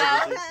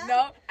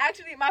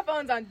 Actually, my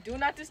phone's on Do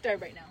Not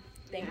Disturb right now.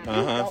 Thank you.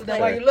 Uh-huh. So that's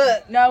why you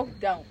look. No,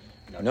 don't.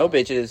 No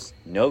bitches,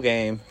 no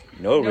game,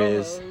 no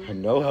Riz,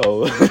 no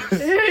hoes.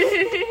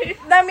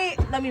 Let me.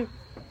 Oh, Let me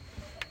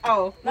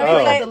Oh.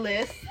 play the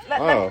list.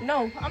 Oh.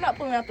 No, I'm not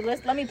pulling out the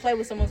list. Let me play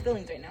with someone's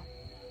feelings right now.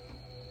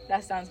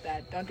 That sounds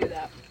bad. Don't do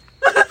that.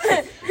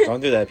 Don't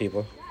do that,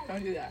 people.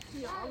 Don't do that.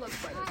 Y'all look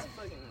for this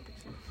fucking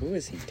picture. Who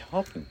is he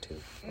talking to?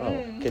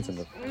 Oh, kids in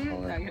the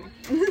corner.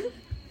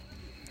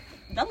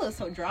 That looks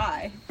so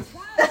dry.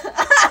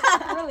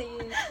 Really?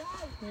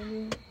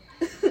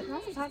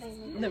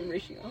 The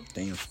ratio.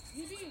 Damn.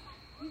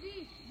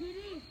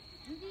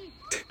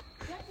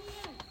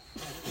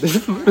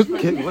 This little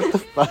kid, what the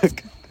fuck?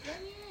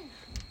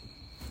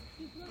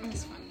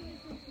 That's funny.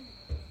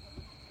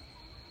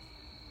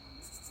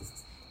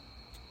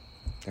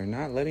 They're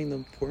not letting the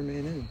poor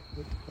man in.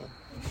 What the fuck?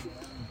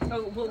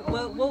 Oh,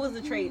 what was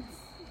the traits?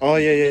 Oh,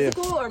 yeah.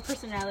 Physical or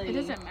personality? It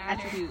doesn't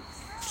matter.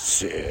 Attributes.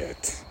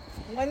 Shit.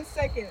 1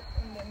 second,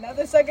 and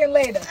another second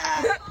later.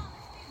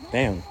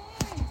 Damn.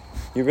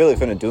 You really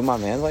finna do my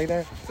man like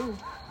that? Ooh.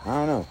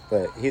 I don't know,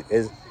 but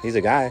he's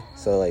a guy,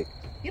 so like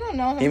You don't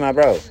know him. he my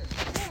bro.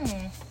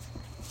 Hmm.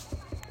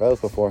 Bros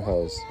before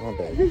hoes. My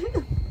bad. What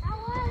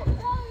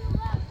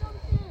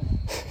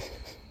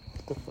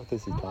the fuck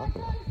is he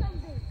talking about?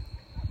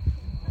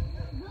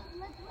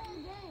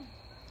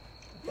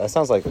 That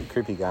sounds like a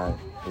creepy guy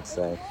would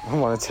say. I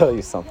want to tell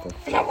you something.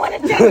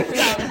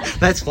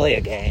 Let's play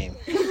a game.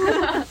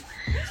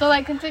 So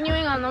like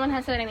continuing on, no one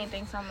has said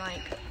anything. So I'm like,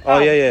 Oh,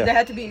 They yeah.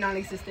 had to be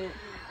non-existent.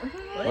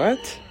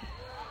 What?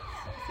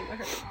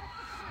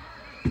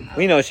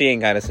 We know she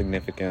ain't got a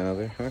significant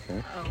other.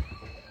 Okay.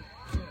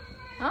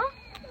 huh?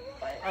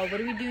 Oh,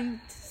 what are we doing?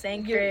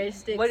 Saying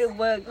characteristics.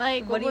 What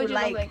Like, what what do would you you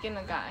like? look like in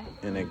a guy?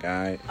 And a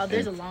guy. Oh,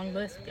 there's a long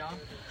list, y'all.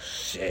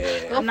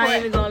 Shit. Go I'm not for it.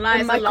 even gonna lie.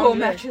 And It's a Michael long list.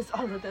 matches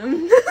all of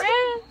them.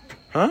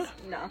 Huh?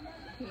 No.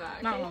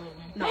 Not all of them.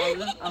 No, all of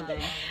them. Okay.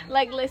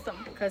 Like list them.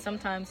 Because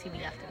sometimes he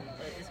be after me,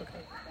 but it's okay.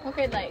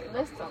 Okay, like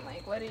list them.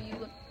 Like, what do you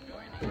look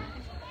for in a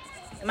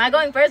guy? Am I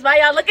going first? Why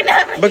y'all looking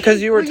at me?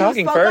 Because you were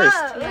talking spoke first.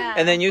 up. Yeah.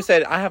 And then you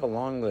said, I have a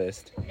long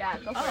list. Yeah,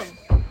 go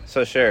for it.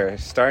 So sure,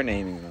 start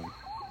naming them.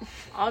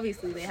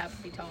 Obviously, they have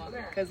to be tall.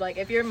 Because, like,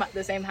 if you're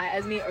the same height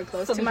as me or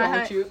close to Something's my wrong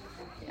height, with you.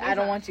 I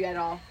don't want you at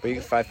all. But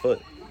you're 5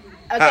 foot.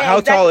 Okay, How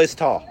tall is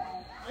tall?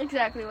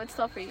 Exactly. What's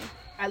tough for you?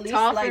 At least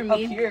Tall like for up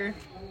me. here.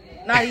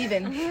 Not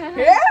even.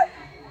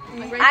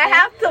 Like right I there?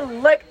 have to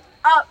look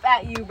up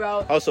at you,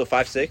 bro. Also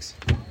 5'6"?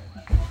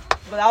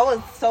 But that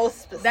was so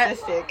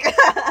specific.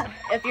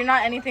 If you're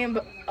not anything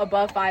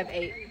above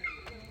 5'8".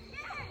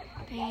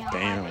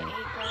 Damn.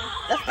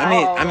 That's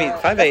I mean,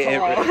 tall, 5'8" that's ain't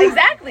tall. really-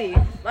 Exactly.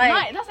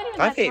 Like, that's not even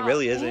 5'8" that tall.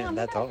 really isn't Damn,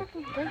 that you tall. gotta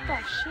fucking break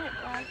that shit,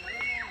 bro.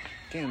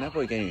 Damn, that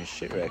boy getting his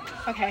shit wrecked.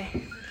 okay.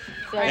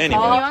 So Anyway.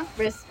 tall,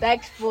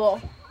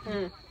 respectful.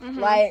 Mm-hmm.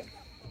 Like,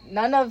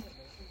 none of...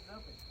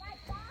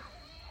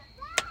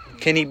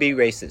 Can he be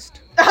racist?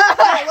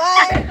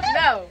 What?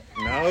 No.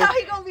 No? How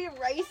he gonna be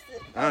racist?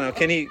 I don't know.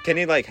 Can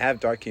he like have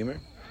dark humor?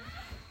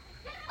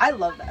 I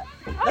love that.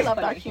 I love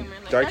funny. dark humor.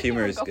 Like, Dark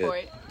humor is go good. for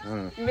it. I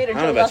don't know. You made a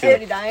I don't know joke about about you.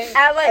 somebody dying.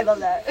 At, like, I love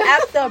that.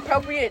 At the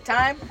appropriate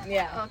time,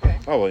 yeah. Okay.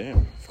 Oh, well, yeah,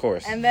 of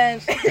course. And then...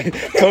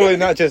 Totally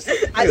not just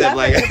I them,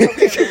 like, laugh at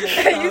the you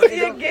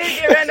see a kid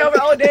get ran over,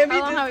 oh damn, How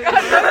long he have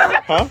just... you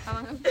been? huh? How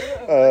long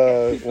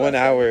have you been? 1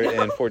 hour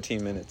and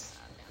 14 minutes.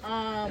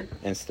 That's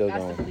And still to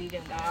going. believe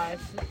in God.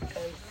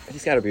 Because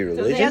He's got to be Yeah,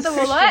 religious. the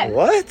what?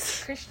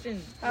 What?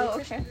 Christian. Oh,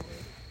 okay.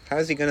 How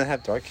is he going to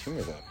have dark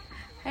humor, though?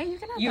 Hey, you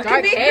can have You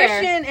dark can be hair.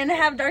 Christian and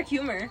have dark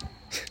humor.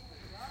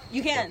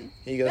 You can.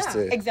 He goes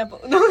to. Example.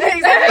 Oh,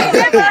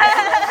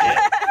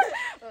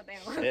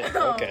 damn. Shit,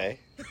 okay.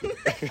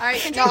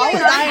 Alright, continue. No, I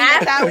was dying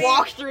at that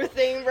walkthrough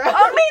thing, bro.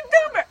 Oh, me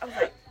too, bro. I was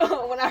like,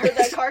 When I heard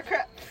that car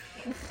crap.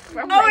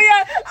 I'm Oh like,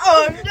 yeah.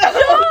 Oh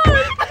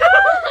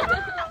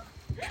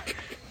no.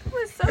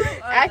 was so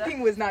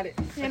Acting was not it.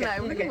 You know,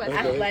 Okay. okay.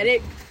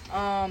 Athletic.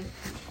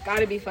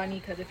 Gotta be funny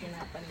because if you're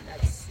not funny,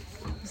 that's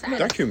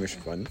Dark humor's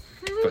fun.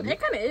 It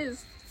kind of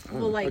is.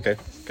 Oh, like- okay,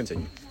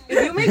 continue.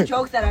 If you make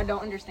jokes that I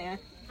don't understand.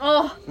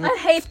 Oh, I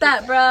hate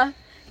that, bruh.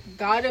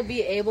 gotta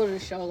be able to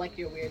show like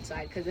your weird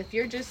side. Because if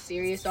you're just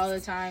serious all the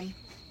time,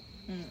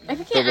 If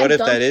you So can't what act if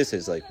dumb- that is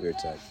his like weird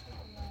side?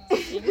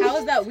 how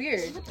is that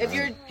weird? If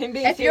you're Him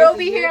being if you're over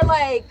serious is here weird.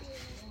 like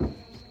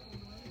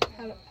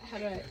how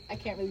do I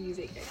can't really use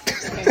it.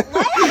 Okay.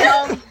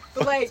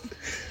 But like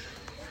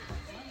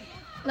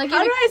like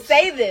how do I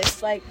say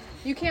this? Like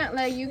you can't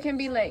like you can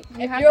be like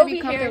you If have you're to be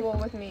over here- comfortable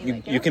with me. You,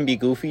 like, you can be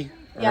goofy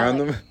yeah, around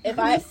like, them. if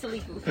I silly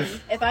goofy.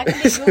 if I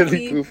can be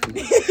Silly goofy, goofy.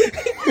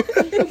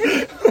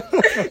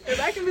 if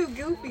I can be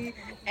goofy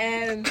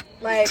and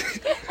like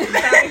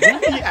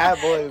Yeah,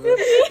 boys.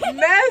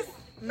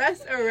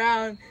 mess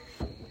around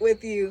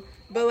with you,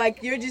 but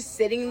like you're just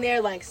sitting there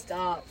like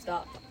stop.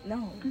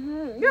 No.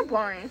 You're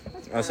boring.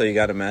 Oh, so you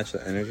gotta match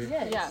the energy?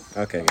 Yeah.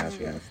 Okay,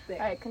 gotcha. All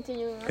right,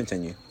 continue.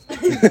 Continue.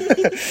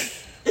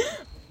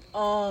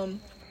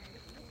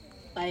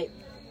 Like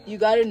you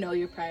gotta know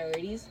your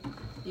priorities.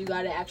 You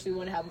gotta actually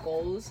want to have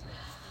goals.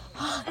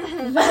 We were Oh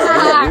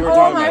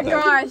talking my about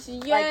that. gosh,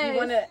 yes.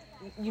 Like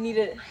you need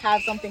to have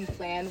something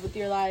planned with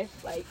your life,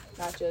 like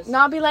not just.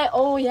 Not be like,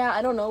 oh yeah,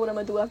 I don't know what I'm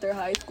gonna do after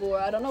high school. Or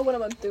I don't know what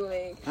I'm gonna do.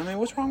 Like, I mean,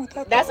 what's wrong with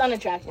that? That's though?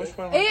 unattractive. What's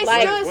wrong It's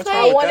Like, just what's like-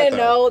 wrong I with want that, to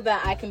though? know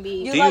that I can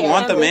be. Do you like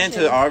want the man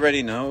ambition. to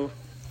already know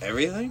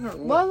everything? Or what?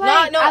 well,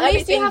 like, Not at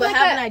least you everything, have but like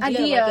have an an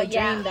idea, like a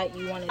yeah. dream that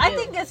you want to do. I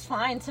think it's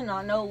fine to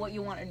not know what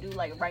you want to do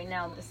like right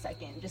now this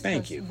second. Just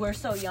Thank 'cause you. we're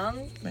so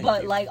young. Thank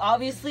But you. like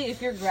obviously if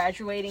you're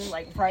graduating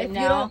like right If you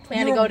now, don't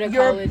plan to go to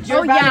you're- college. you're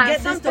Oh, about yeah, to get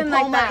this something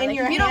diploma like that. in Like,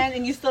 your if you don't- hand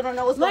and you still don't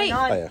know what's Like, going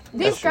on. Oh, yeah.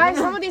 These That's true. guys,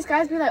 some of these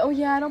guys be like, oh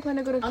yeah, I don't plan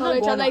to go to not college.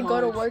 I going to like go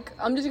to college. work.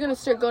 I'm just gonna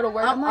go to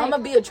work. I'm like,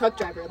 gonna be a truck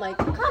driver. Like,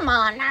 come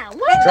on now.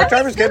 What? Truck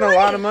drivers getting a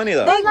lot of money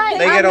though. But, like,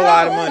 They I get a know,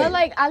 lot of money. But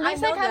like, at I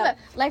least know like have that.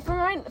 a like for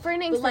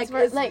an instance, like,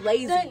 where, it's like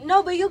lazy.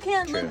 No, but you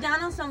can't True. look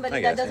down on somebody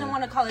I that guess, doesn't yeah.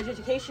 want a college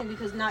education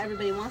because not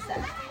everybody wants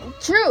that.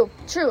 True.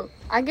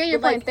 I get your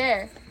But, like- point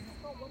there.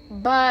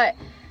 But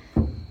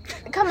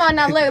come on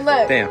now,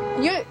 look.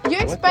 Damn. You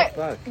the expect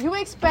fuck?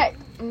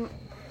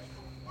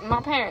 my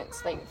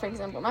parents, like for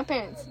example, my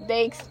parents,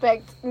 they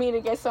expect me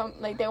to get some,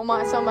 like they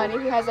want somebody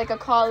who has like a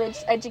college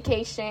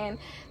education,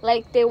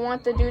 like they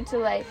want the dude to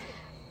like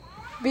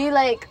be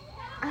like,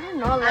 I don't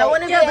know, like, I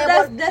want to Yeah, be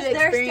but able that's to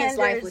their experience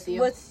life standards. with you.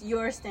 What's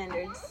your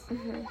standards?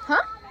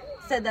 huh?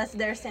 Said that's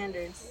their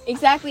standards.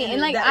 Exactly, and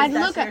like That's I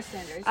look their at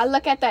standards. I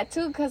look at that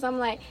too, because I'm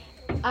like,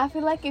 I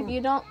feel like if you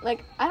don't,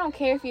 like, I don't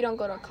care if you don't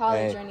go to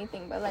college Hey. or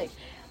anything, but like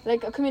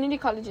a community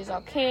college is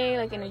okay,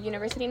 like in a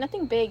university,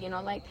 nothing big, you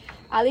know, like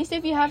at least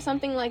if you have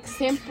something like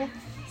simple,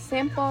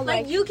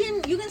 Like you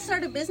can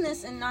start a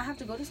business and not have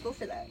to go to school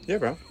for that. Yeah,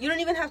 bro. You don't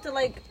even have to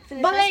like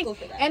finish but high like, school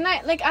for that. and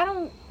I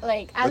don't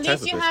like, at What type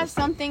least of you have business?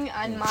 something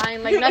on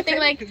mind, like nothing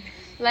like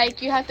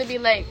you have to be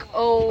like,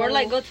 oh, or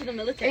like go to the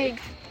military.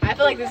 like, I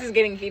feel like this is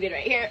getting heated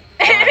right here.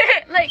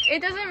 like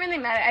it doesn't really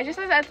matter. I just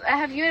I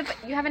have you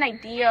have an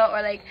idea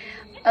or like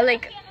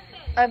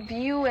a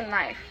view in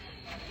life.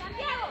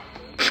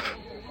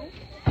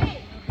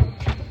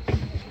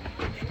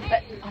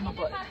 But I'm a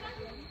butt.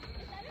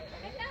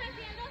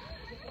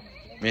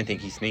 Man,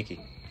 think he's sneaky.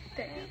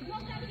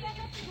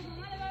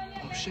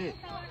 Oh shit.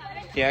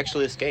 He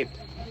actually escaped.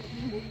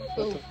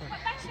 So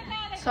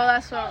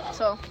that's what.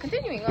 So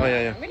continuing on. Oh,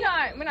 yeah.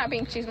 We're not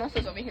being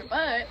chismosos over here,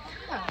 but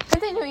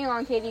continuing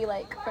on, Katie.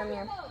 Like from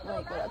your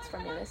what else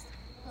from your list?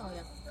 Oh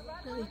yeah.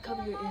 Lily,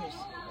 cover your ears.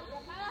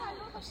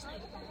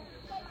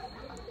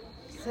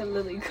 Said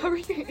Lily, cover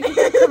your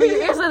ears. Cover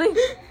your ears, Lily.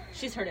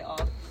 She's heard it all.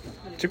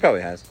 She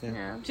probably has. Yeah.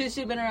 Yeah. She's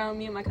been around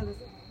me and my cousins.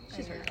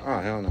 She's heard it all.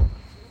 Oh hell no.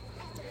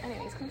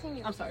 Anyways,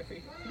 continue. I'm sorry for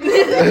you.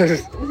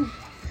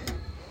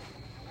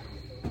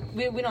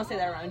 We don't say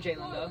that around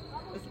Jalen though.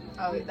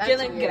 Oh, that's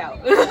Jalen, weird. get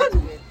out. That's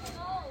weird.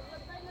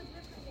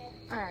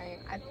 All right.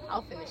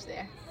 I'll finish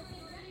there.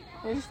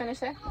 You just finish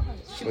there.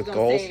 She was With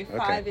gonna goals? say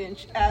Okay.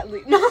 5-inch at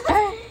least.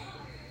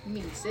 You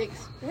mean 6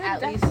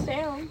 at That's least.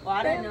 Damn. Well,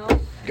 I don't know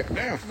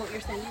Goddamn. what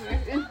you're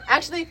saying.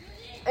 Actually,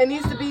 it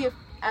needs to be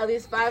at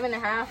least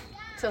 5.5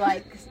 to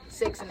like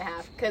 6.5.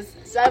 Cause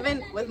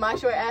 7 with my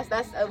short ass,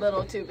 that's a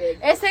little too big.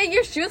 It say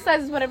your shoe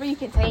size is whatever you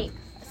can take.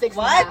 6.5.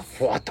 What?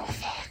 What the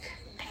fuck?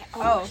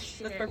 Oh,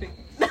 that's perfect.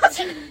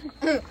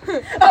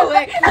 Oh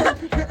wait.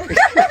 Let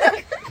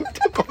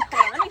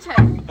me check.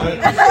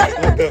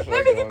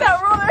 Let me get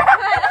that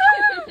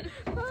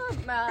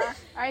Nah. All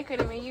right,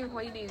 Katie, what do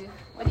you do?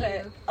 What do you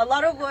Okay. do? A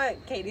lot of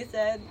what Katie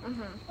said,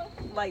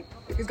 like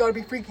He's gotta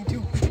be freaky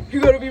too. You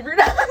gotta be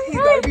freaky. He's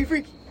gotta be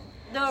freaky.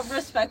 the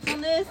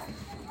respectfulness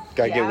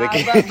Gotta get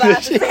wicked.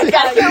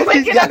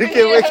 Gotta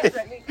get wicked.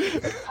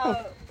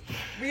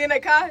 Be in the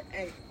car.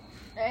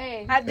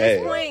 Hey. At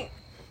this point,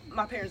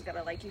 my parents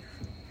gotta like you.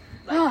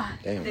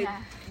 Like, Damn.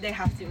 they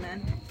have to,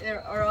 man.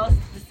 Or else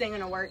this ain't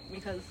gonna work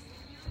because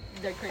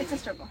they're crazy. It's a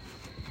struggle.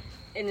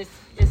 And it's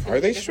Are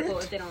they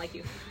difficult strict? if they don't like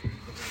you.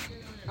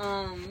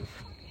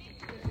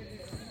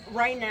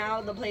 Right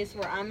now, the place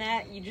where I'm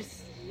at, you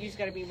just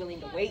gotta be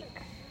willing to wait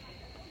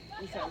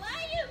because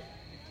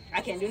I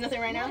can't do nothing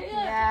right now.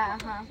 Yeah.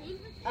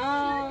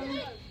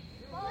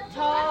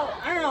 Tall.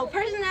 I don't know.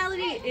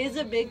 Personality is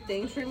a big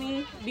thing for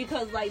me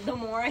because like the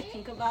more I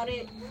think about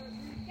it,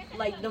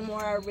 like the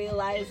more I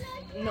realize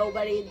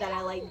nobody that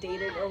I like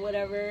dated or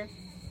whatever,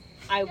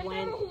 I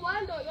went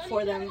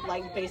for them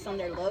like based on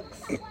their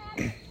looks.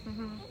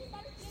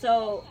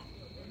 So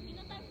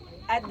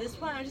at this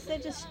point, I just say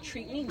just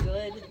treat me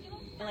good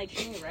and like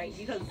treat me right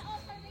because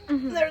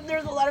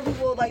there's a lot of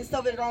people like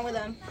stuff is wrong with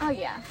them. Oh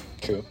yeah.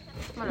 True.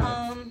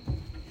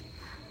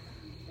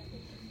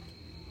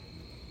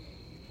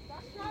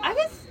 I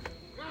guess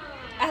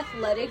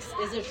athletics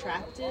is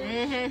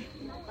attractive,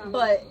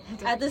 but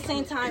at the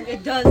same time,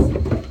 it does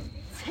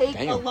take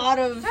a lot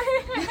of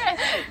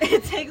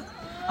it takes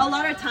a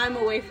lot of time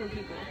away from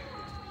people.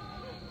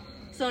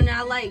 So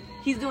now, like,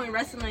 he's doing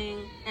wrestling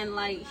and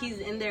like he's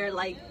in there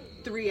like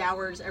 3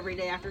 hours every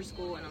day after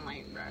school, and I'm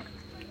like, bruh.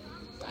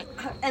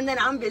 And then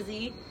I'm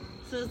busy,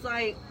 so it's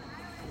like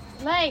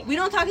we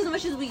don't talk as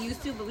much as we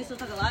used to, but we still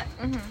talk a lot.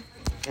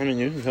 I mean,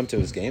 you can come to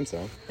his games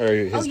though, or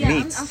his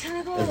meets. I'm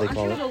trying to go. as they I'm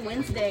call trying to it. go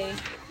Wednesday.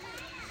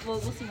 Well,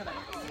 we'll see how that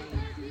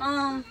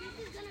goes.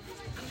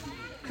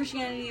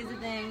 Christianity is a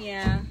thing,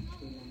 yeah.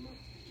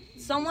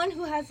 Someone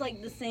who has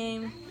like the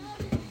same.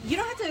 You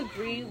don't have to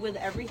agree with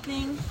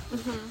everything,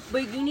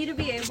 but you need to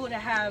be able to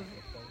have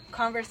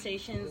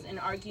conversations and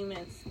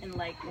arguments and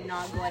like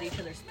not go at each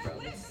other's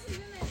throats.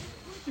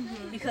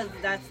 Because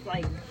that's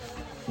like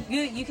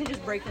you can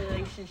just break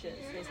relationships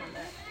based on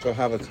that. So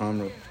have a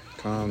calm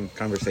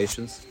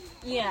conversations.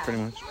 Yeah. Pretty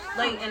much.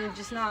 Like, and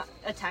just not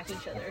attack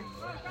each other.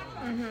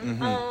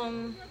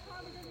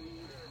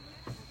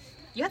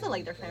 You have to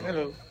like their family.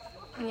 Hello.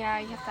 Yeah,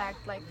 you have to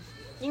act like.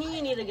 You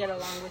need to get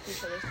along with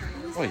each other's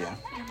families. Oh yeah.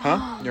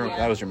 Huh? Yeah.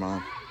 That was your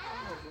mom.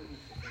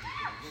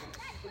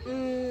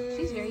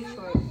 She's very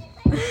short.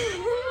 She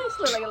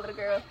looks like a little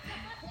girl.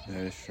 That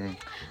is true.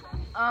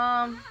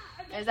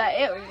 Is that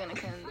it? Or are you gonna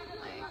come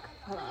like?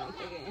 Hold on, I'm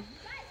thinking.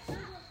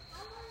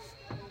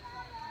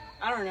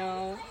 I don't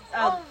know.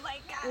 Oh my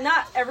god.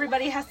 Not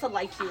everybody has to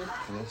like you.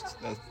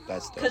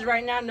 That's Because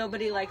right now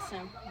nobody likes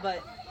him.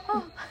 But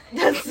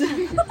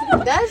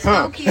That's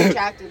low key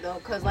attractive though,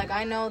 cause like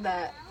I know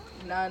that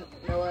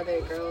no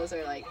other girls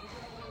are like.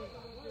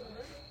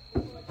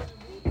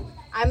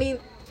 I mean,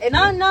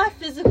 not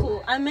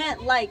physical. I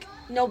meant like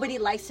nobody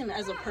likes him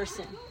as a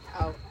person.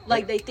 Oh.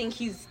 Like they think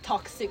he's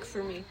toxic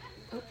for me.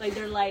 Like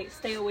they're like,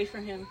 stay away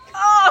from him.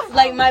 Oh.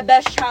 Like my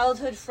best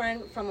childhood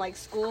friend from like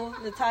school,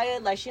 Natalia,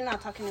 like she's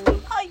not talking to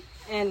me.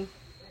 And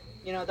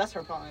you know that's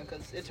her problem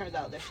because it turns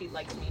out that she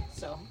likes me.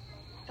 So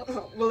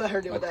we'll let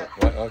her deal with that.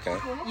 What? Okay.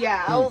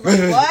 Yeah, I was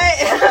like,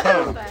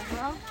 what? What the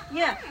hell?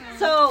 Yeah.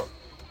 So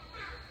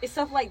it's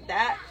stuff like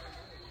that,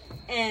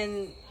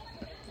 and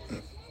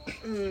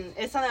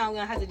it's something I'm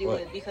gonna have to deal What?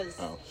 with because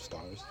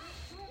Stars.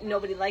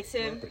 nobody likes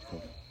him. Pretty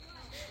cool.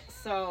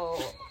 So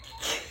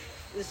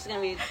this is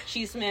gonna be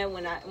cheeseman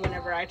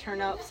whenever I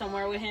turn up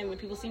somewhere with him and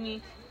people see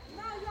me.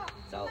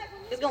 So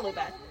it's gonna look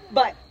bad,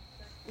 but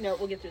no,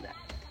 we'll get through that.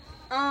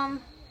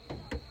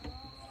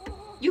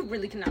 You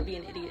really cannot be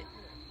an idiot.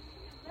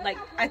 Like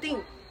I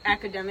think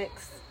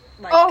academics.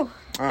 Like,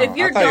 if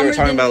you're I thought you were dumber talking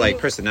than about me- like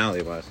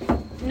personality wise.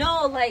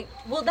 No, like,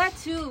 well, that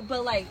too,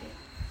 but like,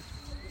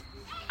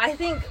 I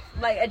think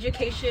like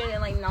education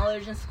and like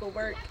knowledge and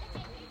schoolwork,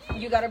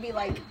 you gotta be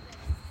like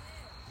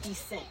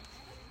decent.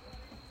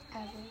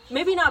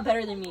 Maybe not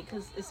better than me,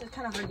 because it's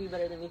kind of hard to be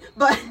better than me.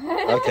 But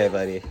Okay,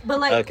 buddy. but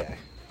like, Okay.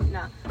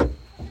 nah.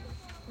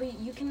 But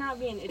you cannot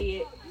be an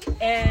idiot,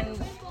 and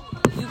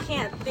you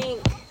can't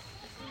think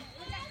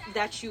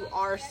that you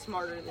are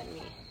smarter than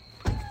me.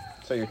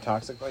 So you're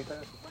toxic like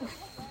that?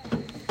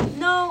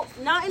 No,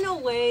 not in a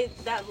way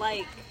that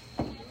like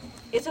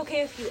it's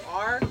okay if you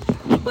are,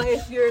 but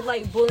if you're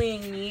like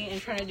bullying me and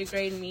trying to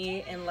degrade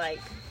me and like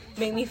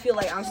make me feel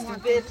like I'm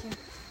stupid,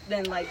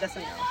 then like that's a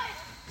no.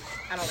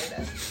 I don't like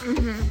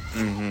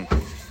that.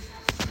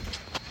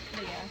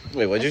 But, yeah.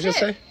 Wait, what'd you just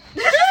say?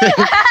 You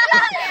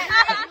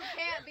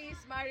can't be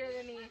smarter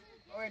than me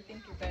or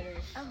think you're better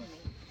than me.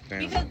 Damn.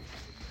 Because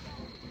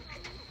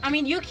I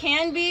mean you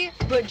can be,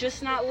 but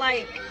just not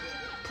like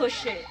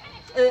push it.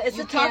 It's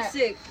You a can't-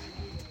 toxic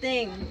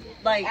thing.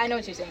 Like I know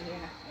what you're saying,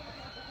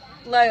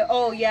 yeah. like,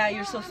 oh yeah,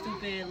 you're so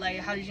stupid. Like,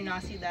 how did you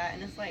not see that?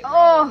 And it's like,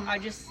 Oh. I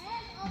just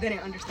didn't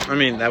understand. I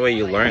mean, that way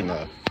you learn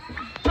though.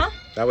 Huh?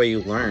 That way you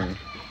learn.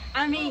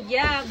 I mean,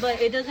 yeah,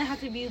 but it doesn't have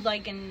to be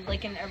like an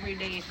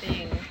everyday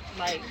thing.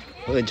 Like,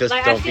 Well, just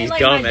like I don't feel be like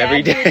dumb my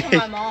every dad did it day. to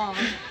my mom,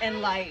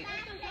 and like,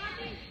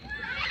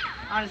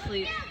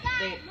 honestly,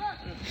 they.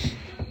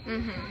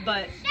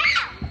 But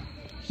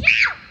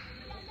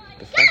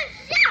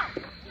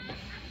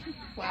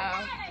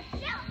Wow.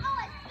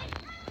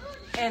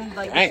 And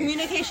like the Dang.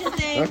 communication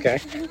thing. Okay.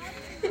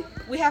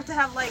 We have to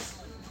have like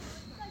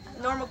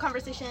normal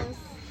conversations.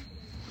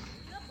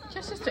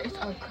 Your sister is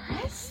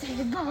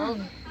aggressive. Oh,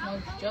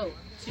 no joke.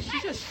 She's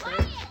just straight.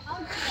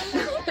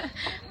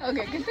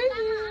 Okay,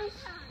 continue.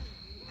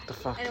 What the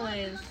fuck?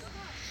 Anyways,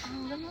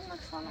 Oh, that one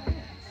looks so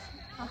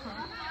nice.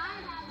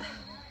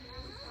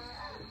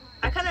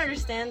 I kind of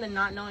understand the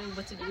not knowing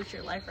what to do with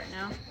your life right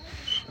now.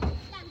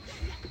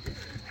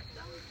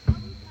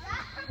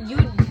 You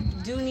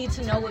do need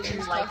to know what you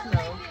like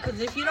though, because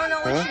if you don't know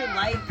what you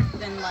like,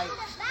 then like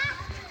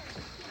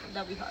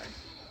that'll be hard.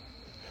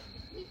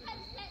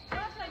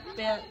 But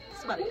yeah,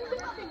 it's about it.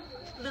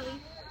 Lily.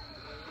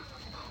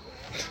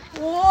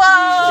 Whoa!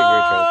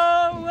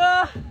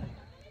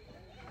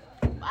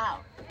 Wow.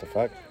 What the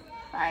fuck?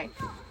 Alright.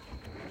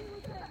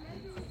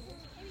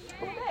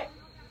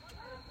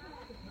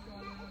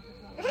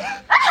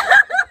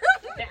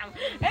 Damn.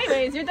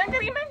 Anyways, you're done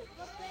getting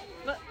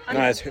No,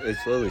 it's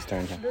Lily's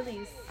turn.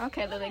 Lily's.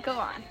 Okay, Lily, go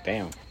on.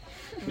 Damn.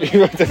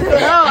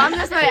 No, I'm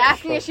just like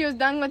asking if she was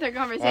done with her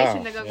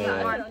conversation to go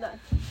yeah. on.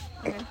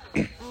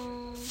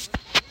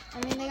 I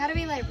mean, they gotta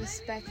be like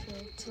respectful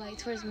to like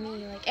towards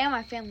me, like, and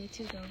my family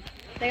too, though.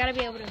 They gotta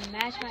be able to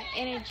match my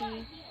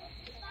energy,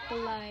 but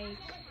like,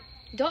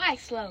 don't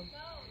act slow.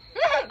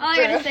 All I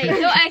gotta say,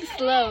 don't act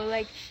slow.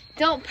 Like,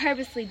 don't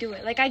purposely do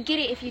it. Like, I get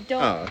it if you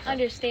don't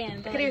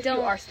understand, but like, If don't.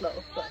 you are slow,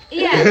 but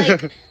Yeah,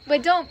 like,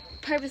 but don't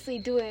purposely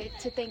do it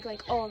to think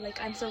like, oh,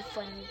 like I'm so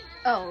funny.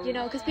 Oh. You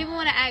know, because people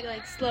want to act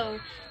like slow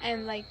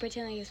and like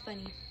pretend like it's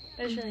funny,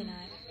 but it's really not.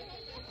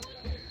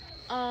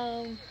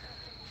 I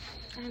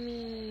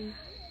mean.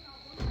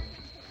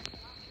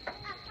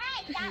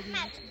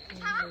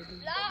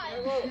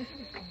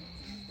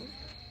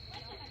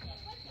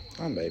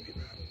 I'm baby.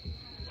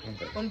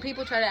 When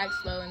people try to act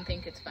slow and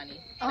think it's funny,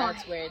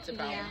 that's where it's a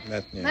problem.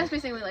 Yeah. That's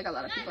basically like a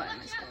lot of people at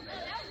my school.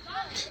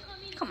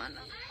 Like, come on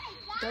now.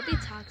 Don't be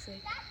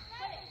toxic.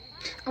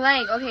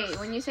 Like, okay,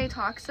 when you say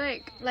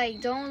toxic, Like,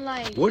 don't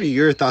like. What are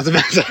your thoughts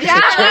about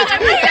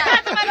that?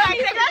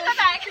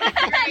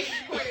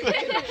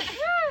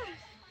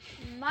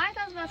 My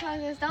thoughts about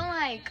toxic is don't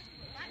like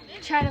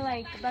try to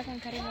like back on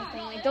cutting my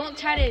thing. Like, don't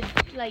try to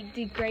like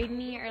degrade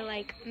me or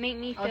like make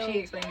me feel. Oh, she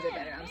explains it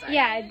better. I'm sorry.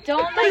 Yeah,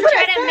 don't like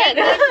try to make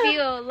me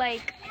feel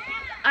like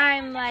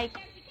I'm like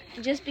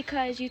just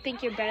because you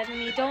think you're better than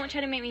me. Don't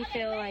try to make me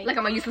feel like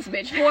I'm a useless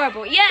bitch.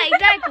 horrible. Yeah,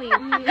 exactly.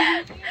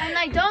 And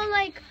like don't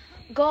like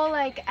go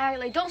like act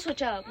like don't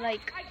switch up.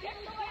 Like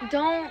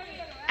don't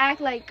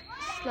act like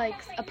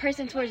a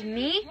person towards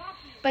me,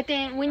 but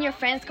then when your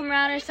friends come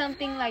around or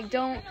something, like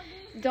don't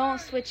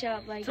switch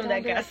up. Like some of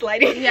don't that be-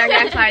 gaslighting. Yeah,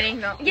 gaslighting.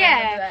 No.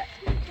 Yeah.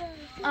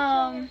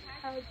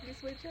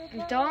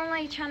 Don't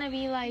like trying to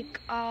be like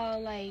all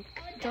like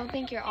don't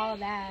think you're all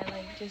that,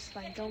 like just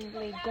like don't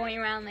like going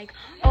around like,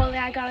 oh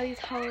yeah, I got all these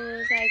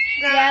hoes, like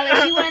yeah,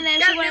 like she one of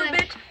them, she one of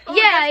them.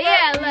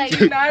 Yeah, like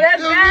Not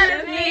as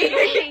bad as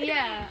me.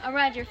 yeah,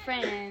 around your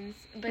friends,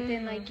 but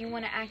then like you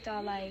want to act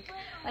all like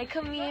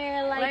come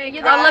here, like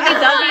you're all the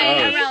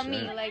lovey-dovey. around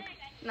shit. me, like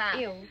Nah.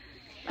 ew.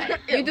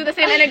 You do the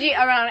same energy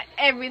around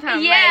every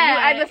time. Yeah.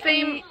 Like, you act the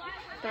same.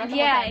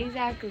 Yeah,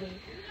 exactly.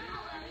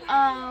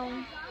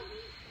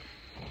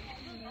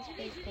 That's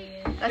basically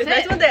it.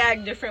 That's when they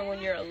act different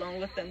when you're alone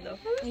with them, though.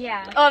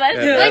 Yeah. Oh, that's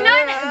Yeah. Like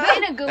not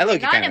in a good That way,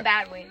 look not in kinda- a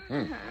bad way.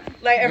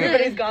 Like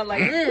everybody's gone.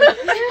 Like I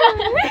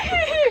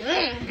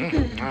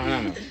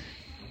don't know.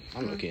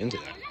 I'm looking into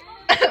that.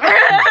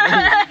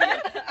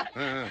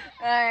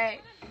 Alright.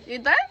 You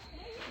done?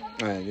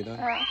 Alright, you done?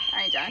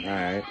 Alright, John.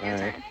 Alright, Your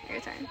alright. turn.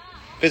 Your turn.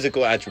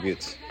 Physical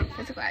attributes.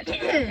 Physical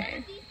attribute.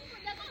 Okay.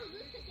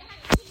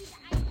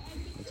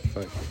 What the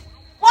fuck?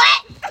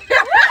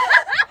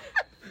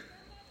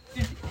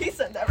 he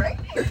said that right.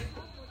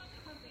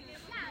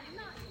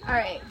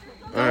 Alright.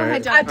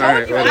 Alright. John. I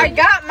told you I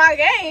got my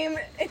game.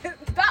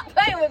 Stop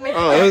playing with me.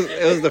 Oh,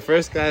 it was the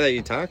first guy that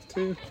you talked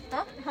to?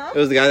 Huh? It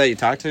was the guy that you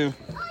talked to? You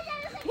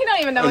don't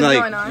even know And what's like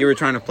going on. you were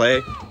trying to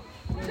play?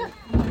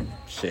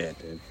 Shit,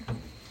 dude.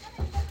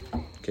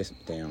 Kiss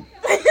damn.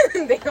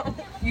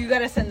 You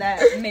gotta send that,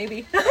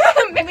 maybe.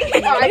 Maybe.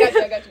 Oh, I got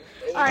you.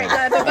 Alright, go.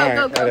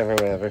 Alright,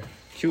 whatever.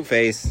 Cute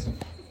face.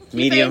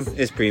 Medium face?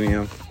 is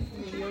premium.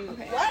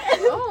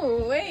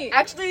 Oh, wait.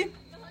 Actually,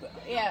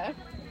 Yeah.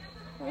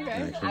 Okay.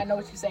 Actually. I know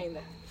what you're saying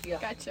there. Yeah.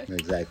 Gotcha.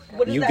 Exactly.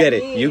 What does You that get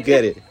it. mean? You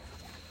get it.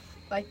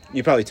 Like-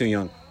 You're probably too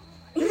young.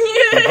 You're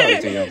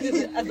probably too young.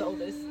 As the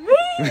oldest.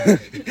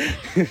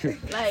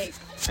 Like,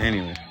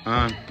 Anyway,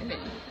 I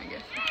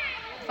guess.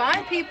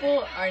 fine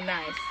people are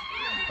nice,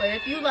 but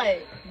if you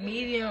like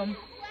medium,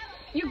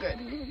 You good.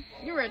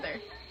 You're right there.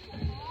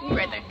 You're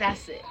right there.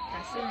 that's it.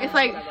 It's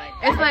like, That's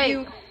it's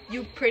like,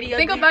 You pretty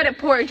ugly. think about it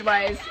porridge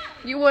wise.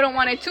 You wouldn't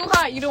want it too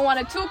hot. You don't want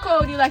it too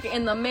cold. You like it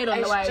in the middle.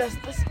 It's Otherwise,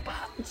 just the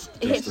spot.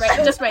 it hits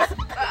right, just right.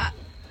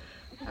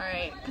 All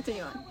right,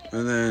 continue on.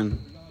 and then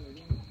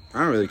I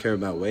don't really care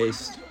about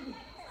waist.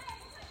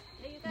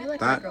 You like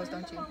That- white girls,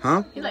 don't you?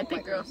 Huh? You like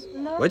thick girls.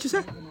 What'd you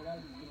say?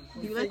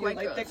 You like white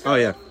girls. Oh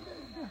yeah.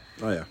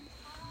 Oh yeah.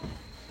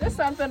 There's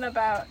something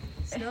about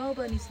Snow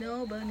bunny,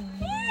 snow bunny.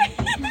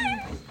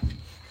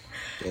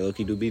 They look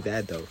do be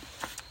bad though.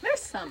 there's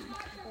some.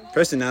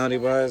 Personality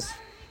wise,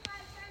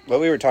 what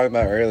we were talking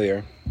about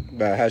earlier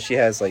about how she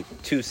has like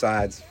two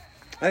sides.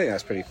 I think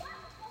that's pretty.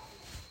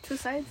 Two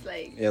sides,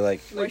 like Yeah, like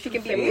where she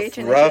can be a bitch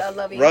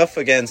and rough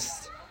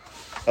against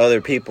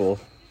other people,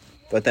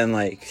 but then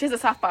like she has a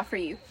soft spot for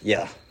you.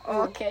 yeah,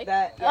 Okay.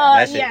 That,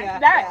 That's it.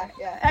 that.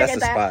 I that's get the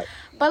that. spot.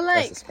 But That's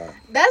like, the spot.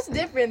 That's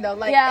different though.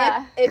 Like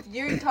Yeah. if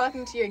you're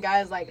talking to your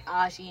guys like,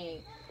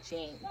 she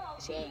ain't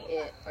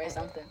it or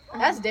something.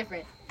 That's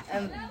different.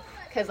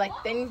 Cause like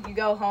then you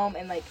go home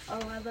and like, oh,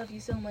 I love you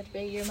so much,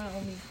 babe. You're my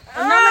only.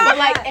 But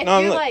like if No,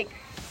 you're look. like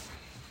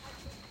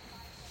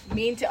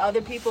mean to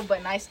other people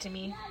but nice to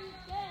me,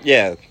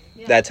 Yeah,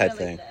 that type I like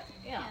thing. that.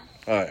 yeah.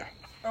 Oh yeah.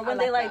 Or when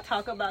I they like like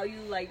talk about you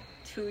like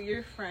to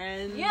your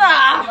friends.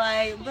 Yeah.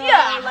 Like, bro,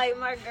 Yeah. like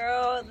my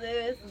girl,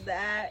 this,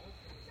 that.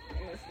 And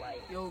it's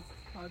like, Yo,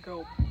 my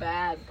girl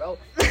bad, bro.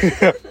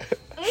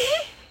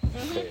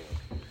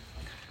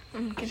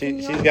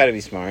 She's got to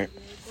be smart.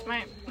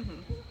 Smart.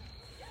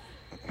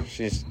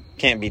 She's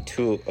can't be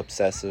too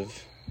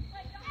obsessive.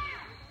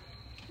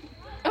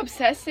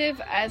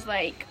 Obsessive as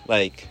like.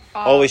 Like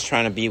always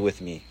trying to be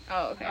with me.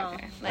 Oh, okay. Oh.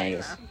 Okay. I Like,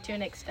 guess. To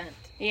an extent.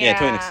 Yeah,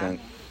 to an extent.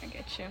 I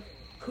get you.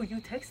 who you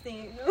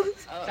texting? Oh.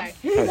 Sorry.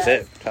 Oh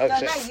shit. Oh No,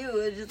 shit. not you.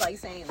 It's just like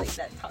saying like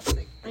that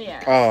toxic.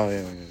 Yeah. Oh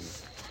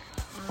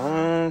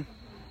yeah.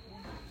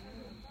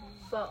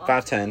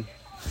 5'10"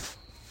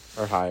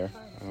 or higher.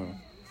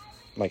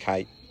 Like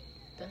height.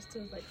 That's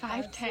still like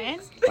 5'10".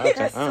 5'10".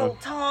 That's oh. so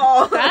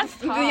tall. That's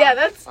tall. Yeah,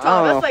 that's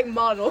tall. Oh. That's like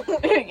model.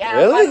 Yeah.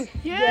 Really?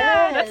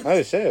 Yeah. That's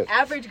Oh shit.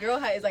 Average girl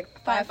height is like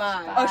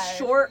 5'5". A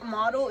short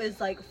model is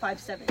like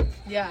 5'7".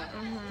 Yeah.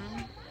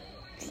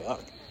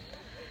 Fuck.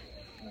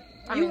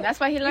 I mean, that's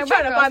why he You're learned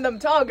trying to find them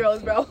tall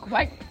girls, bro.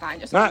 Like, fine,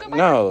 just Not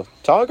no.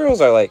 Tall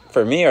girls are like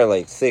for me are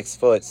like 6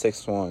 foot,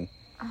 6'1".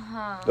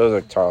 Uh-huh. Those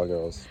are tall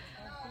girls.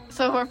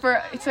 So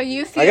so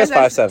you see I guess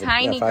us as 5'7".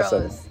 tiny Yeah, 5'7".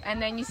 girls,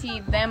 and then you see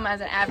them as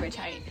an average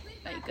height,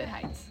 like good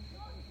heights.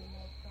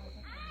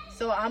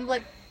 So I'm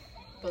like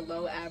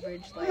below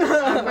average. Like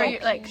Where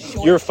you're like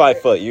short. You're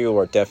 5 foot. You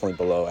are definitely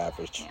below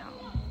average.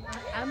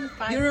 I'm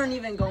fine. You don't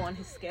even go on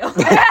his scale.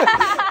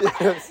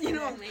 You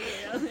don't make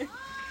it.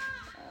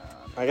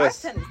 I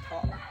guess. 5'10" is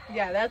tall.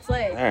 Yeah, that's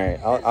like All right.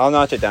 I'll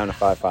notch it down to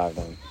 5'5"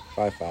 then.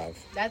 5'5".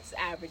 that's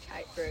average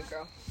height for a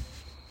girl.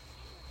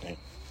 I'm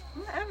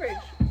average.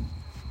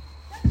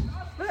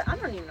 But I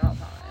don't even know how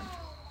tall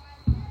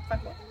I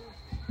am.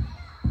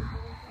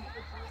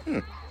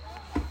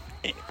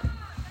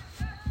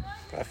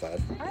 5'5".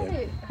 Why are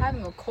they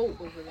having a coat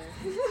over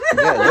there?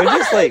 Yeah, they're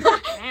just like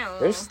Damn.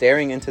 they're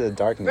staring into the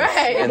darkness,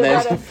 Right. and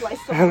then Gotta slice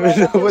I some don't bread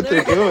know up what in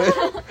they're there.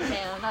 doing.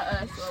 Damn, not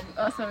us.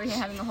 Us over here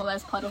having a whole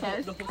ass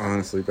podcast.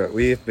 Honestly, but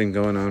we've been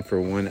going on for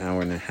 1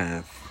 hour and a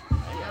half.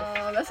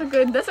 Oh, that's a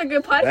good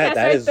podcast That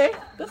right is- there.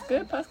 That's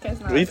good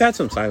podcast. Now. We've had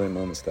some silent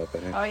moments though,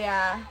 but Oh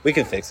yeah, we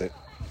can fix it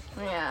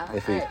yeah.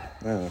 if we. Alright.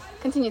 I don't know.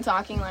 Continue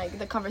talking, like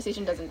the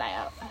conversation doesn't die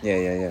out.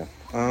 Yeah.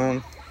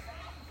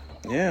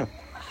 Yeah,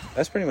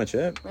 that's pretty much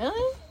it.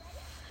 Really?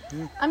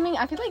 I mean,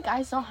 I feel like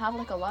guys don't have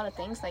like a lot of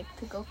things like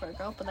to go for a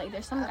girl, but like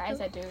there's some guys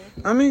that do.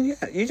 I mean,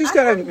 yeah, you just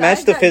gotta heard match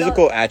guys the that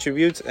physical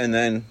attributes and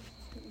then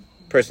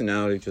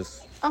personality.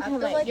 Just, Okay, feel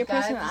like like your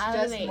guys is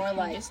personality. just more you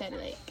like- just said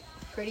like.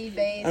 Pretty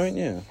face I mean,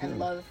 yeah, and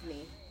love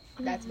me.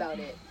 That's about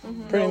it.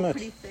 pretty much.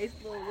 Pretty face,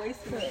 little waist.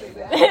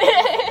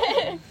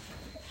 Okay.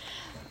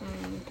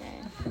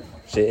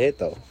 Shit hit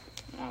though.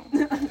 I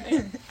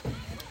don't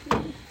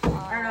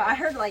know. I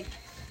heard like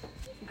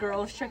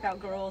girls check out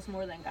girls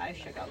more than guys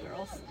check out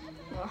girls.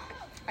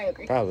 I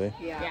agree. Probably.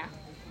 Yeah. Yeah.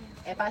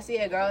 If I see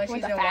a girl and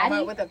she's With in a fatty?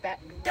 Walmart with a fat,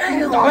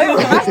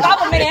 I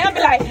stop a minute. I'll be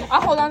like,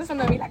 I'll hold on to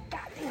something and be like,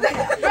 God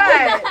damn.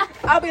 right,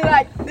 I'll be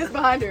like this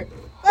behind her.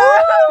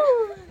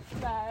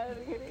 Nah, I'm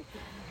kidding.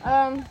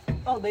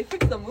 Oh, they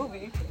fixed the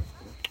movie.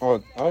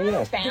 Oh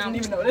yeah. Bam.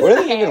 Even What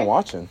are they even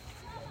watching?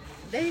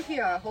 They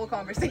hear our whole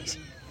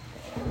conversation.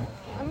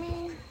 I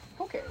mean,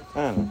 who cares?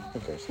 I don't know. Who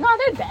cares? No,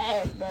 they're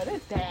dead, bro. They're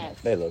dead.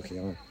 They low key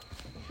on.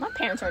 My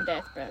parents are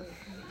dead, bro.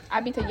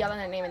 I'd be to yelling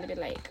their name and they'd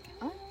be like,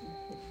 oh,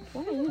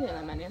 what are you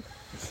doing, my name?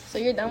 So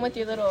you're done with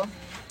your little.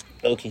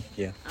 Low key.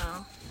 Yeah.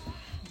 Oh.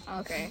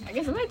 Okay. I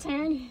guess it's my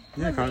turn.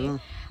 Yeah, Carlo.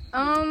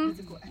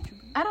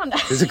 I don't know.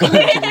 Physical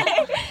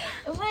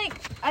Like,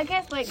 I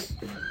guess, like,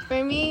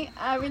 for me,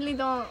 I really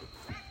don't,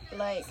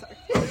 like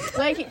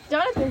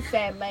Jonathan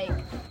said, like,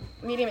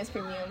 medium is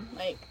premium.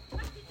 Like,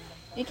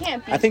 you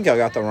can't be. I think y'all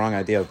got the wrong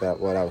idea about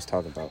what I was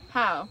talking about.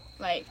 How?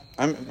 Like,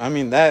 I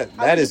mean that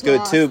is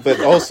good too, but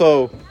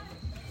also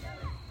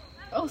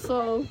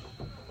also,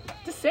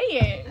 just say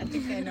it. I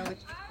think I know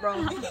what's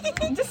wrong.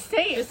 Just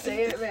say it. Just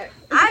say it, man.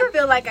 I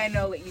feel like I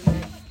know what you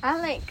meant. I,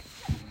 like,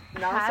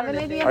 No, I'm have an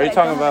starting to idea, Are you but I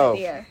talking don't have an about-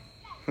 idea.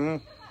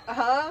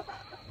 Uh-huh.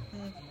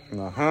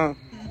 uh-huh.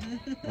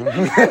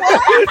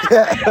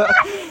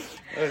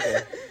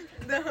 Okay.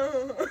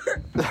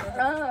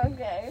 Oh,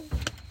 okay.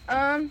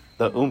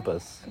 The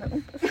Oompas.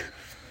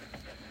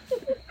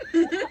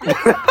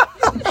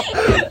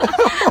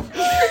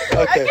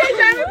 Okay.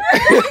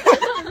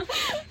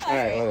 All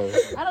right, whatever.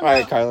 I don't All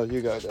right, know. Carla,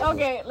 you go.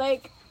 Okay,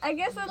 like I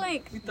guess I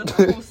like. We thought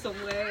that was some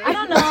way. I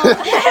don't know.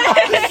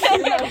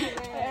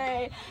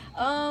 Alright.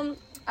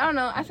 I don't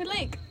know. I feel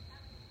like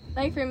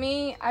for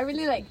me, I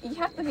really like. You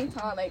have to be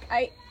tall. Like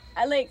I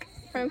like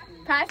from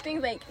past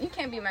things. Like you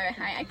can't be my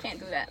height. I can't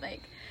do that.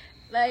 Like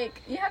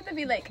you have to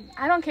be like.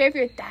 I don't care if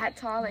you're that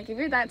tall. Like if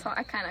you're that tall,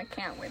 I kind of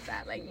can't with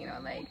that. Like you know,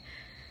 like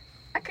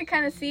I could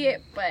kind of see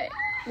it, but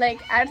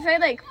like I'd say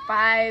like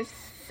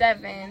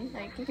 5'7".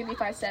 Like you could be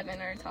 5'7"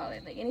 or taller.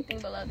 Like anything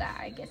below that,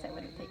 I guess I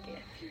wouldn't take it.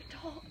 You're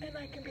tall and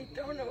I can be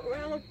thrown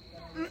around.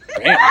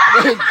 Damn.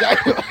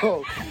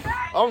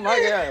 Oh my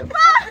god.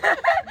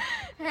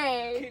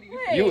 Hey.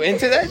 You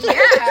into that shit?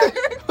 Yeah.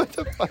 What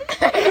the fuck?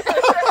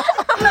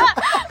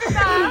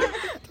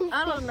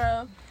 I don't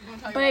know.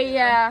 But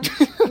yeah,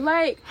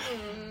 like,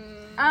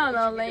 I don't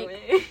know, like,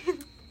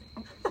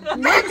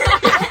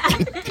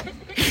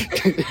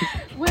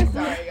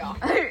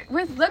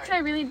 with looks, I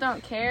really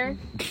don't care.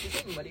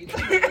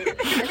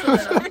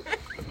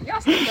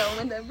 Y'all still going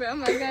with that, bro. Oh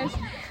my gosh.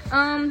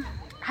 I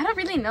don't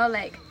really know.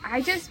 Like,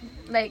 I just,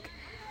 like,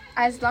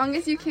 as long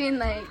as you can,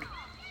 like,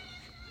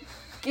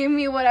 give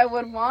me what I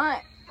would want.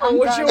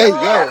 What you Hey,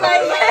 want?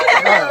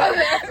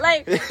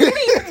 Like,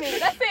 please me.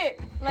 That's it.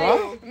 Like,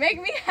 Huh?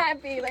 make me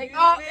happy. Like,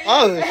 Oh shit.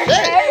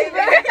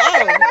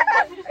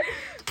 Oh.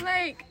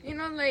 like, you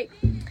know, like.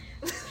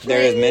 There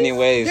is many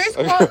ways. There's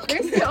okay.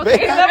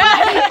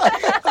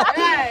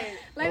 Right.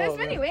 Like, there's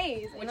many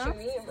ways, you know?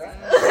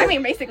 I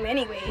mean, basically,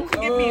 anyway.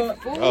 Give me the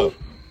boo. Oh.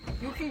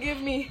 You can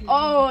give me.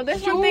 Oh,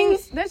 there's one thing.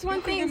 There's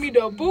one thing. Give me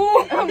the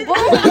boo.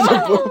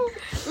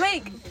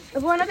 Like,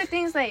 one other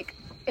thing's like,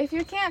 if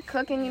you can't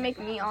cook and you make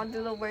me all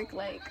do the work,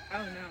 like,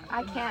 Oh no.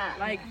 I can't.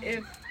 Like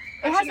if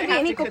It has to be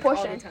an equal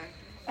portion.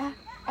 Time.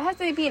 It has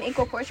to be an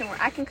equal portion where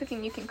I can cook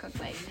and you can cook.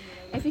 Like,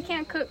 if you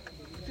can't cook,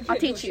 I'll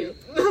teach you.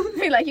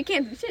 Like, you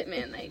can't do shit,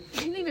 man. Like,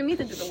 you're leaving me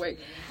to do the work.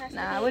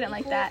 Nah, I wouldn't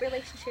like that.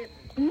 Relationship.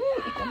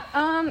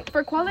 Equal.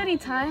 For quality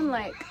time,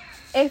 like,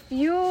 if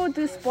you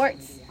do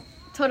sports,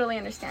 totally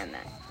understand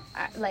that.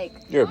 Like,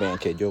 You're a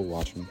band kid. You'll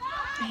watch me.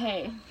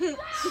 hey. Talk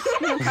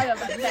about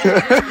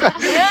that.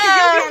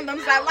 Yeah.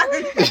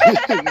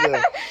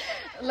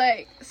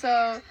 Like,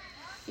 so,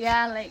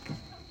 yeah,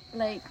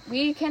 like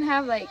we can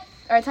have like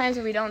our times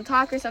where we don't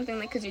talk or something,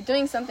 like, because you're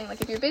doing something.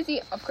 Like, if you're busy,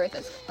 of course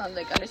that's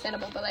like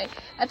understandable, but like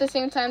at the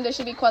same time there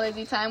should be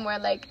quality time where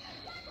like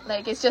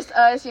it's just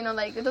us, you know,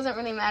 like it doesn't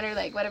really matter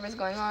like whatever's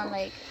going on,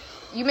 like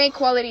you make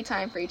quality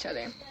time for each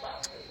other.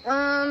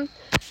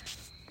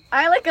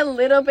 I like a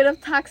little bit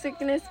of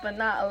toxicness, but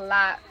not a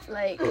lot.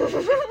 Like,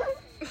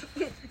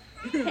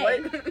 hey.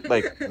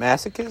 Like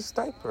masochist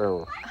type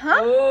or? Huh?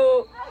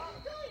 Oh,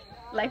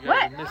 Like You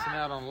what? guys are missing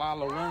out on La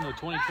Llorona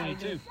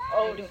 2022.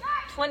 oh,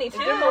 22.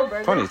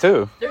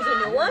 22. There's a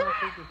new one?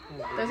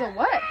 There's a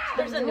what?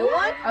 There's a new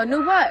one? A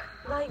new what?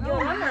 Like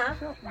Yolanda.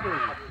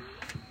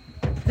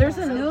 There's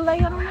a new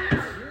like I don't know.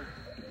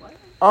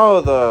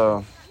 Oh,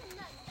 the.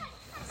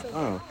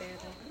 Oh.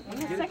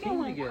 Get a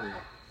team together.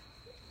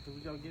 So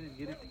we y'all get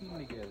a team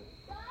together.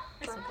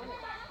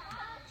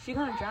 She's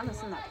gonna drown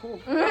us in that pool.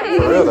 For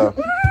real though.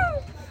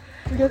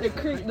 We got the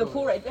creek, the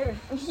pool right there.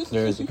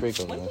 There is a creek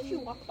over When there. did you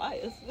walk by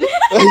us?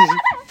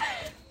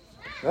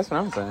 That's what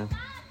I'm saying.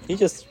 He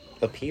just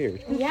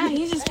appeared. Yeah,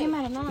 he just came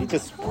out of He nowhere.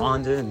 just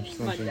spawned in or My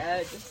something.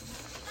 dad just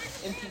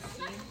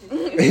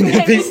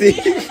NPC.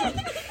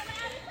 NPC.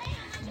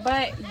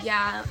 But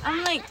yeah,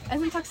 I'm like,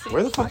 as in toxic.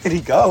 Where the fuck did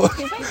he go?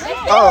 He's right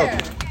there.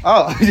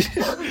 Oh.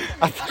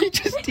 I thought he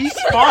just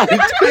despawned.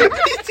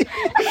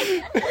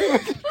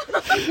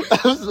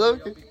 I'm so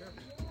confused.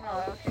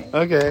 Oh,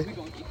 Okay.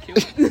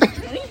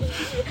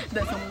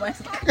 That's some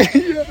West.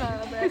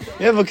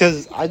 Yeah,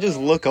 because I just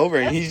look over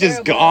and he's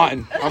just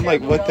gone. I'm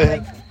like, what the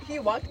heck? He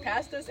walked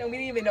past us and we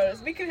didn't even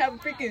notice. We could have a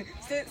freaking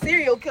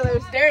serial killer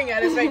staring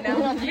at us right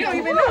now. You don't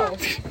even know.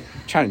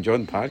 Trying to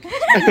join the podcast?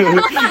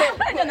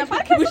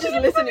 We're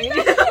just listening.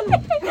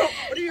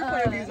 What are your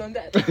point of views on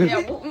that? Yeah.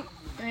 Well,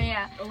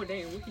 yeah. Oh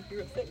damn, we can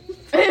hear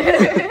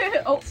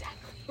us.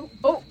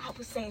 Oh, I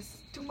was saying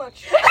too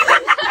much.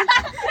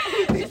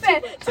 she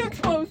said too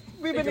exposed.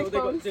 We've been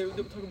exposed. They were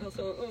talking about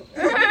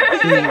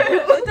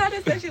one time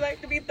said she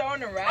liked to be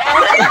thrown around.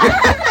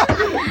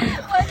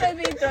 Why did I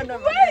be thrown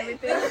over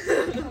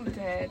everything? I'm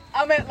dead.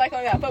 I meant like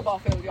on that football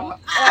field, y'all.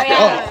 Oh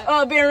yeah.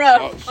 Oh, being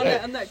rough. Oh,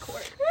 shit. On that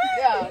court.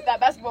 Yeah, that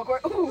basketball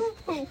court. Ooh,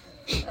 ooh.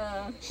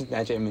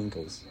 Magic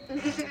Minkos.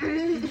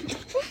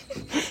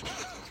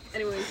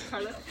 Anyways,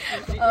 Carla.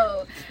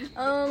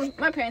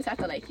 My parents have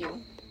to like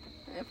you.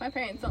 If my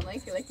parents don't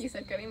like you, like you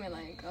said, Karime,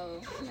 like,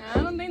 oh, I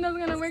don't think that's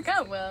gonna work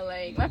out well.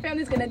 Like, my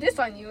family's gonna diss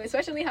on you,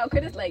 especially how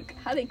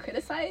they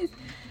criticize.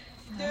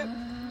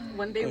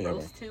 One day Whatever.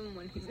 roast him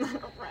when he's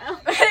not around.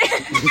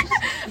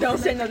 Don't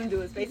say nothing to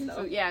his face So,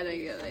 though. yeah, there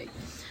you go. Like,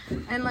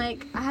 and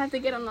like, I have to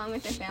get along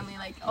with their family.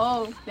 Like,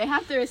 oh, they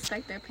have to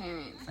respect their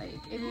parents. Like,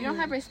 if you don't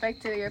have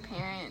respect to your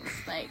parents,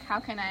 like, how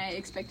can I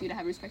expect you to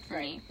have respect for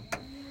me?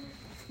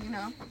 You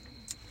know.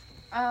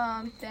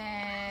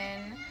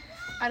 Then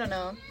I don't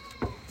know.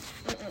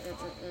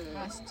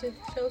 Has to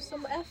show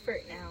some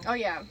effort now. Oh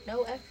yeah.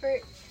 No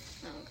effort.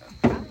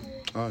 Okay.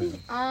 Oh,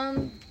 yeah.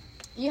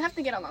 You have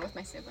to get along with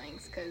my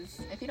siblings, because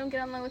if you don't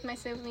get along with my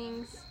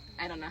siblings,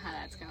 I don't know how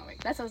that's gonna work.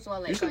 That's as well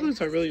like. Your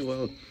siblings are really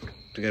well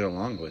to get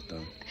along with,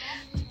 though.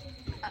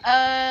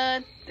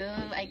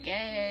 I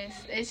guess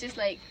it's just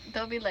like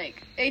they'll be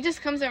like it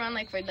just comes around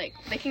like for like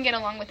they can get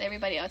along with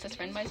everybody else as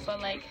friend wise, but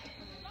like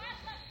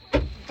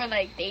for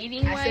like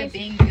dating I wise. said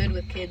being good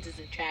with kids is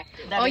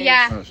attractive.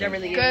 Yeah, that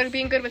really good. is.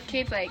 Being good with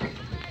kids, like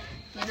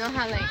you know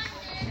how like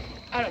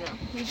I don't know,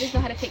 you just know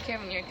how to take care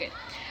of them. You're good.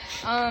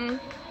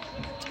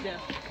 Yeah.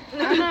 I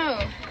don't know.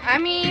 I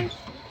mean,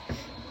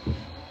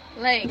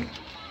 like.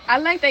 I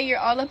like that you're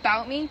all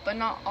about me, but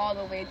not all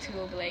the way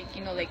to like,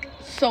 you know, like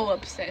so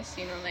obsessed,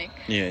 you know, like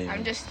Yeah.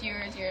 I'm just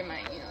yours, you're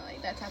mine, you know,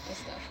 like that type of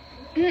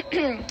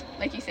stuff.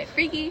 Like you said,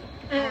 freaky.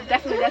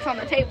 Definitely that's on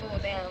the table,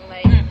 damn.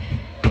 Like,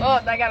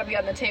 oh, that gotta be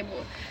on the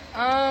table.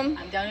 I'm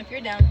down if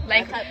you're down.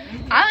 Like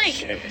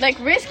I like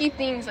risky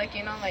things, like,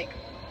 you know, like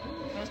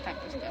those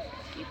type of stuff,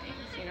 risky things,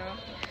 you know.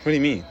 What do you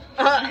mean?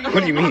 What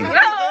do you mean?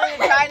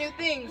 Try new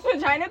things.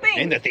 Trying to think.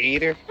 In the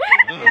theater?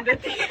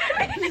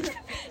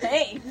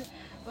 Hey.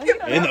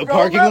 In the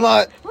parking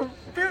lot?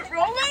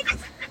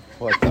 Rolex?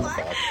 What the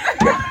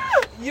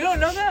fuck? You don't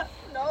know that?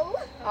 No.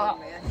 Oh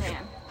man.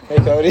 Hey,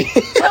 Cody.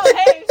 Oh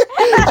hey.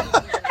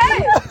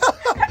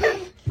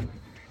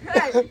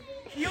 Hey.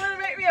 You wanna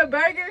make me a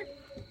burger?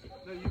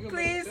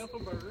 Please.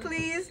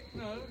 Please.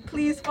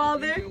 Please,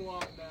 Father.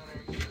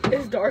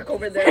 It's dark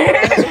over there.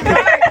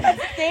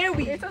 It's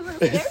scary.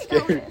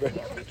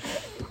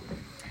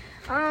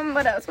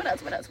 What else?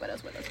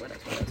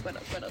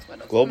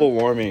 Global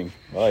warming.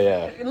 Oh,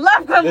 yeah.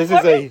 Love global This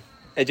is a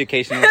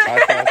educational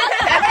podcast.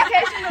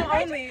 Educational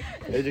only.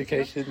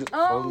 Education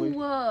only.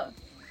 Oh,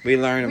 We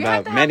learn we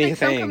have about to have, many like,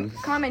 some things.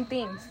 common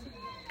themes.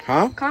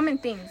 Huh? Common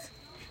themes.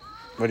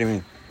 What do you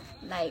mean?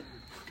 Like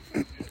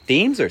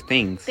Themes or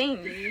things?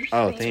 things.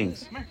 Oh,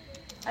 things.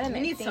 I didn't We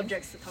mean need themes.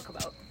 subjects to talk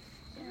about.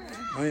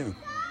 Oh, yeah.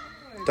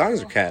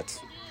 Dogs or cats?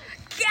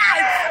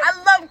 Cats!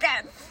 I love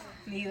cats.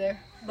 Neither.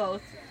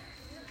 Both.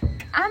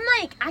 I'm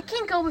like, I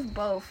can't go with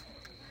both.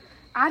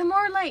 I'd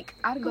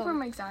go for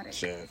my exotic.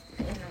 Shit.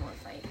 Animals,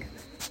 like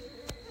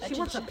She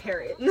wants a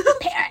parrot.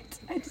 parrot.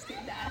 I just did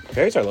that.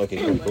 Parrots are low-key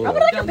pretty cool. I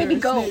would though. like a baby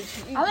goat.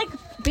 I like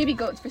baby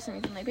goats for some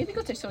reason. Like baby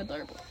goats are so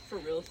adorable. For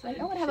real. Like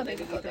I would have a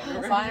baby goat.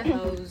 Fire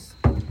hose.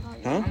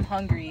 Huh? I'm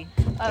hungry.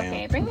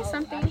 Okay, bring me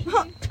something.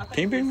 Can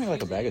you bring me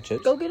like a bag of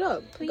chips? Go get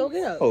up. Please. Go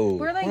get up. Oh,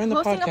 We're, like, in the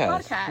hosting a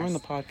podcast. podcast. We're in the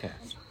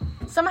podcast.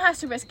 Someone has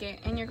to risk it,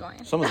 and you're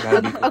going. Someone's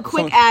gotta be. A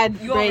quick someone- ad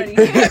You break.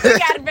 already. You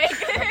gotta break.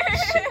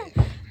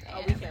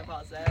 Oh, we can't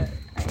pause that.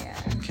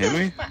 Can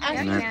we?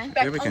 Yeah, No. we can.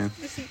 Yeah, we can.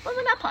 Well,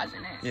 we're not pausing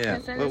it. Yeah,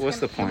 'cause then well, it's what's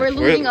the gonna- point? We're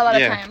losing a lot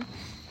of yeah.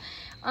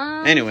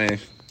 time. Anyway,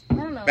 I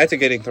don't know. back to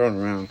getting thrown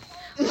around.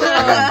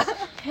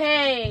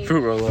 Hey.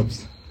 Fruit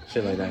roll-ups.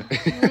 Shit like that.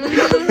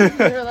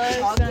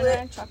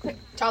 Chocolate.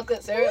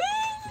 Chocolate syrup.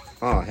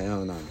 Oh,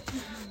 hell no.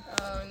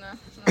 Oh no.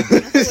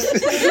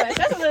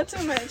 That's a little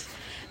too much.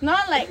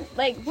 Not like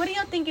what do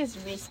y'all think is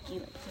risky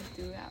like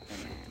to do out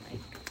there?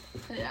 Like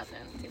put it out there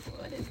on the table.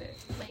 What is it?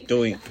 Like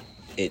Doing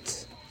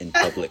it in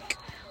public.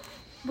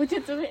 would you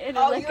do it in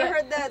Oh, like you a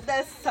heard that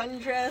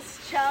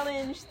sundress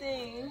challenge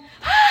thing?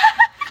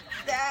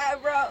 That,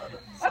 bro.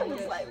 I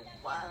was like,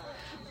 wow.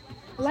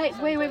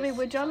 like wait,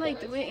 would y'all like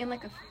do it in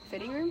like a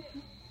fitting room?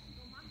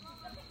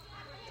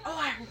 Oh,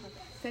 I heard that.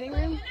 Fitting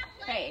room?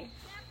 Hey.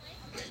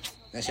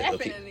 That shit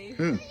low-key.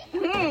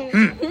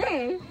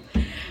 Definitely.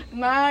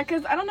 Nah,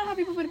 cause I don't know how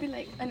people would be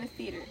like in a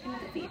theater.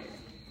 You're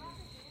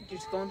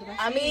just going to the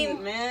I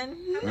mean, man.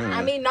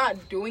 I mean,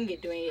 not doing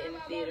it in the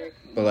theater.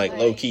 But like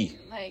low-key.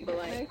 Like, But,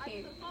 like,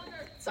 low-key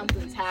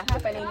Something's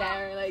happening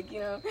there, like you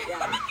know,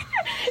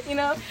 you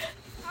know,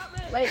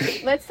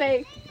 like let's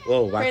say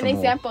Whoa, for an whack-a-mole.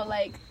 example,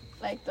 like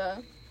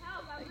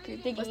you're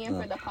digging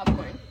in for the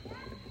popcorn.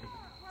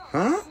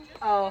 Huh?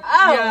 Oh,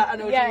 yeah, I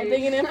know what Yeah, you mean.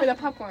 digging in for the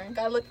popcorn.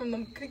 Gotta look from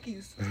them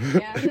cookies.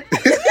 Yeah.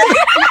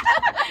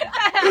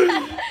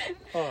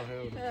 Oh,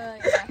 hell no.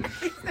 Yeah.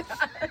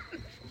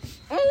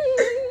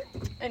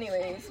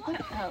 Anyways, what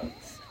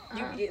else?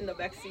 You get in the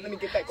backseat. Let me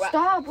get back. Wow.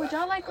 Stop. Would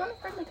y'all like going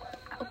for like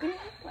a balcony?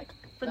 Like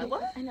For the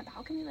what? in a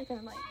balcony, like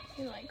in like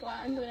you know like go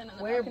out and do it in a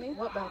Where? balcony.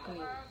 What balcony?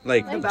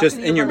 Like, Like just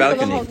in your Like a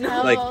balcony.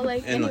 hotel, Like,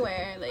 like in,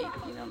 anywhere, like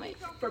you know, like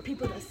For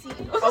people to see.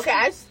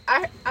 Okay,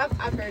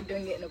 I've heard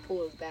doing it in a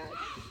pool is bad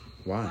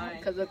Why?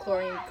 because the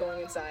chlorine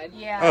going inside.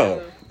 yeah.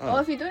 Oh. Well, Oh.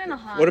 if you do it in a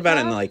hot What about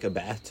in tub, like a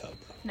bathtub?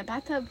 in a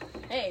bathtub?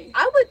 Hey,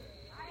 I would.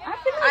 I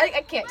feel like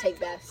I can't take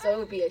baths, so it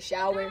would be a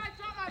shower.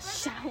 a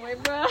shower,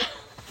 bro.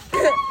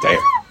 Damn.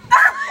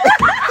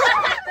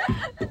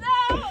 No,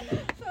 oh,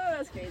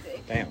 that's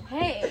crazy. Damn.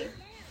 Hey,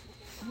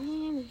 I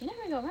mean, you can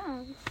never go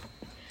wrong.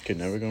 Could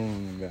never go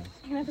wrong with that.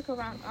 You can never go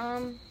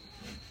wrong.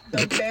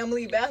 The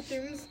family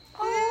bathrooms.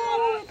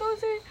 Oh,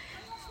 those are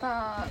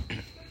stop.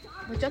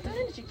 Would y'all do it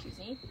in a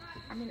jacuzzi?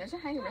 I mean, there's a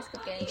high risk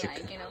of getting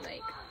like you know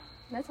like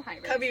that's a high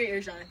risk. Cover your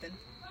ears, Jonathan.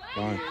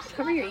 Why?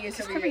 Cover your ears.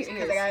 Just cover your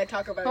because ears. I gotta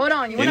talk about. Hold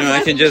on. You know,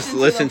 I can just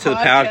listen to the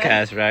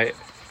podcast, right?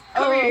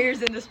 Cover your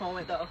ears in this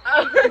moment, though.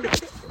 All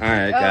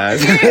right,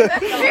 guys.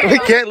 We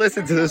can't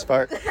listen to this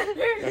part.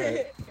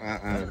 Rated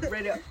R.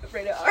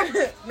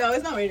 No,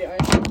 it's not rated R.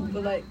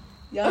 But like,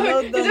 y'all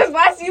know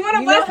the. You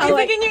wanna blast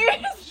music in your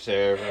ears?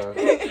 Sure, bro.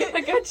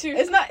 I got you.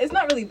 It's not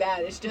really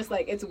bad. It's just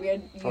like it's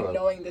weird you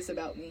knowing this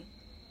about me.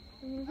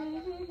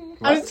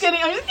 I'm just kidding.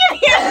 I'm just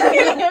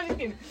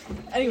kidding.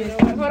 Anyways,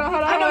 hold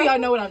on. I know y'all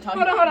know what I'm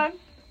talking about. Hold on.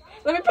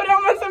 Let me put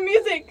on some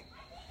music.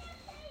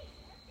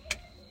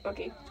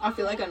 Okay. I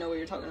feel like I know what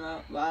you're talking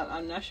about, but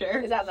I'm not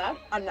sure. Is that loud?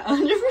 I'm not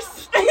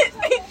 100%.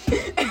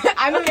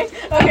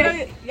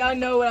 Okay. Y'all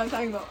know what I'm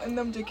talking about. In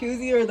them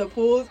jacuzzi or the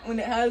pools, when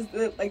it has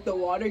the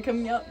water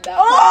coming out. That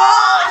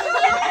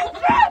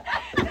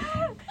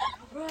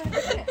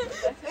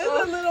it's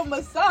a little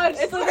massage.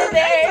 It's a little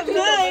there.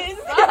 Nice.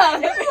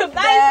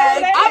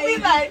 I'll be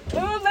like,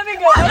 let me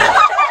go.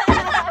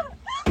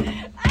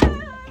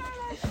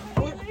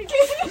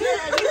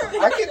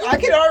 I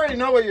can already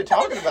know what you're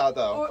talking about,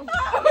 though.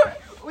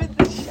 With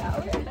the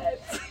shower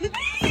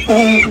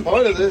heads.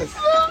 What is this?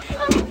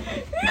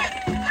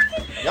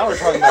 Y'all were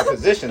talking about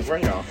positions,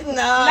 weren't y'all?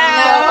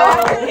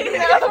 No.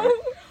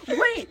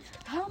 Wait.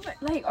 How about,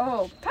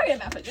 talking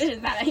about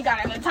positions now that he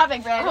got on the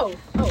topic, bro.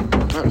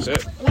 Oh,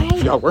 shit.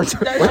 Y'all weren't.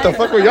 What the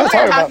fuck were y'all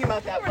talking about? We were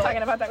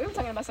talking about that. We were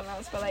talking about something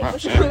else, but like. Oh,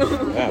 shit. Yeah,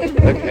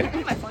 okay. I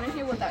put my phone in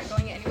here without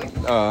going anywhere.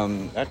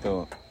 I'd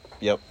go.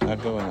 Yep,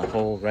 I'd go in the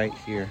hole right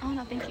here. Oh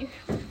no, thank you.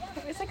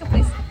 It's like a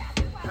place.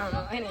 I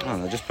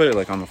don't know. Just put it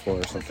like on the floor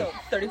or something. So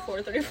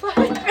 34, 35.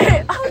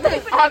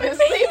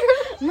 Honestly.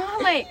 No,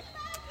 like.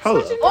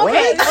 Hold up.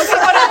 Okay,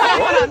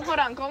 hold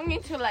on. Going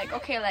into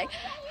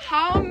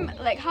how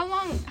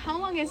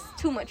long is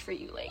too much for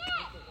you?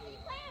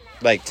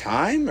 Like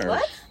time or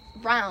What?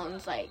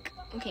 Rounds,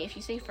 okay, if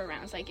you say for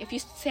rounds, if you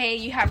say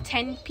you have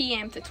 10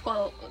 p.m. to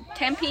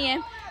 10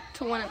 p.m.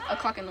 to 1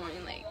 o'clock in the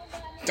morning,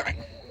 Dang.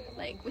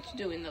 What you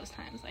do in those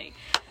times,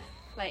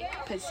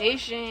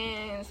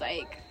 positions,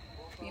 Sorry.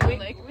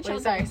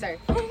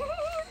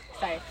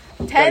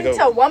 10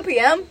 to 1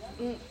 p.m.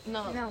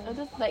 No,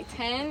 just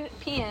 10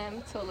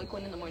 p.m. to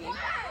 1 in the morning.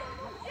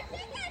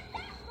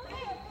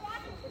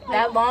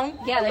 That long?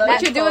 Yeah,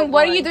 what you're doing.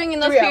 What are you doing in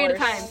those period of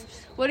times?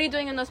 What are you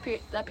doing in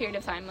that period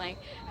of time?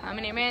 How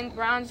many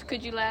rounds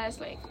could you last?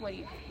 What?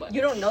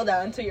 You don't know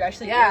that until you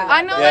actually. Yeah.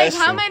 I know. Yeah,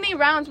 how true. many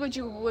rounds would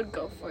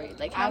go for it?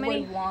 How I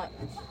many? would want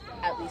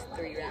at least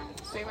 3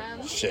 rounds. 3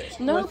 rounds? Shit.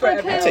 No, I'd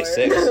I'd take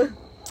 6.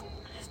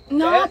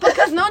 No,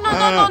 because no.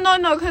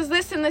 Because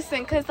listen.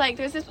 Because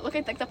there's this. Look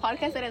at the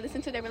podcast that I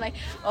listened to. They were like,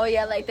 oh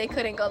yeah, they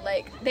couldn't go.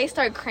 They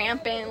start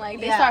cramping.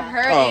 They start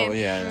hurting. Oh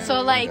yeah.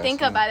 So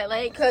think about it.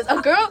 Because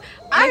a girl,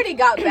 I already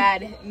got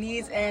bad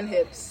knees and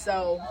hips.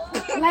 So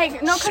no,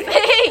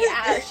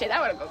 because shit, that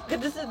would go.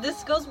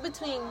 This goes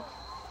between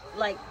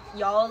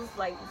y'all's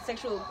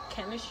sexual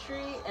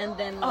chemistry and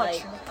then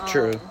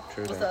True.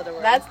 What's the other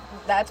word?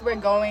 that's where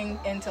going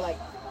into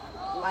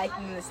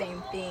liking the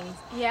same things,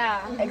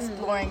 Yeah.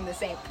 exploring the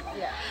same.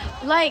 Yeah.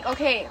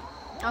 Okay, so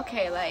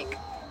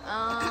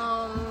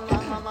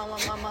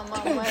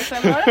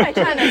what am I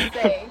trying to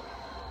say?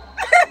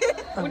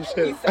 Oh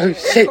shit.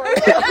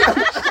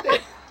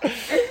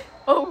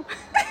 Oh.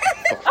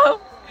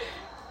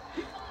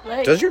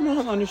 Does your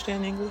mom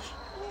understand English?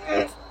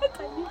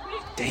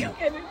 Damn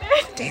it.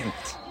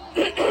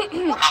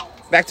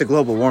 Back to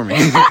global warming.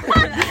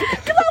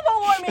 Global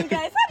warming,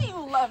 guys. How do you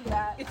love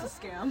that? It's a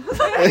scam.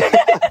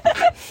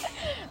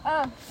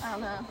 I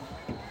don't know.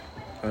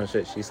 Oh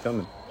shit, she's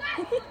coming.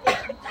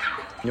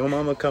 Your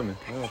mama coming.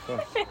 Oh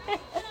fuck.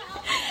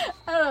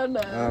 I don't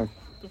know.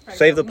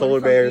 Save the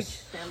polar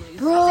bears.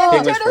 Bro,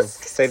 Penguins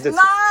save the.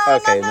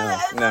 Okay, no.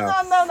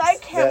 I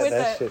can't with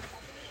that it. shit.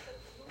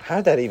 How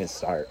did that even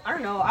start? I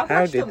don't know. I've How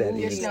watched did a that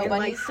movie even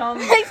and start? some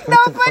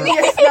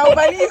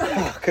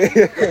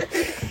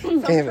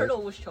Damn it.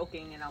 turtle was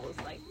choking and I was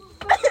like,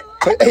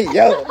 Hey,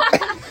 yo.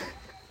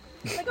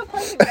 like a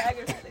punching bag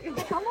or something.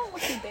 How long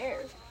was he there?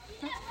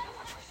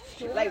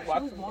 She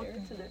walked from there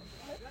to there.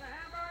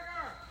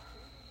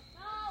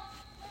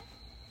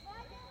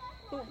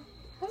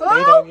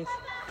 Hey, doggies.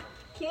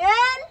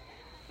 Ken?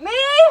 Me?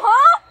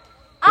 Huh?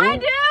 I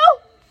do?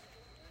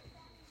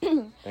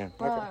 Damn.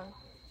 Bruh.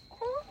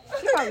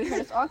 She probably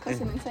heard us all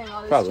cussing and saying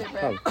all this Probably. shit,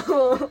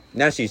 bro.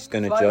 Now she's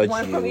gonna One judge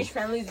from you each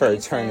family's for being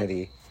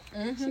eternity.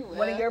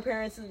 One of your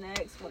parents is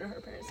next. One of her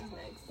parents is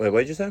next. Wait, what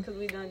did you say? Because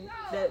we done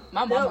that.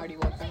 My mom already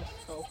worked them,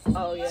 so.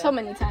 Oh yeah. So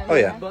many times. Oh,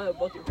 yeah. But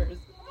both your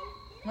parents.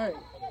 Right.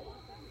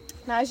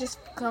 Now it just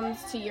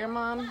comes to your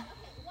mom,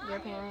 your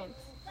parents.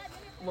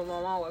 When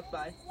my mom walked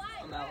by,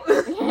 I'm out.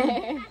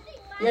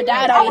 Your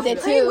dad already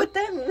did too. with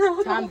them.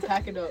 Time to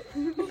pack it up.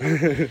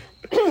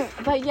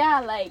 But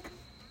yeah,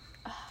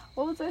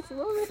 what was this?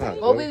 What was it?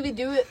 Fuck, What would we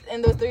do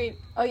in those 3?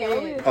 Oh yeah.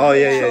 Oh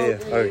yeah.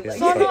 Oh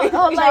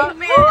yeah.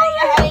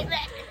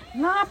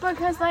 Nah,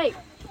 because I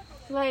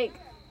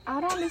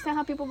don't understand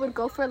how people would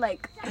go for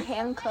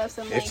handcuffs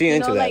and If she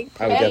into that,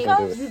 I would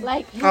definitely do it.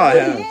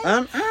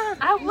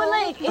 I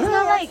would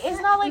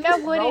it's not like I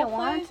wouldn't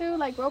want to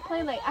role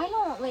play. I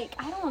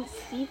don't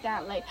see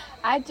that.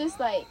 I just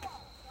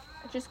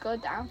just go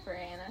down for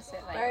it and that's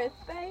it. Like,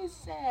 birthday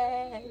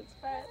sex.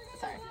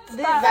 Sorry.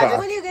 That's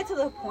when you get to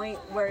the point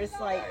where it's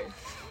like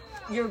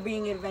you're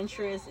being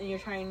adventurous and you're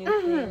trying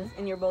new things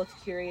and you're both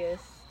curious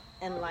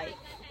and like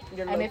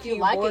you're and if you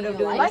like it,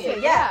 you like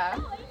it. Yeah.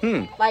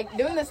 Like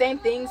doing the same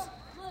things.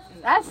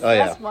 That's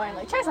boring.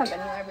 Like try something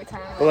new every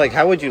time. Well, like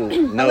how would you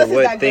know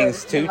what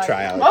things to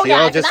try out? Do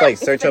y'all just like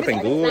search up in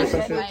Google or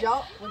something? Would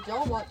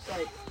y'all watch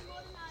like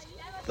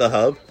The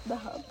Hub?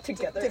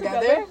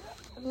 together?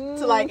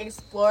 To like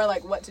explore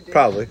like what to do.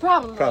 Probably.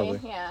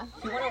 Yeah.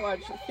 You wanna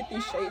watch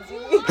 50 Shades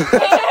of Me? 50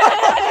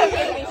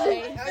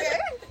 Shades. Okay.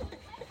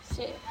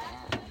 Shit.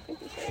 Yeah.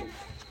 50 Shades.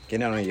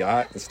 Get on a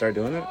yacht and start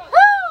doing it?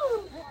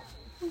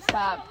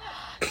 Stop.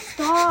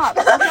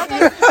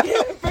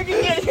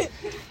 Freaking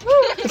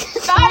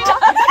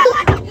Stop.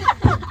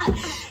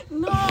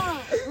 No.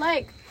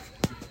 Like.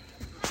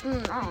 I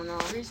don't know.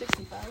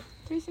 365.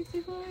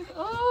 365.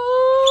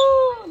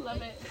 Oh,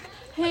 love it.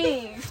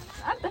 Hey,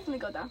 I'd definitely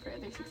go down for a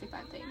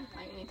 365 thing,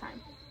 like anytime.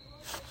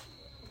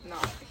 No,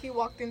 he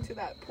walked into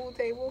that pool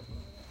table.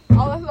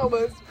 All I saw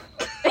was.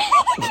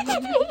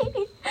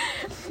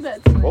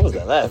 That's funny. What was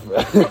that laugh, bro?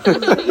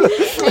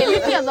 Hey,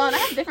 leave me alone. I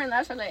have different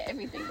laughs for like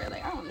everything, but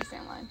like I don't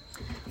understand why.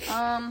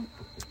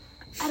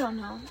 I don't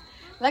know.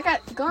 Like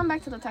going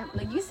back to the topic,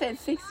 like you said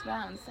 6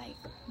 rounds, like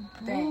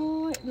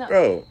boy, no.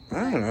 Bro,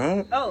 I don't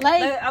know. Oh,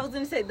 Like- I was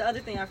gonna say the other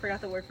thing. I forgot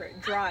the word for it.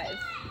 Drive.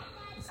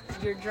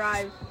 Your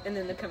drive and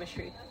then the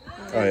chemistry.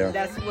 Oh yeah.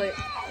 That's what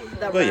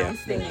the Well, yeah. rounds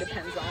thing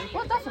depends on.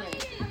 Well, definitely.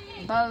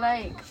 But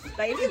like,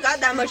 Like if you got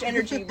that much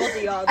energy, both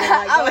of y'all, then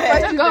like go I'll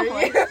ahead. go for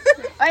it.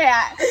 Oh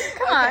yeah,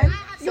 come on.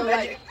 So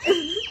like,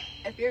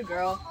 if your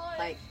girl,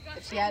 like,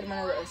 if she had one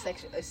of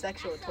a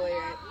sexual toy,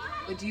 right,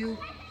 would you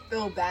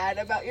feel bad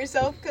about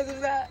yourself because of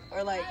that,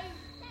 or like,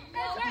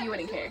 You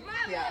wouldn't care.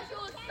 yeah?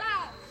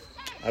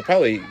 I'd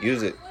probably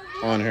use it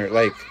on her,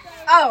 like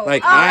Oh,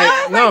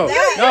 no,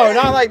 that. no,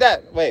 not like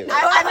that. Wait,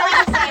 I know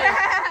what you're saying.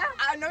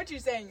 I know what you're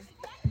saying.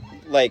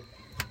 like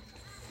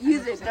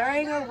Use it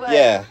during or what?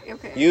 yeah,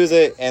 Okay. use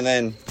it and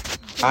then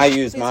I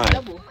use mine.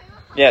 Double.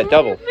 Yeah,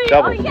 double.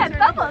 Oh yeah,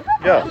 double.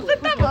 Yeah.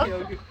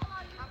 Double.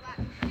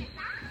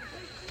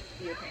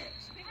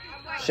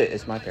 Shit,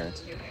 it's my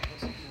parents.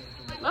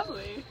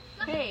 Lovely.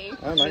 Hey.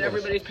 Oh my gosh.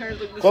 Everybody's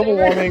parents look the Global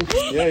same. warming.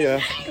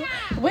 Yeah.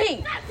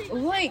 Wait,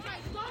 like,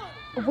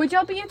 would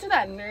y'all be into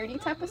that nerdy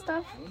type of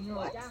stuff?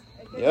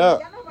 Yeah.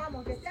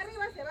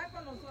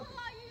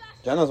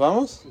 ¿Ya nos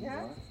vamos?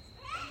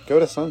 ¿Qué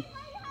horas son?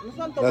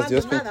 Las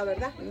 10.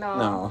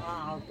 No.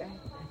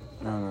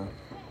 No.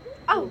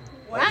 Oh,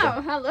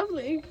 wow, how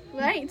lovely.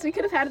 Right, so we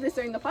could have had this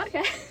during the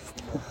podcast.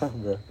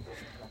 Bro.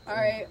 All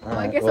right, well, I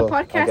Alright, guess well, the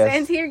podcast I guess.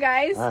 ends here,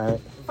 guys. All right.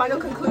 Final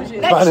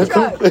conclusion. Final Next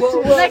truck.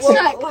 conclusion. Next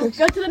truck.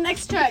 Go to the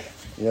next truck.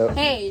 Yep.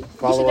 Hey, you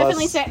Follow should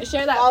definitely us.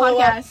 share that Follow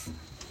podcast.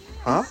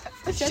 Huh?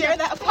 Share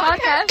that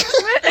podcast.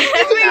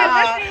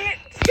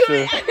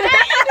 Sure.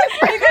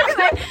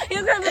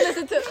 He's gonna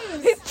listen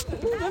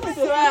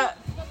to.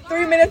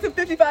 3 minutes and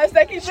 55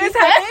 seconds. This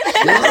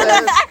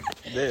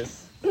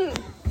This.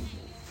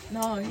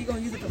 No, he gonna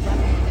use it for black.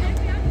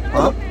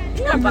 Huh?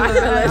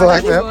 Bye.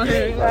 Black man. All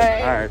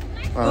right. All right.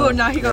 Oh, now he got